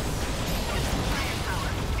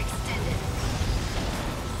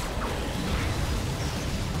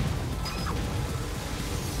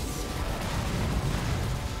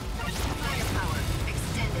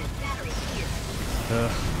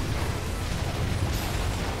 Ugh.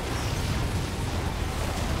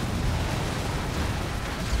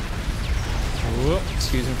 Whoop,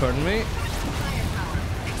 excuse me, pardon me.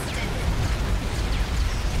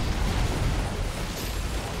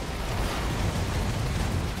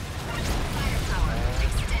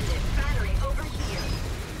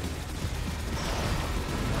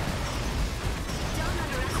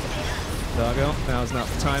 Doggo, now's not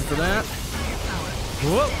the time for that.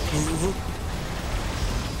 Whoop! Whoop.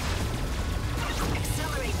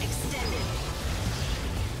 Accelerate extended.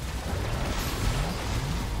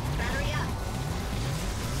 Battery up.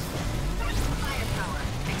 Firepower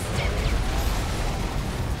extended.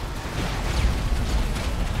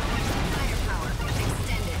 Firepower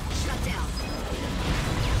extended. Shut down.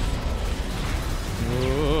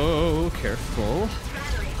 Whoa, careful.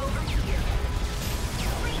 Battery over here.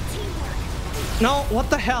 Great teamwork. No, what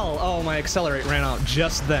the hell? Oh, my Accelerate ran out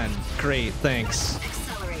just then. Great, thanks.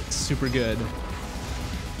 Accelerate. Super good.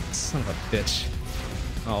 Son of a bitch.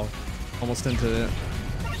 Oh, almost into the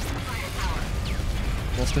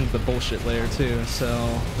bullshit layer too,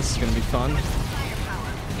 so this is gonna be fun.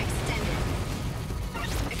 Firepower extended.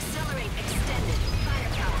 Accelerate extended.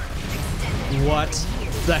 Firepower extended. What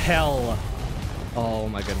the hell? Oh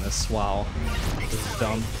my goodness, wow. This is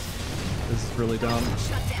dumb. This is really dumb.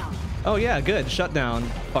 Shut down. Oh yeah, good. Shut down.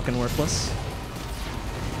 Fucking worthless.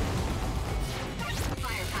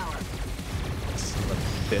 Firepower. Son of a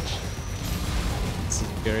bitch. This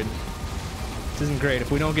isn't good. This isn't great. If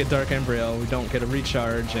we don't get Dark Embryo, we don't get a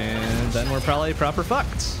recharge, and then we're probably proper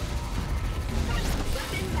fucked.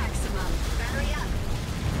 Weapon maximum. Battery up.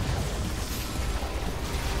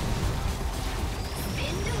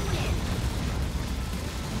 Spin to win.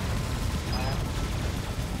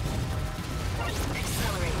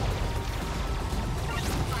 Accelerate.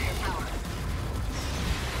 Firepower.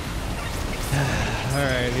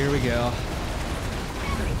 Alright, here we go.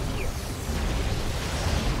 Battery here.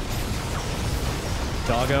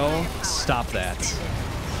 Doggo, stop that.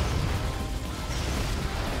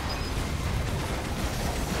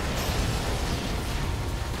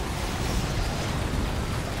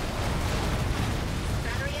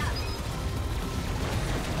 Battery up.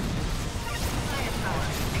 Firepower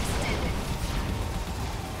extended.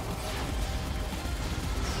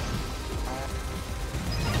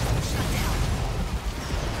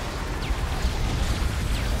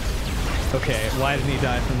 Okay, why didn't he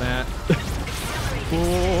die from that?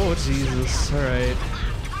 Oh, Jesus. Alright.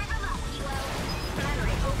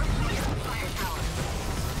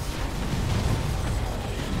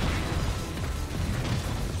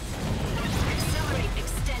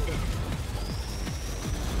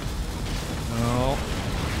 Oh.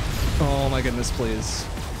 Oh my goodness, please.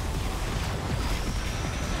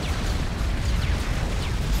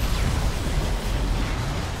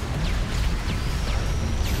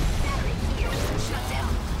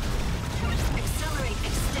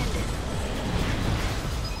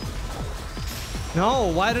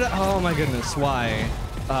 No, why did I? Oh my goodness, why?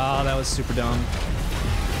 Oh, that was super dumb.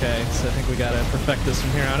 Okay, so I think we gotta perfect this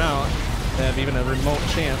from here on out. To have even a remote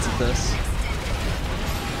chance at this.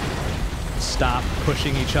 Stop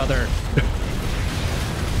pushing each other.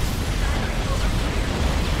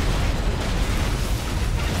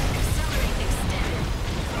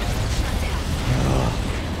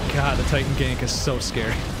 Oh, God, the Titan gank is so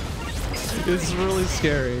scary. It's really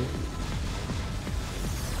scary.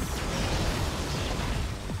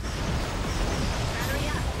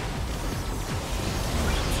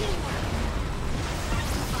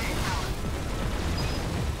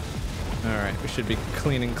 Alright, we should be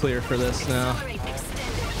clean and clear for this now.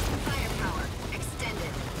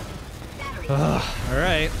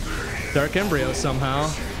 Alright. Dark Embryo somehow.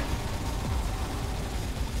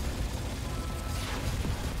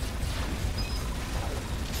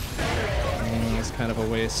 It's kind of a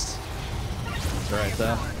waste. It's alright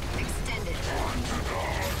though.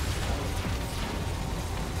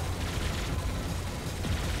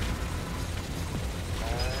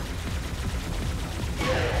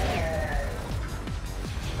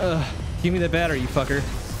 Give me that battery, you fucker.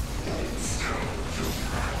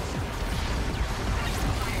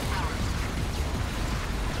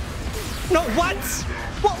 No, what?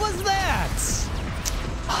 What was that?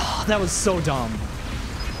 Oh, that was so dumb.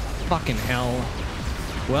 Fucking hell.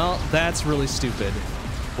 Well, that's really stupid.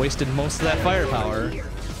 Wasted most of that firepower.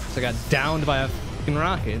 So I got downed by a fucking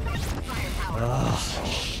rocket. Ugh,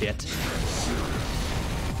 shit.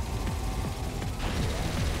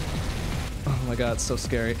 Oh my god, it's so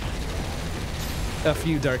scary. F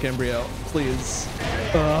you, Dark Embryo, please.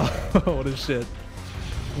 Oh, what a shit.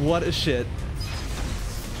 What a shit.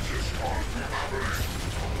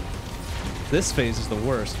 This phase is the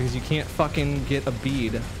worst because you can't fucking get a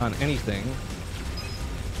bead on anything.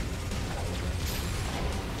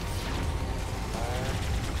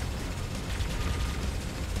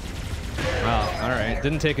 Wow, alright.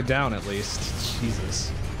 Didn't take it down at least.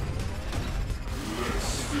 Jesus.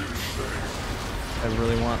 I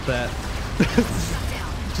really want that.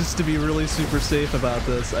 Just to be really super safe about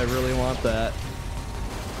this, I really want that.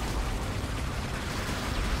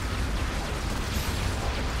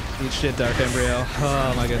 Eat shit, Dark Embryo.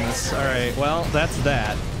 Oh my goodness. Alright, well, that's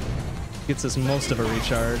that. Gets us most of a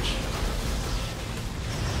recharge.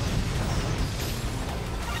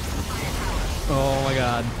 Oh my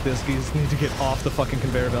god. These need to get off the fucking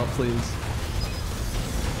conveyor belt, please.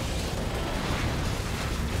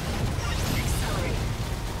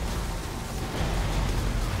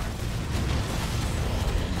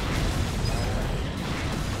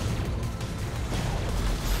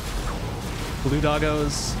 Blue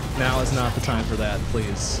doggos, now is not the time for that,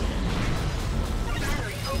 please.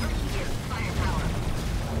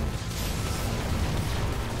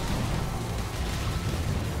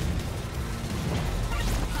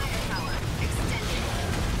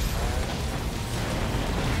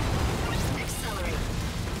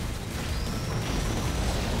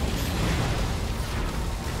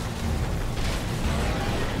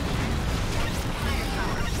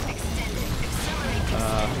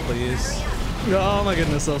 Please. Oh my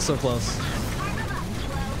goodness, that was so close.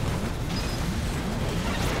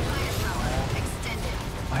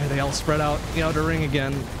 Why are they all spread out in the outer ring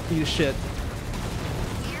again? Eat shit.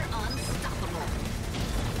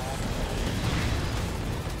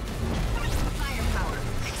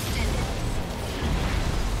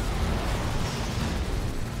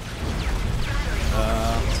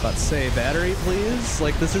 I was about to say, battery, please?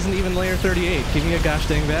 Like, this isn't even layer 38. Give me a gosh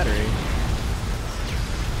dang battery.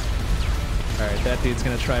 Alright, that dude's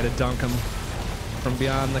gonna try to dunk him from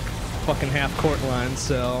beyond the fucking half court line,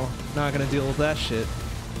 so not gonna deal with that shit.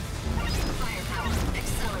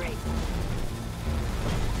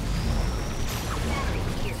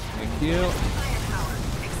 Thank you.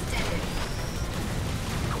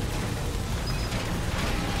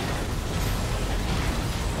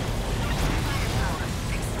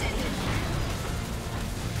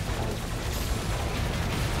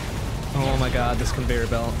 Oh my god, this conveyor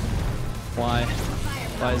belt. Why?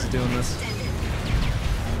 Why is it doing this?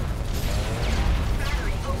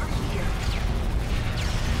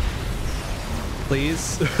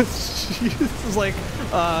 Please. This is like,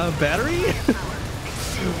 battery?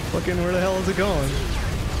 Fucking where the hell is it going?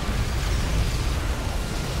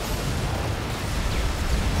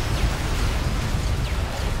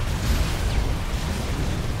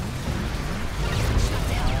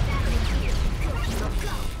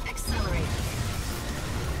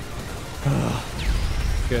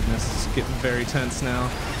 Goodness, it's getting very tense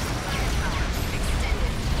now.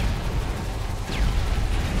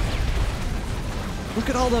 Look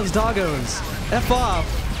at all those doggos. F off.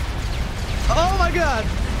 Oh my god.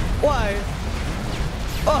 Why?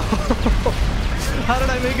 Oh. How did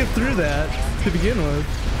I make it through that to begin with?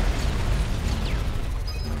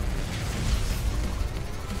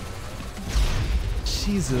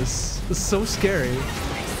 Jesus. This is so scary.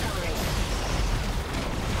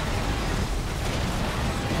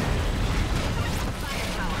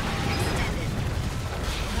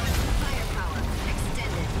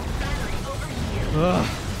 Ugh.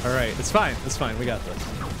 All right, it's fine. It's fine. We got this.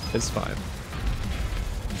 It's fine.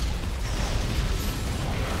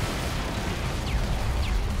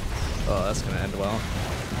 Oh, that's gonna end well.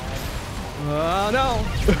 Oh no!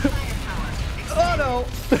 Oh no!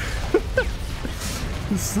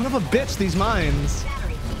 Son of a bitch! These mines.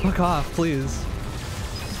 Fuck off, please.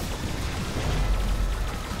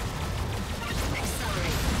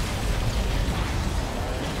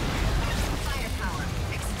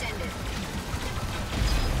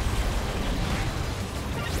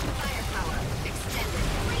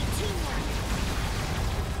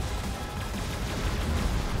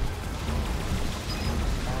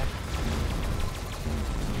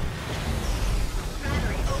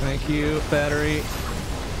 Thank you, battery.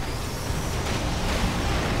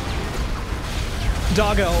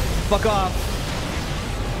 Doggo, fuck off.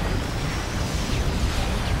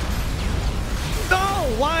 No,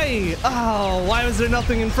 why? Oh, why was there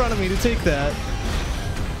nothing in front of me to take that?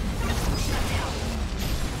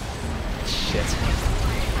 Shit.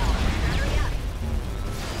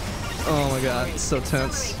 Oh my god, it's so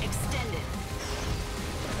tense.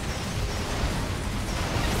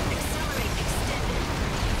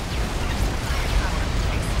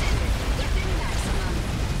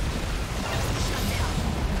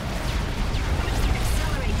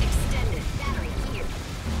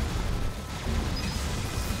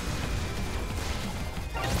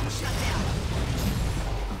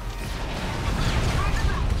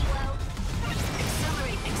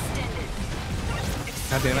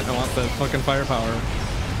 God damn it, I want the fucking firepower.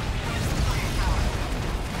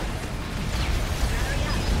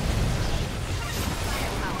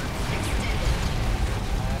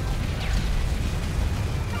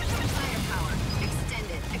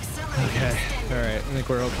 Okay, alright, I think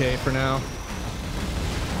we're okay for now.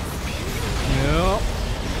 Nope.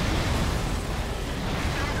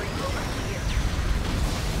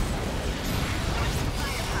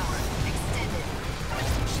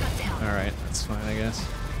 Alright, that's fine, I guess.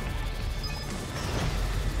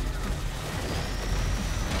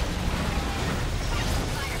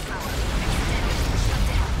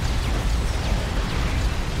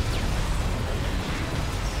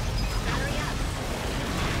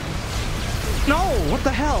 No! What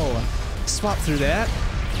the hell? Swap through that.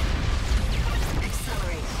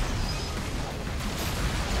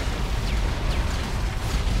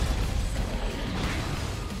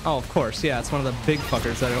 Oh, of course, yeah, it's one of the big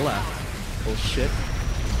fuckers that are left. Bullshit.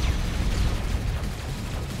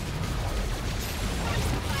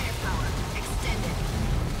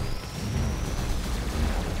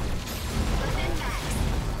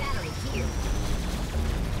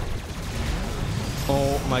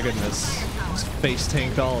 Oh my goodness. Just face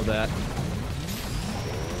tanked all of that.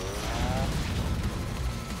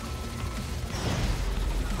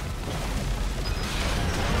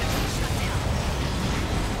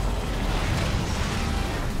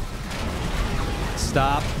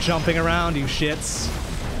 Stop jumping around, you shits.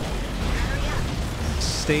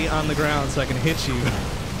 Stay on the ground so I can hit you.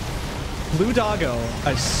 Blue doggo,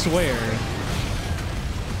 I swear.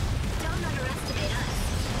 Don't underestimate us.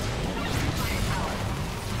 Firepower.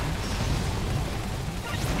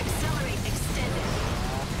 Accelerate extended.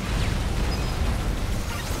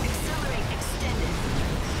 Accelerate extended.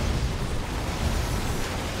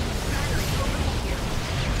 Battery over here.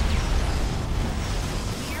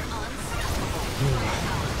 We're unstoppable.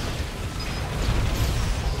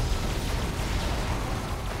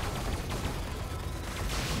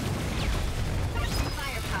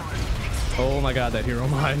 Firepower. Oh my god, that hero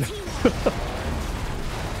mine. Battery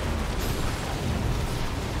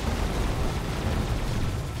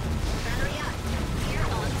up. We're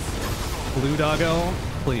unstoppable. Blue doggo,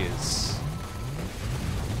 please.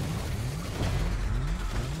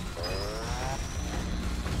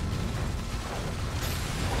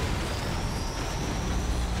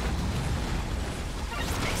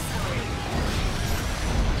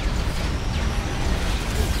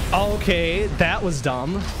 Okay, that was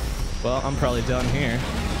dumb. Well, I'm probably done here.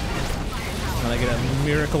 And I get a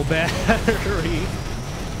miracle battery.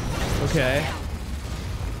 Okay.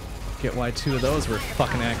 Get why 2 of those were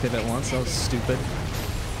fucking active at once. That was stupid.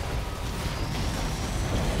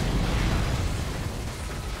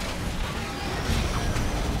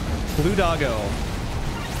 Blue doggo.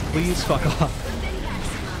 Please fuck off.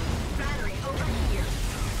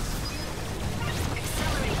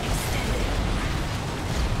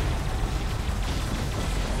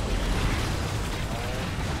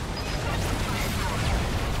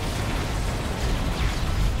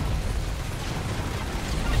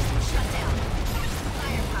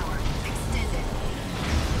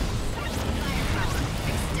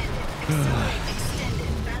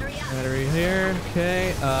 Battery here.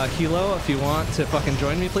 Okay. Hilo, if you want to fucking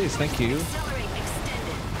join me, please. Thank you.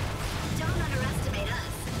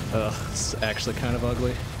 Ugh, it's actually kind of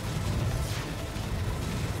ugly.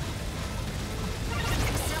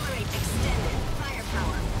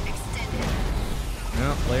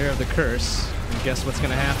 Well, layer of the curse. And guess what's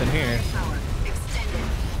gonna happen here?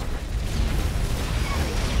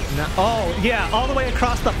 No, oh, yeah, all the way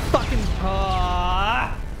across the fucking...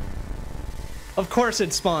 Of course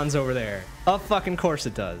it spawns over there. Of fucking course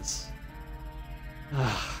it does.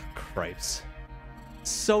 Ah, cripes.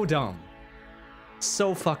 So dumb.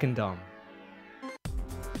 So fucking dumb.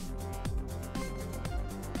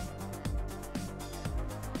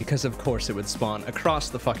 Because of course it would spawn across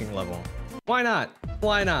the fucking level. Why not?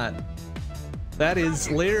 Why not? That is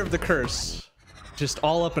layer of the curse. Just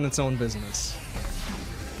all up in its own business.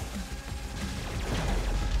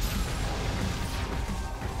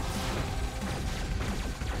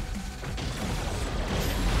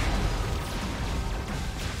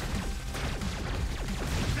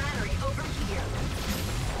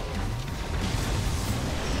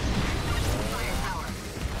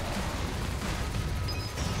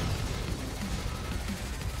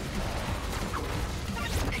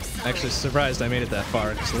 Actually surprised I made it that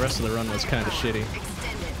far because the rest of the run was kind of shitty.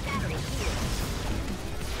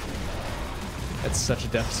 That's such a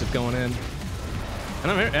deficit going in.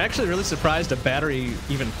 And I'm actually really surprised a battery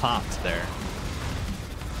even popped there.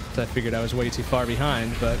 I figured I was way too far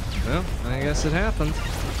behind, but well, I guess it happened.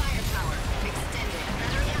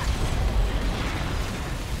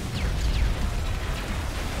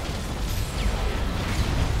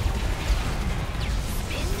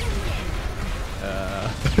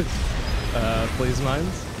 Please,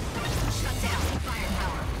 mines. Shut down.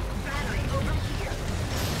 Firepower. Battery over here.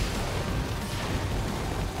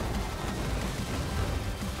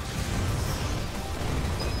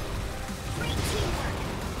 Great teamwork.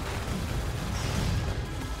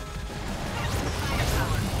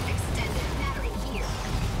 Firepower. Extended. Battery here.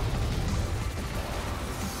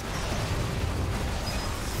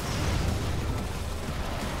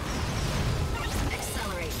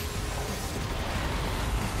 Accelerate.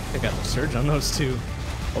 I got the surge on those two.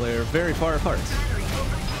 Well, they're very far apart. Battery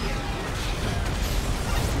over here.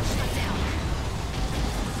 Shut down. Accelerate.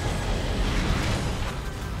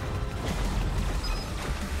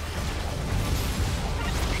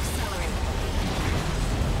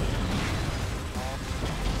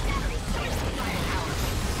 Battery here. Firepower.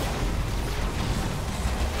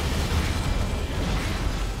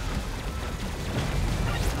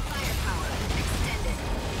 Firepower. Extended.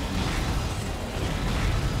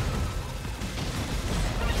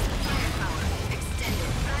 Firepower extended.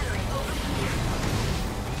 Battery over here.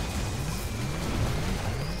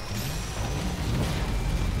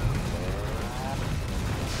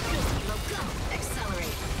 Go, go.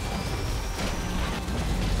 Accelerate.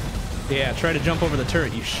 Yeah, try to jump over the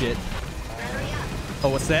turret, you shit. Battery up. Oh,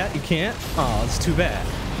 what's that? You can't? Oh, it's too bad.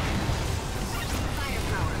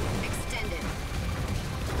 Firepower extended.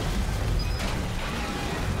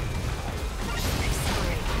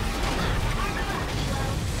 Accelerate.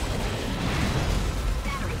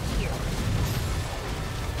 Battery here.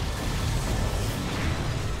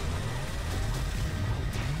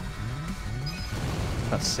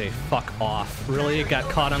 Let's say fuck off. Really? It got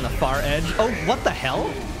caught on the far edge? Oh, what the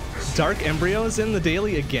hell? Dark Embryos in the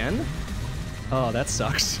daily again? Oh, that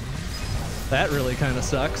sucks. That really kind of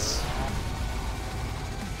sucks.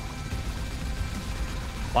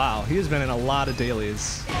 Wow, he's been in a lot of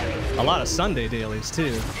dailies. A lot of Sunday dailies,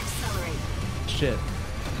 too. Accelerate. Shit.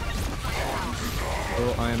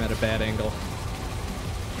 Oh, I am at a bad angle.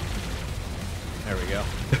 There we go.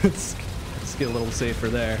 let's get a little safer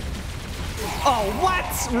there. Oh, what?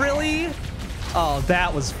 Really? Oh,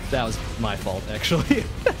 that was my fault, actually.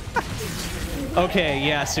 Okay,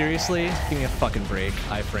 yeah, seriously? Give me a fucking break.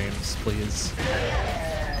 Iframes, please.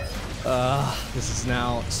 This is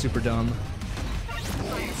now super dumb.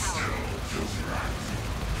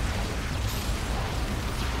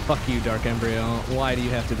 Fuck you, Dark Embryo. Why do you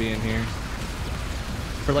have to be in here?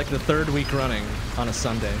 For like the 3rd week running on a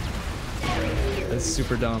Sunday. That's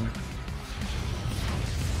super dumb.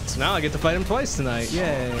 So now I get to fight him twice tonight.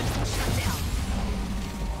 Yay.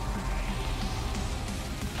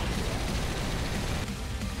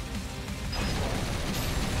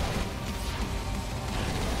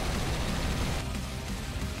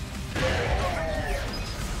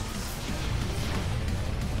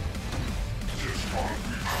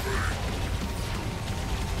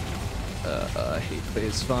 I hate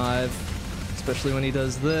phase 5, especially when he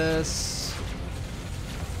does this.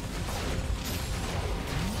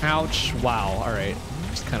 Ouch. Wow, alright.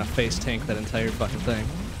 Just kind of face tank that entire fucking thing.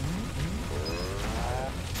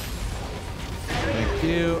 Thank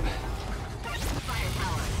you.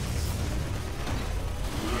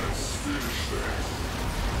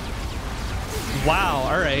 Wow,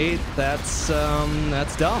 alright. That's dumb.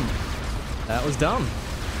 That was dumb.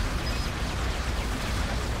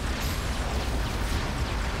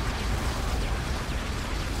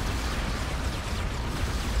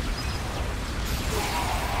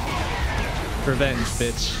 Revenge,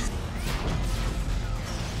 bitch.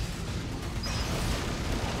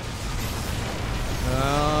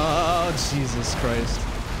 Oh, Jesus Christ.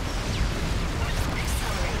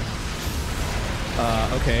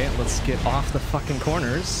 Okay, let's get off the fucking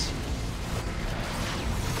corners.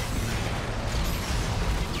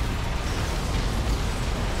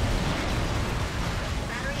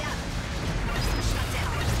 Battery up. Shut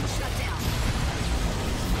down. Shut down.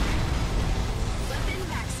 Weapon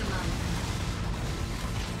maximum.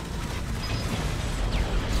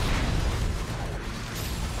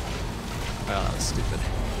 Oh, that was stupid.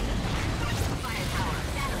 Firepower.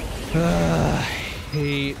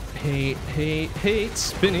 Battery. Hate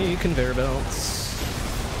spinny conveyor belts.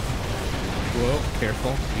 Whoa,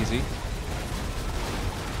 careful, easy.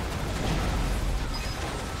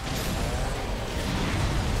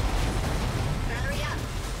 Battery up.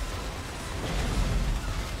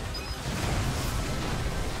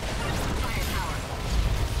 Firepower.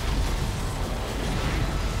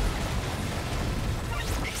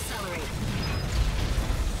 Accelerate.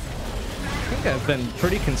 I think I've been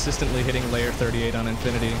pretty consistently hitting layer 38 on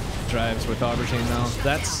Infinity drives with Aubergine now.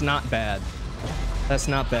 That's not bad. That's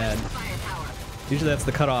not bad. Firepower. Usually that's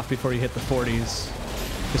the cutoff before you hit the 40s.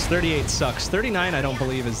 Because 38 sucks. 39 I don't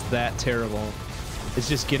believe is that terrible. It's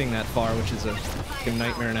just getting that far, which is a fucking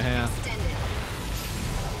nightmare and a half. Extended.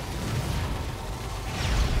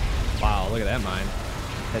 Wow, look at that mine.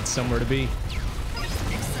 That's somewhere to be.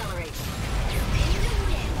 Accelerate. Spin to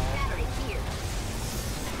win. Battery here.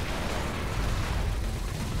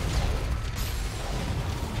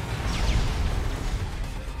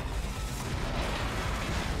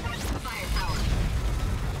 Firepower.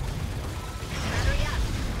 Battery up.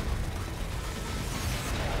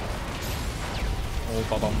 Oh,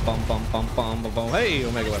 bum bum bum bum bum bum bum. Hey,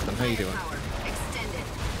 Omega Weapon, how you doing? Power. Extended.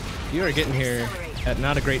 You are getting here at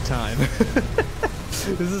not a great time. This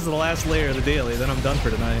is the last layer of the daily, then I'm done for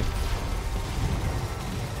tonight.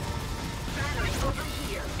 Battery over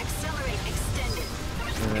here. Accelerate.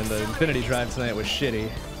 Extended. And the Infinity Drive tonight was shitty.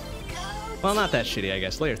 Well, not that shitty, I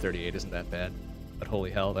guess. Layer 38 isn't that bad. But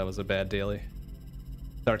holy hell, that was a bad daily.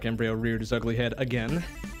 Dark Embryo reared his ugly head again.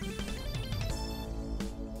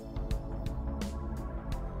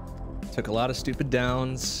 Took a lot of stupid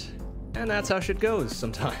downs, and that's how shit goes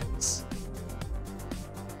sometimes.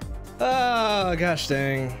 Oh, gosh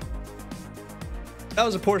dang. That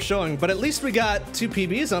was a poor showing, but at least we got 2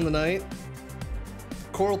 PBs on the night.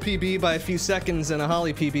 Coral PB by a few seconds and a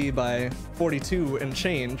Holly PB by 42 and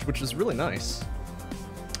change, which is really nice.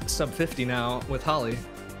 Sub 50 now with Holly.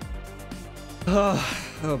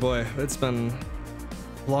 Oh boy, it's been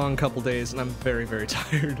a long couple days and I'm very, very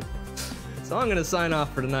tired. So I'm gonna sign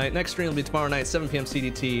off for tonight. Next stream will be tomorrow night, 7 p.m.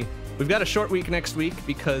 CDT. We've got a short week next week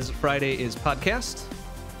because Friday is podcast.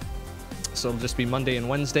 So it'll just be Monday and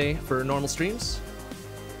Wednesday for normal streams.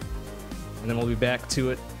 And then we'll be back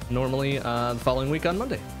to it normally the following week on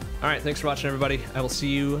Monday. All right, thanks for watching, everybody. I will see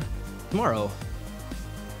you tomorrow.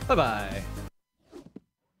 Bye-bye.